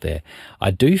great job there. I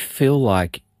do feel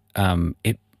like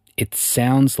it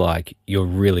sounds like you're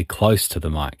really close to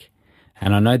the mic,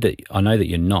 and I know that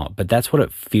you're not, but that's what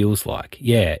it feels like.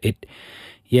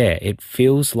 It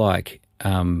feels like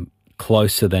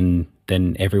closer than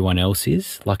everyone else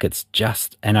is. Like, it's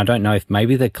just, and I don't know if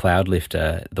maybe the cloud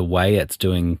lifter, the way it's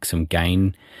doing some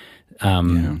gain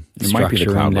it might be the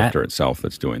cloud lifter itself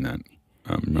that's doing that.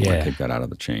 Might take that out of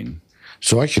the chain.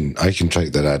 So I can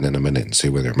take that out in a minute and see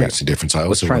whether it makes a difference. I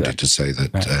also wanted to say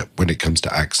that when it comes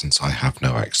to accents, I have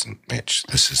no accent, Mitch.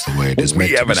 This is the way it is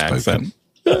meant to be spoken. Accent.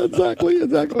 Yeah, exactly.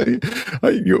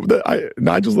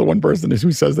 Nigel's the one person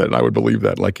who says that, and I would believe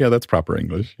that. Like, yeah, that's proper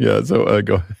English. Yeah, so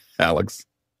go, Alex.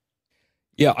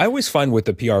 Yeah, I always find with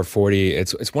the PR40,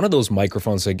 it's one of those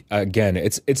microphones. Again,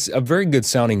 it's a very good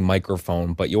sounding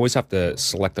microphone, but you always have to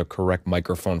select the correct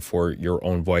microphone for your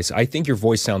own voice. I think your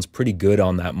voice sounds pretty good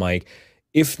on that mic.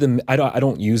 I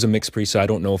don't use a mix pre, so I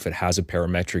don't know if it has a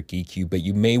parametric EQ, but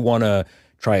you may want to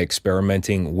try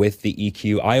experimenting with the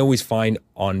EQ. I always find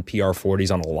on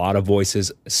PR40s, on a lot of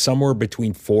voices, somewhere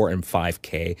between 4 and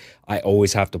 5K, I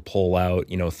always have to pull out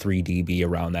 3 dB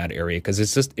around that area, because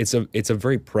it's a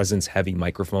very presence heavy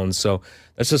microphone. So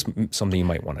that's just something you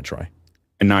might want to try.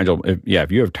 And Nigel,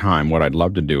 if you have time, what I'd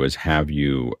love to do is have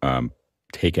you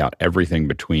take out everything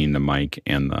between the mic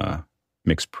and the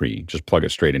mix pre, just plug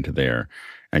it straight into there,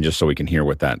 and just so we can hear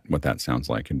what that sounds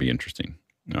like. It'd be interesting.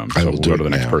 So we'll go to the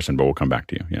next person, but we'll come back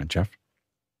to you. Yeah, Jeff?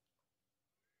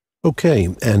 Okay,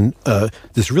 and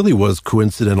this really was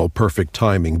coincidental perfect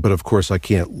timing, but of course I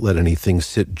can't let anything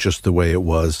sit just the way it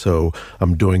was, so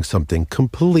I'm doing something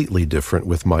completely different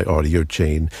with my audio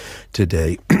chain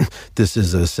today. This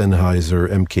is a Sennheiser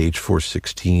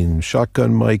MKH416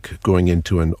 shotgun mic going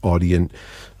into an Audient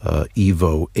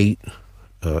Evo 8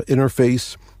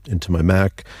 interface into my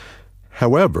Mac.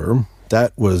 However,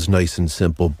 that was nice and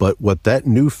simple, but what that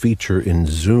new feature in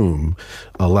Zoom,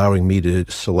 allowing me to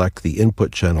select the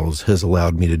input channels, has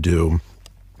allowed me to do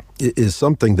is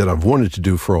something that I've wanted to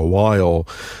do for a while.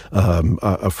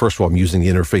 First of all, I'm using the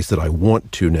interface that I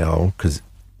want to now, because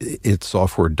its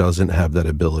software doesn't have that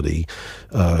ability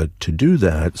to do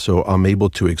that. So I'm able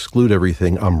to exclude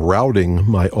everything. I'm routing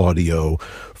my audio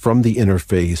from the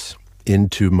interface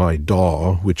into my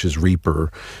DAW, which is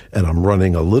Reaper, and I'm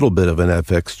running a little bit of an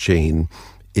FX chain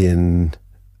in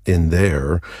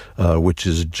there, which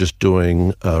is just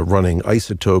doing running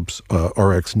Isotopes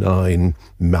RX9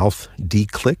 mouth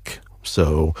declick,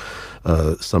 so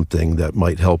something that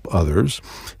might help others.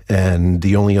 And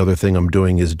the only other thing I'm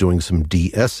doing is doing some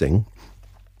de-essing,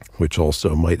 which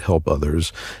also might help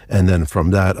others. And then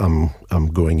from that, I'm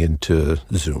going into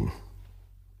Zoom.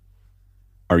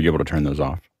 Are you able to turn those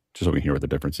off, just so we can hear what the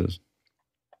difference is?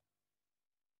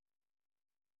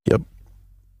 Yep.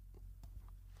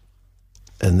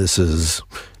 And this is,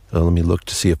 let me look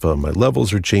to see if my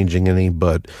levels are changing any,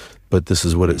 but this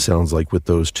is what it sounds like with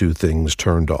those two things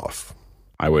turned off.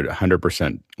 I would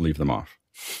 100% leave them off.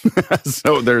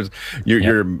 So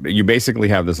you basically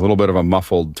have this little bit of a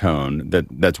muffled tone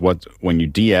that's what, when you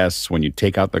de-ess, when you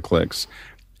take out the clicks,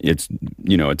 it's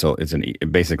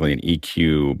basically an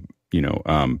EQ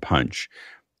punch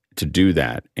to do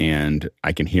that, and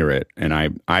I can hear it. And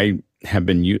I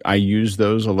use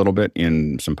those a little bit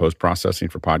in some post processing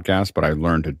for podcasts, but I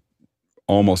learned to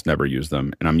almost never use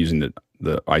them, and I'm using the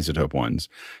Isotope ones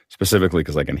specifically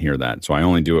because I can hear that. So I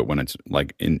only do it when it's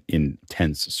like in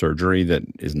intense surgery that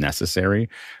is necessary.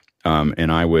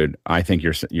 And I think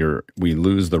we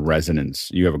lose the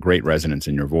resonance. You have a great resonance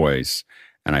in your voice,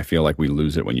 and I feel like we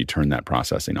lose it when you turn that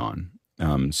processing on.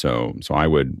 So I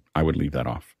would leave that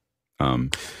off.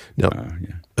 Now,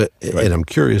 and I'm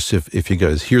curious if you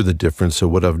guys hear the difference. So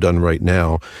what I've done right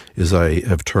now is I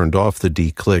have turned off the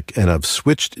D-click and I've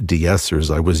switched de-essers.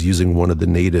 I was using one of the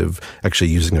native, actually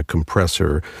using a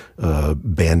compressor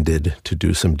banded to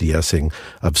do some de-essing.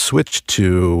 I've switched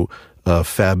to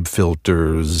Fab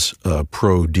Filter's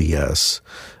Pro DS.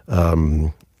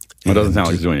 It doesn't sound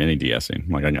like it's doing any de-essing.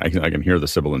 Like I can hear the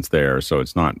sibilance there, so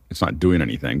it's not doing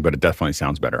anything, but it definitely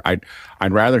sounds better. I'd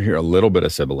rather hear a little bit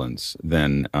of sibilance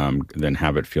than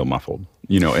have it feel muffled.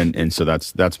 And so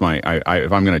that's my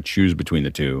if I'm going to choose between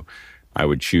the two, I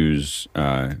would choose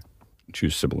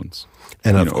sibilance.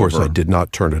 And of course, I did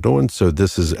not turn it on, so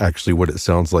this is actually what it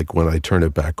sounds like when I turn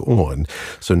it back on.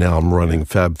 So now I'm running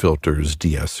Fab Filter's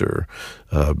de-esser,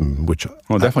 which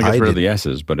definitely gets rid of the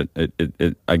S's, but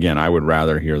it again, I would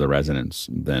rather hear the resonance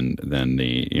than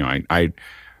the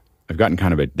I've gotten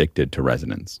kind of addicted to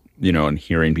resonance, and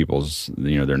hearing people's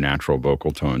their natural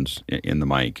vocal tones in the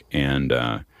mic, and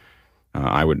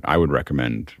I would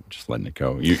recommend just letting it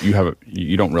go.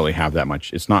 You don't really have that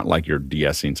much. It's not like you're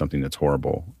de-essing something that's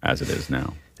horrible as it is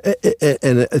now.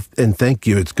 And thank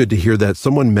you. It's good to hear that.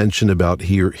 Someone mentioned about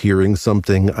hearing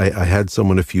something. I had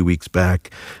someone a few weeks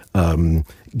back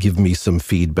give me some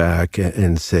feedback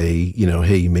and say,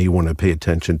 hey, you may want to pay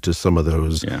attention to some of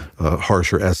those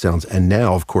harsher S sounds. And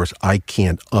now, of course, I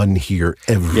can't unhear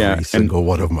every single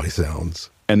one of my sounds.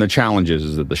 And the challenge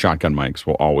is that the shotgun mics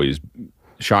will always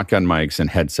shotgun mics and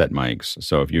headset mics.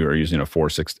 So if you are using a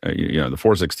 416, the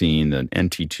 416, the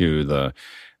NT2, the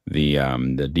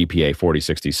DPA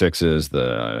 4066s,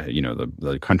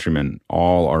 the Countryman,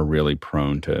 all are really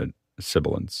prone to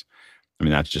sibilance. I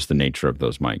mean, that's just the nature of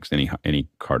those mics. Any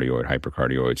cardioid,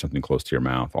 hypercardioid, something close to your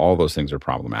mouth, all those things are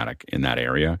problematic in that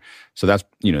area. So that's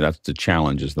the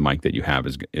challenge, is the mic that you have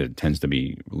it tends to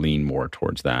be lean more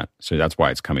towards that. So that's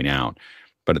why it's coming out.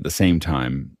 But at the same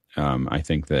time, I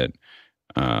think that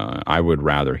I would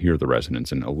rather hear the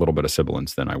resonance and a little bit of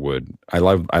sibilance than I would. I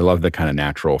love the kind of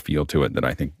natural feel to it that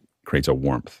I think creates a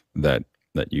warmth that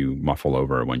you muffle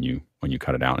over when you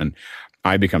cut it out. And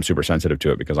I become super sensitive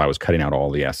to it because I was cutting out all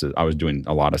the S's. I was doing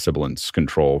a lot of sibilance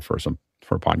control for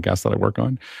a podcast that I work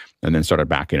on, and then started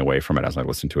backing away from it as I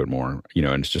listened to it more.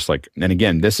 And it's just like, and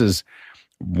again, this is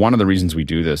one of the reasons we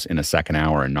do this in a second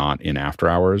hour and not in after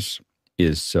hours,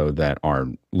 is so that our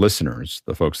listeners,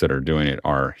 the folks that are doing it,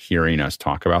 are hearing us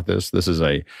talk about this. This is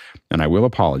and I will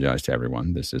apologize to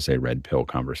everyone, this is a red pill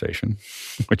conversation,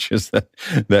 which is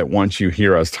that once you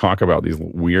hear us talk about these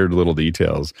weird little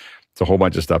details, it's a whole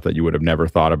bunch of stuff that you would have never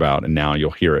thought about, and now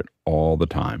you'll hear it all the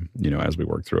time, as we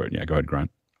work through it. Yeah, go ahead,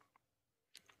 Grant.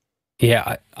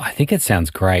 Yeah, I think it sounds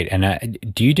great. And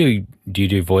do you do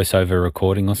voiceover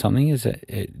recording or something? Is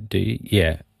it? Do you?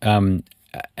 Yeah.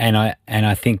 And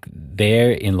I think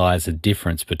therein lies a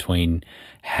difference between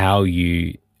how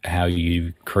you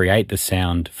create the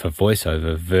sound for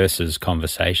voiceover versus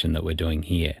conversation that we're doing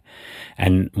here.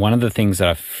 And one of the things that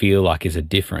I feel like is a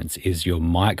difference is your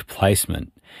mic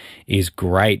placement is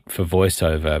great for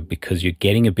voiceover because you're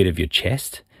getting a bit of your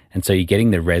chest, and so you're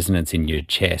getting the resonance in your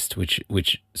chest,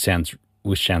 which sounds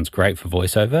great for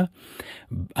voiceover.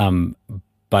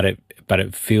 But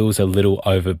it feels a little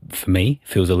overbearing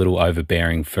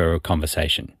for a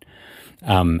conversation.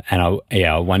 And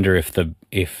I wonder if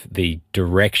the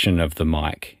direction of the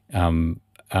mic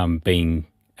being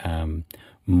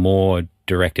more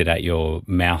directed at your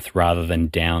mouth rather than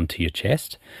down to your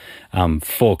chest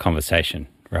for conversation,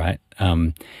 right?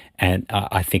 And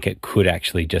I think it could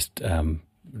actually just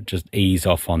ease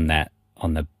off on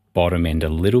the bottom end a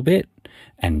little bit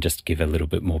and just give a little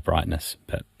bit more brightness.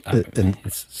 But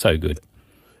it's so good.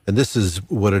 And this is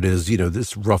what it is,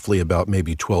 this roughly about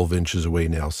maybe 12 inches away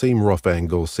now. Same rough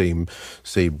angle, same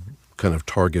kind of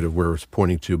target of where it's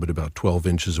pointing to, but about 12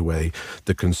 inches away.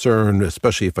 The concern,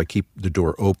 especially if I keep the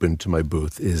door open to my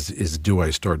booth, is do I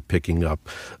start picking up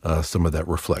some of that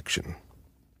reflection?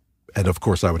 And of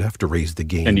course, I would have to raise the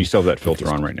gain. And you still have that filter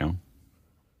on right now?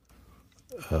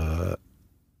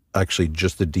 Actually,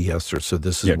 just the de-esser. So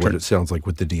this is what it sounds like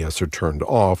with the de-esser turned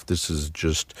off. This is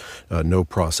just no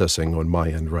processing on my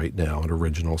end right now, an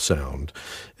original sound.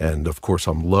 And of course,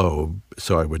 I'm low,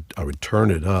 so I would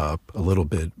turn it up a little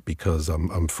bit because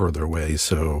I'm further away.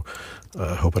 So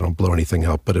I hope I don't blow anything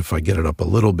out. But if I get it up a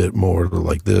little bit more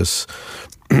like this,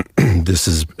 this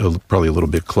is probably a little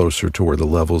bit closer to where the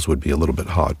levels would be a little bit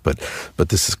hot. But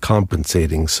this is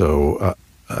compensating. So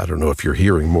I don't know if you're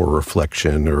hearing more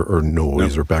reflection or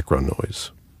noise or background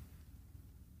noise.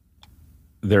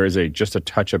 There is just a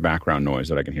touch of background noise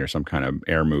that I can hear, some kind of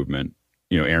air movement,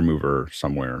 air mover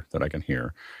somewhere that I can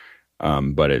hear.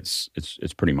 But it's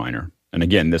pretty minor. And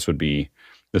again, this would be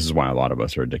This is why a lot of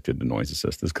us are addicted to noise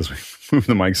assist, is because we move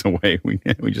the mics away.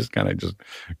 We just kind of just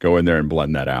go in there and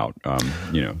blend that out.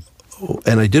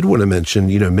 And I did want to mention,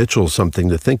 Mitchell, something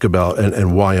to think about,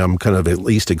 and why I'm kind of at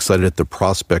least excited at the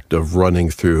prospect of running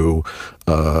through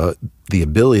the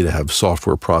ability to have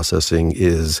software processing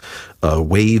is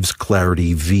Waves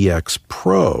Clarity VX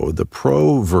Pro. The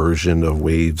Pro version of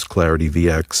Waves Clarity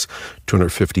VX,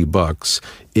 $250.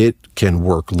 It can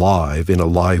work live in a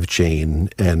live chain.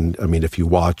 And I mean, if you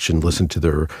watch and listen to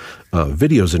their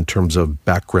videos in terms of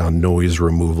background noise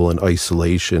removal and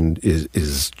isolation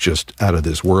is just out of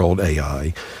this world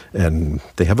AI. And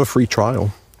they have a free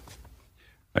trial.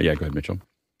 Yeah, go ahead, Mitchell.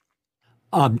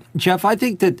 Jeff, I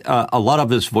think that a lot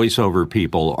of us voiceover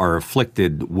people are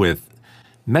afflicted with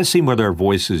messing with our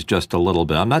voices just a little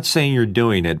bit. I'm not saying you're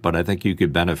doing it, but I think you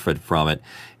could benefit from it,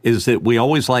 is that we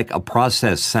always like a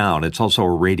processed sound. It's also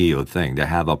a radio thing to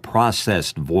have a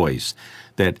processed voice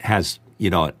that has,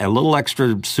 a little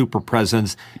extra super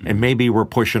presence, and maybe we're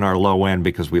pushing our low end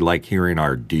because we like hearing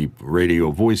our deep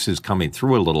radio voices coming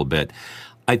through a little bit.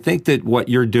 I think that what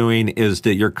you're doing is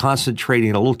that you're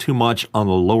concentrating a little too much on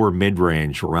the lower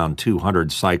mid-range, around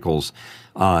 200 cycles,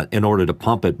 in order to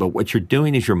pump it. But what you're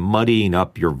doing is you're muddying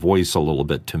up your voice a little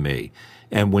bit to me.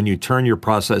 And when you turn your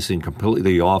processing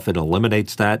completely off, it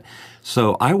eliminates that.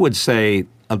 So I would say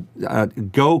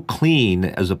go clean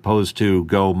as opposed to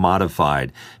go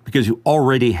modified, because you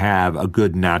already have a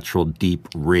good natural deep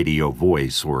radio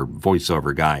voice or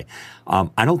voiceover guy.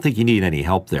 I don't think you need any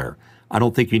help there. I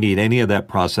don't think you need any of that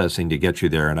processing to get you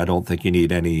there, and I don't think you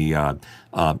need any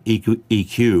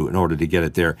EQ in order to get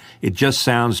it there. It just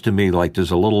sounds to me like there's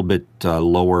a little bit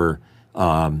lower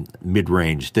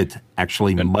mid-range that's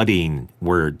actually muddying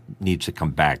where it needs to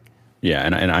come back. Yeah,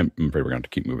 and I'm afraid we're going to have to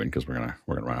keep moving because we're gonna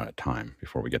run out of time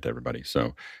before we get to everybody.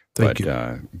 So, Thank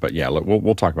you. But yeah,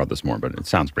 we'll talk about this more. But it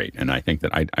sounds great, and I think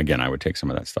that I would take some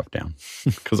of that stuff down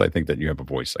because I think that you have a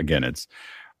voice. Again, it's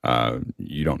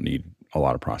you don't need a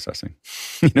lot of processing.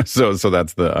 So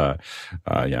that's the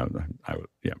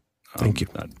Thank you.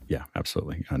 Yeah,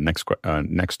 absolutely.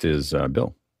 Next is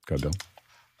Bill. Go, Bill.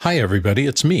 Hi, everybody.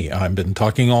 It's me. I've been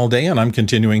talking all day, and I'm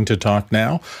continuing to talk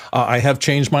now. I have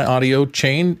changed my audio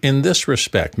chain in this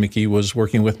respect. Mickey was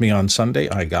working with me on Sunday.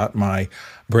 I got my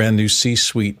brand new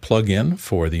C-Suite plugin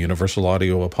for the Universal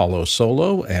Audio Apollo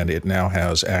Solo, and it now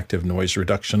has active noise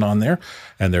reduction on there,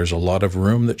 and there's a lot of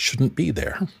room that shouldn't be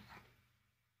there.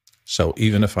 So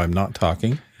even if I'm not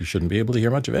talking, you shouldn't be able to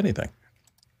hear much of anything.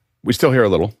 We still hear a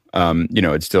little. It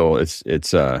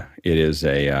is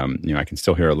I can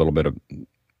still hear a little bit of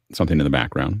something in the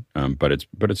background, but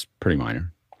it's pretty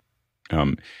minor.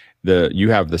 You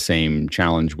have the same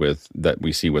challenge that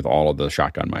we see with all of the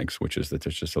shotgun mics, which is that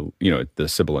there's just the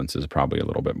sibilance is probably a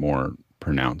little bit more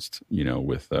pronounced,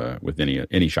 with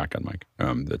any shotgun mic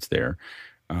that's there.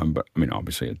 But I mean,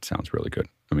 obviously, it sounds really good.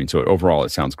 I mean, so overall, it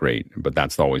sounds great. But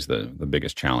that's always the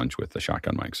biggest challenge with the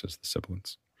shotgun mics is the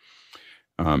sibilance.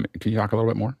 Can you talk a little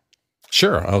bit more?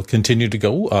 Sure. I'll continue to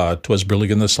go. 'Twas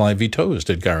brilliant the slivey toes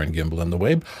did Garen Gimble in the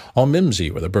wabe. All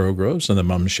mimsy where the burrow grows and the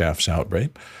mum shafts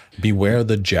outbrape. Beware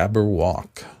the jabber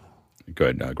walk.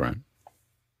 Good, Grant.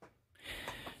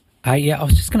 Yeah, I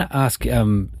was just going to ask,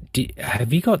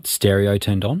 have you got stereo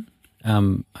turned on?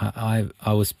 I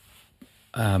was...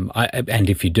 and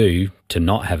if you do, to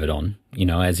not have it on,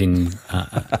 as in,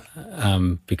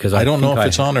 because I don't know if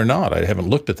it's on or not. I haven't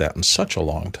looked at that in such a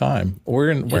long time. We're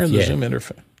in the Zoom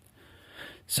interface.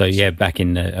 So yeah, back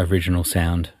in the original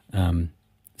sound.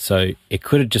 So it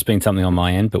could have just been something on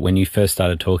my end, but when you first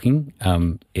started talking,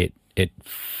 it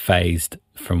phased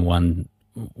from one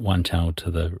channel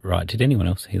to the right. Did anyone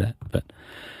else hear that? But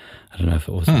I don't know if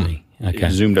it was me. Okay.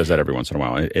 Zoom does that every once in a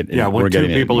while. When two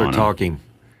people are talking.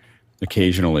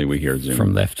 Occasionally we hear Zoom.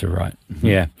 From left to right. Mm-hmm.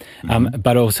 Yeah.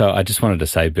 But also I just wanted to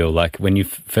say, Bill, like when you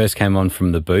first came on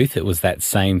from the booth, it was that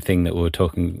same thing that we were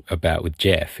talking about with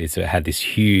Jeff, is it had this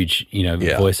huge,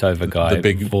 voiceover guy. The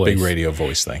big radio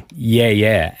voice thing.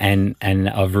 Yeah. And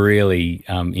I've really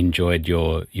enjoyed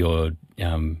your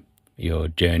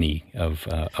journey of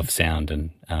sound, and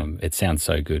it sounds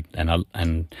so good.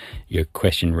 And your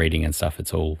question reading and stuff,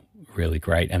 it's all really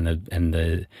great. And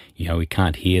the we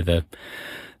can't hear the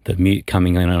mute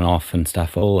coming in and off and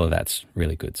stuff, all of that's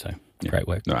really good. So great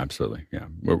work. No, absolutely. Yeah.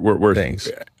 We're thanks.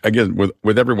 Again,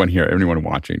 with everyone here, anyone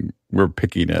watching, we're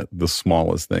picking at the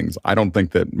smallest things. I don't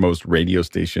think that most radio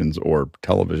stations or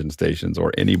television stations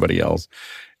or anybody else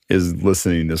is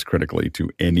listening this critically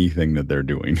to anything that they're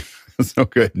doing. So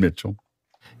good, Mitchell.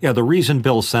 Yeah, the reason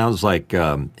Bill sounds like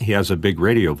he has a big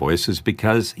radio voice is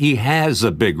because he has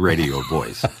a big radio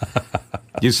voice.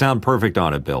 You sound perfect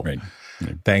on it, Bill. Right.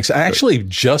 Thanks. I actually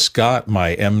just got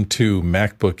my M2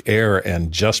 MacBook Air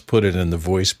and just put it in the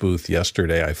voice booth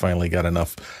yesterday. I finally got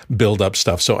enough build-up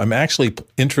stuff. So I'm actually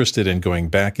interested in going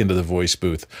back into the voice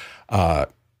booth,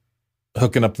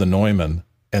 hooking up the Neumann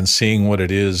and seeing what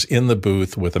it is in the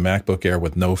booth with a MacBook Air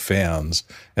with no fans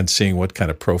and seeing what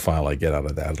kind of profile I get out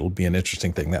of that. It'll be an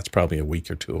interesting thing. That's probably a week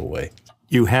or two away.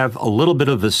 You have a little bit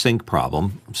of a sync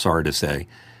problem, I'm sorry to say.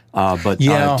 But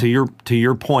to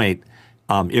your point,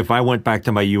 if I went back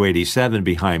to my U87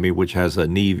 behind me, which has a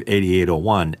Neve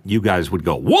 8801, you guys would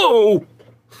go, whoa!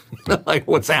 Like,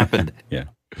 what's happened? Yeah.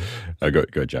 Go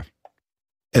ahead, Jeff.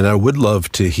 And I would love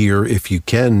to hear if you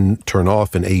can turn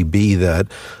off an AB that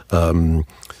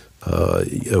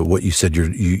what you said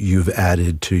you've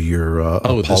added to your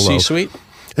Apollo. The C-Suite?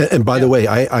 And by the way,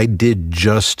 I did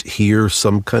just hear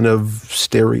some kind of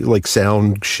stereo, like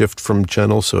sound shift from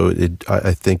channel. So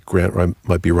I think Grant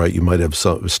might be right. You might have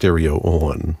some stereo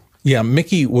on. Yeah,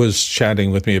 Mickey was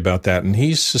chatting with me about that, and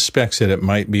he suspects that it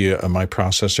might be my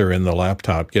processor in the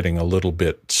laptop getting a little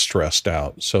bit stressed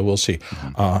out. So we'll see.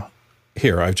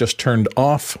 Here, I've just turned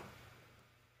off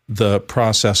the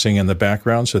processing in the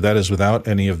background. So that is without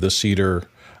any of the Cedar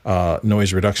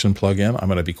noise reduction plugin. I'm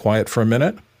going to be quiet for a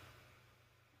minute.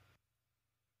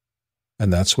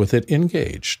 And that's with it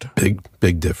engaged.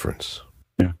 Big difference.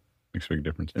 Yeah, makes a big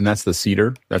difference. And that's the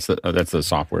Cedar? That's the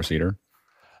software Cedar?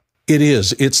 It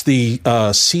is. It's the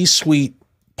C-Suite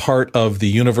part of the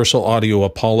Universal Audio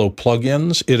Apollo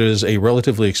plugins. It is a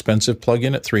relatively expensive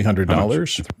plugin at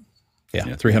 $300. Yeah,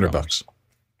 $300.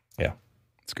 Yeah.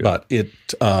 That's good.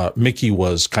 But Mickey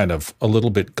was kind of a little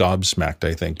bit gobsmacked,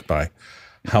 I think, by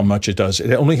how much it does.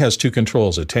 It only has two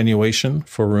controls, attenuation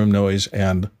for room noise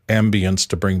and ambience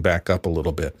to bring back up a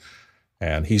little bit.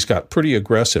 And he's got pretty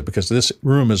aggressive because this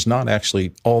room is not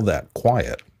actually all that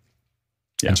quiet.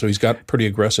 Yeah. And so he's got pretty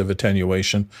aggressive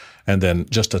attenuation and then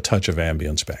just a touch of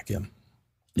ambience back in.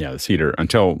 Yeah, the Cedar,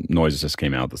 until Noise Assist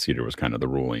came out, the Cedar was kind of the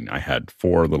ruling. I had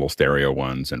 4 little stereo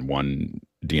ones and 1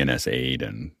 DNS8,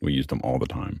 and we used them all the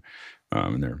time.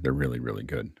 And they're really, really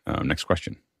good. Next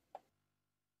question.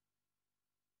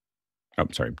 Oh,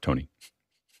 sorry, Tony.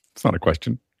 It's not a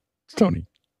question. It's Tony.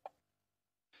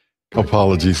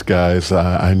 Apologies, guys.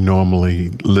 I normally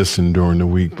listen during the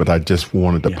week, but I just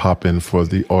wanted to pop in for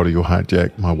the audio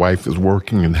hijack. My wife is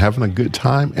working and having a good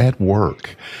time at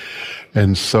work.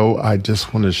 And so I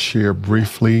just want to share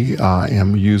briefly, I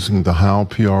am using the Howl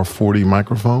PR40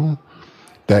 microphone.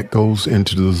 That goes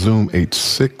into the Zoom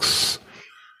H6.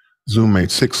 Zoom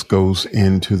H6 goes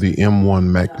into the M1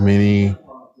 Mac Mini,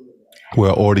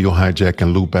 where audio hijack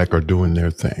and loopback are doing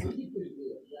theing thing.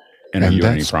 And are you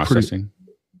doing any processing?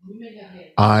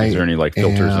 Is there any like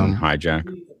filters in hijack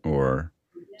or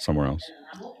somewhere else?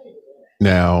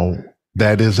 Now,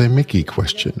 that is a Mickey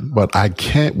question, but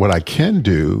what I can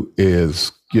do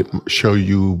is show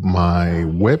you my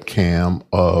webcam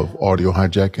of audio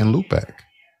hijack and loopback.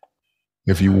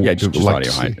 If you want just like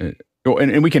audio hijack. Oh,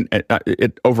 and we can.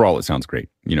 Overall, it sounds great.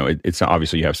 You know, it's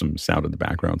obviously you have some sound in the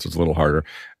background, so it's a little harder.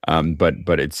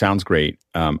 But it sounds great.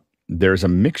 There's a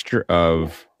mixture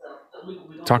of.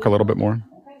 Talk a little bit more.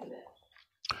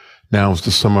 Now is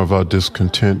the summer of our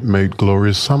discontent made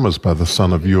glorious summers by the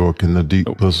son of York in the deep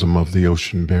bosom of the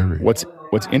ocean buried. What's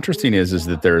interesting is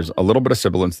that there's a little bit of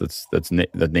sibilance that's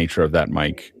the nature of that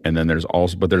mic, and then there's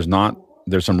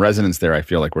some resonance there. I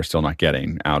feel like we're still not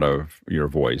getting out of your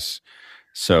voice.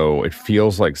 So it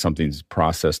feels like something's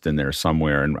processed in there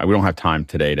somewhere, and we don't have time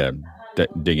today to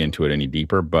dig into it any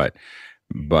deeper. But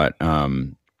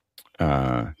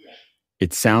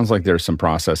it sounds like there's some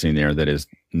processing there that is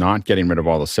not getting rid of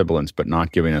all the sibilance, but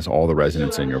not giving us all the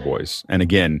resonance in your voice. And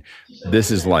again,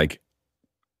 this is like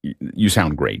you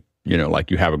sound great. You know, like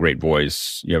you have a great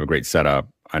voice, you have a great setup.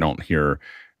 I don't hear,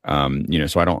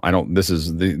 so I don't.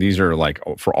 These are like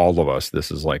for all of us.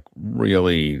 This is like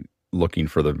really looking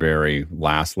for the very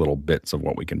last little bits of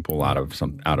what we can pull out of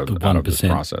this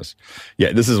process.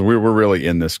 Yeah, we're really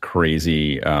in this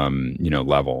crazy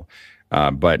level.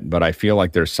 But I feel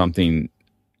like there's something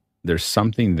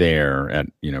there at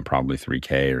probably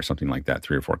 3K or something like that,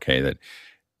 3 or 4K that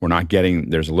we're not getting.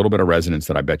 There's a little bit of resonance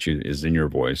that I bet you is in your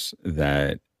voice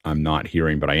that I'm not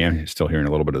hearing, but I am still hearing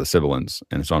a little bit of the sibilance,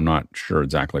 and so I'm not sure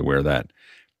exactly where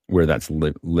that's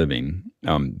living.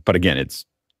 But again,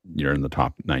 you're in the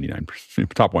top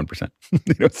 99%, top 1%.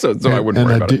 So I wouldn't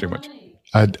worry about it too much.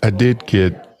 I did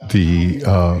get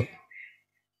the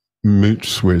mute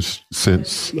switch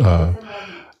since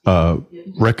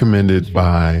recommended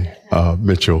by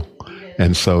Mitchell,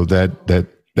 and so that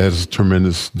is a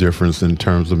tremendous difference in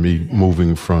terms of me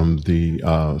moving from the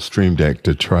Stream Deck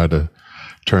to try to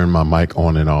turn my mic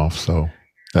on and off. So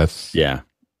That's Yeah,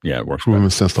 it works proven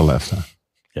better. since the last time.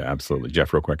 Yeah, absolutely.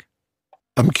 Jeff, real quick.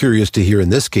 I'm curious to hear in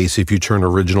this case if you turn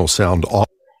original sound off.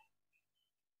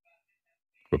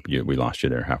 We lost you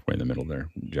there halfway in the middle there,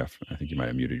 Jeff. I think you might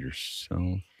have muted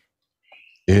yourself.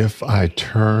 If I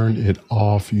turn it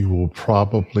off, you will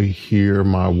probably hear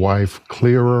my wife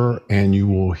clearer, and you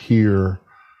will hear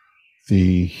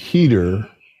the heater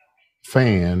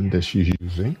fan that she's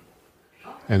using.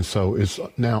 And so it's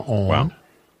now on. Wow.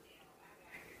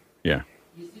 Yeah.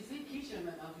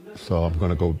 So I'm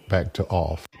going to go back to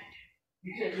off.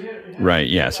 Right.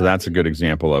 Yeah. So that's a good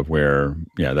example of where,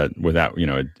 that without,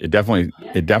 it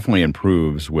definitely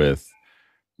improves with,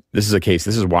 this is a case,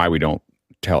 this is why we don't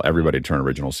tell everybody to turn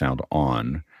original sound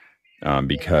on,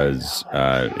 because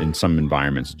in some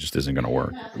environments, it just isn't going to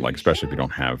work. Like, especially if you don't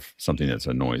have something that's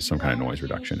a noise, some kind of noise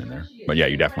reduction in there. But yeah,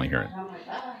 you definitely hear it.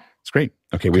 It's great.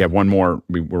 Okay. We have one more,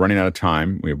 we're running out of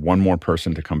time. We have one more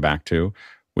person to come back to,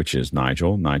 which is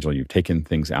Nigel. Nigel, you've taken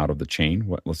things out of the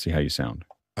chain. Let's see how you sound.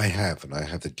 I have, and I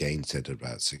have the gain set at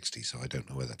about 60, so I don't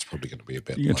know whether that's probably going to be a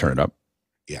bit You can low. turn it up.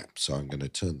 Yeah, so I'm going to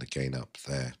turn the gain up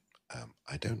there.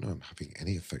 I don't know I'm having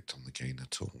any effect on the gain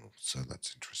at all, so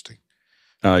that's interesting.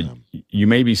 You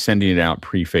may be sending it out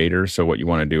pre-fader, so what you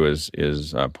want to do is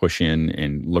push in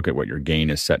and look at what your gain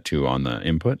is set to on the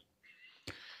input.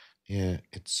 Yeah,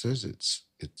 it says it's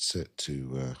set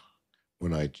to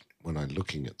when I'm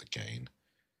looking at the gain,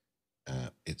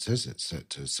 it says it's set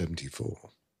to 74,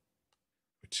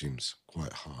 which seems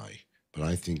quite high. But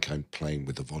I think I'm playing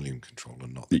with the volume control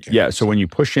and not the gain. Yeah, so when you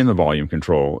push in the volume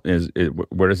control,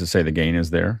 where does it say the gain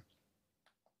is there?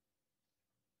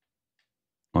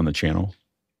 On the channel?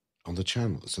 On the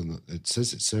channel, it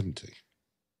says it's 70.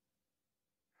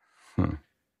 Huh.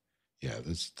 Yeah,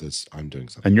 I'm doing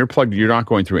something. And you're not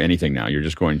going through anything now. You're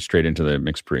just going straight into the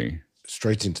mix pre.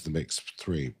 Straight into the mix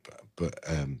 3, but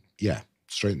yeah,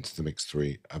 straight into the mix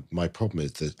 3. My problem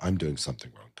is that I'm doing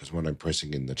something wrong, because when I'm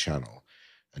pressing in the channel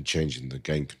and changing the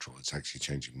gain control, it's actually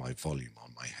changing my volume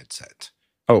on my headset.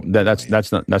 Oh,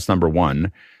 that's number one.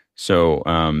 So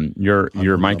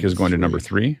your mic is going to number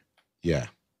 3. Yeah.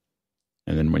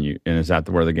 And then is that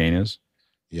where the gain is?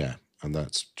 Yeah, and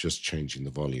that's just changing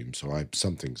the volume. So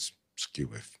something's skew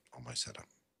on my setup.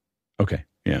 Okay.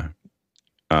 Yeah.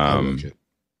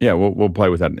 Yeah, we'll play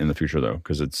with that in the future though,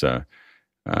 because it's but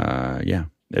I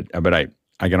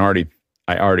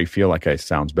already feel like it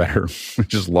sounds better,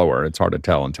 which is lower. It's hard to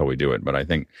tell until we do it, but I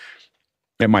think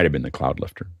it might have been the cloud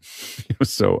lifter.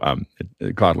 So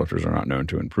cloud lifters are not known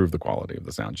to improve the quality of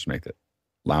the sound, just make it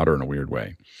louder in a weird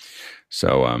way.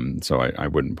 So I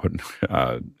wouldn't put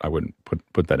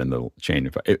that in the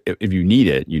chain. If you need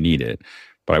it, you need it.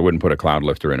 But I wouldn't put a cloud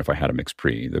lifter in if I had a mix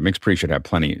pre. The mix pre should have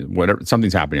plenty,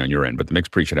 something's happening on your end, but the mix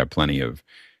pre should have plenty of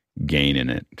gain in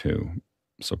it to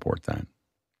support that.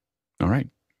 All right.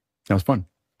 That was fun.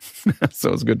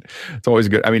 So it's good. It's always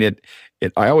good. I mean,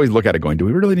 I always look at it going, do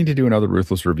we really need to do another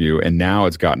Ruthless review? And now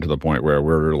it's gotten to the point where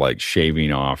we're like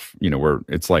shaving off,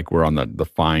 it's like we're on the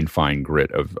fine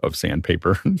grit of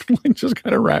sandpaper, like just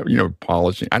kind of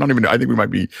polishing. I think we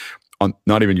might be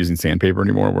not even using sandpaper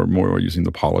anymore. We're more using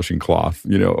the polishing cloth,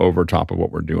 over top of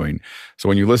what we're doing. So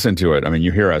when you listen to it, I mean,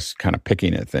 you hear us kind of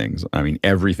picking at things. I mean,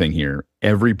 everything here,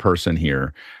 every person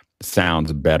here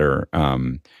sounds better.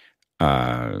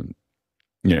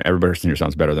 Every person here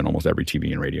sounds better than almost every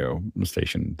TV and radio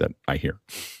station that I hear.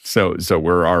 So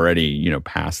we're already,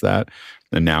 past that.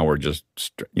 And now we're just,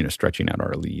 stretching out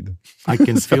our lead. I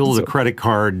can feel the credit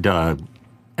card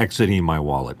exiting my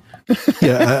wallet.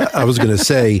 Yeah, I was going to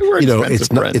say,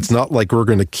 it's not like we're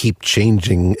going to keep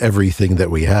changing everything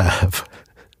that we have.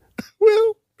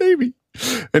 Well, maybe.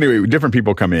 Anyway, different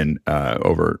people come in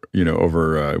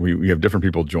we have different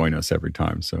people join us every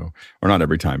time. So, or not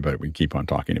every time, but we keep on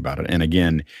talking about it. And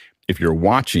again, if you're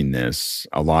watching this,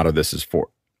 a lot of this is for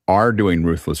our doing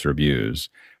Ruthless reviews.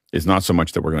 Is not so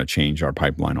much that we're going to change our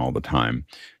pipeline all the time,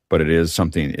 but it's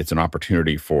an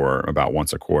opportunity for about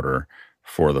once a quarter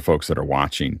for the folks that are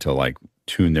watching to like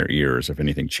tune their ears if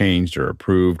anything changed or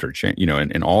approved or changed,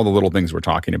 and all the little things we're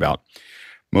talking about.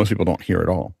 Most people don't hear it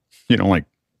all, like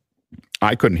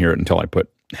I couldn't hear it until I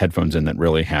put headphones in that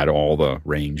really had all the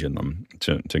range in them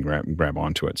to grab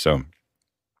onto it. So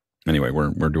anyway,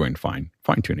 we're doing fine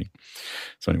tuning.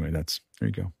 So anyway, there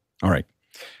you go. All right.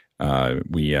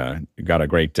 We got a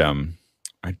great,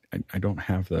 I don't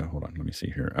have hold on, let me see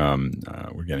here.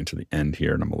 We're getting to the end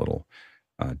here and I'm a little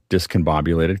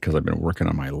discombobulated because I've been working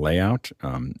on my layout.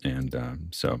 We've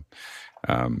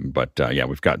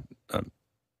got, I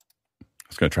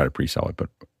was going to try to pre-sell it, but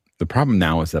The problem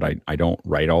now is that I don't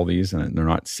write all these, and they're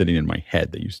not sitting in my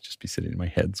head. They used to just be sitting in my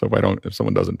head. So if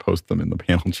someone doesn't post them in the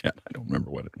panel chat, I don't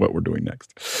remember what we're doing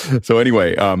next. So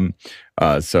anyway,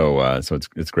 so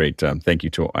it's great. Thank you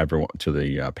to everyone, to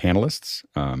the panelists,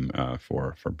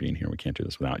 for being here. We can't do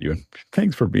this without you, and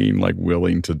thanks for being like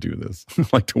willing to do this,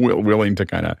 like willing to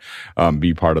kind of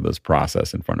be part of this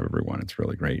process in front of everyone. It's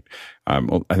really great. I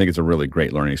think it's a really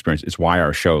great learning experience. It's why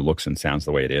our show looks and sounds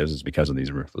the way it is because of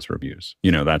these Ruthless reviews.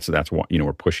 That's what,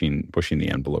 we're pushing the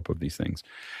envelope of these things.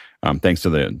 Thanks to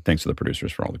the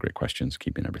producers for all the great questions,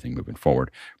 keeping everything moving forward,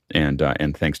 and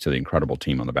thanks to the incredible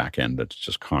team on the back end that's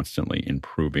just constantly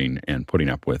improving and putting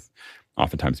up with,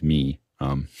 oftentimes me,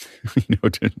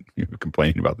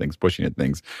 complaining about things, pushing at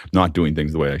things, not doing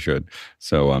things the way I should.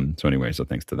 So anyway,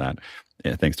 thanks to that.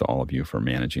 Thanks to all of you for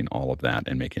managing all of that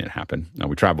and making it happen.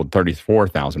 We traveled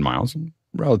 34,000 miles.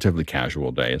 Relatively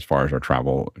casual day as far as our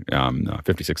travel,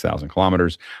 56,000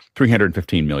 kilometers,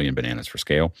 315 million bananas for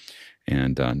scale.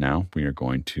 And now we are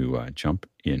going to jump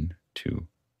into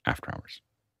After Hours.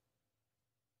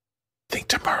 I think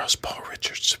tomorrow's Paul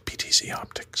Richards of PTZ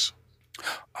Optics.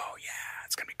 Oh, yeah,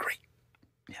 it's going to be great.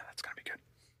 Yeah, that's going to be good.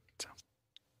 So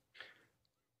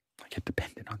I get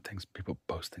dependent on things. People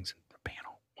post things in the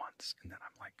panel once, and then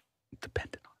I'm like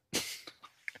dependent on it.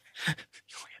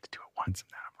 You only have to do it once, and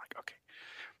then I'm like, okay,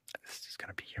 this is going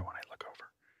to be here when I look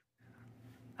over.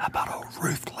 How about a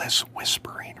Ruthless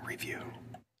whispering review?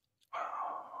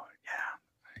 Oh,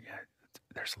 yeah.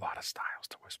 There's a lot of styles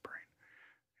to whispering.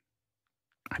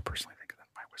 I personally think that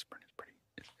my whispering is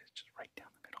it's just right down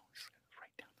the middle. It's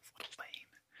right down this little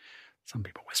lane. Some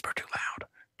people whisper too loud,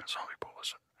 and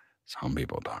some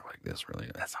people talk like this. Really,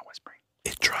 that's not whispering.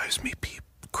 It drives me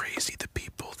crazy, the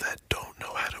people that don't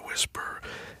know how to whisper,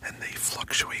 and they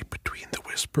fluctuate between the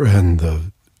whisper and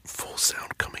the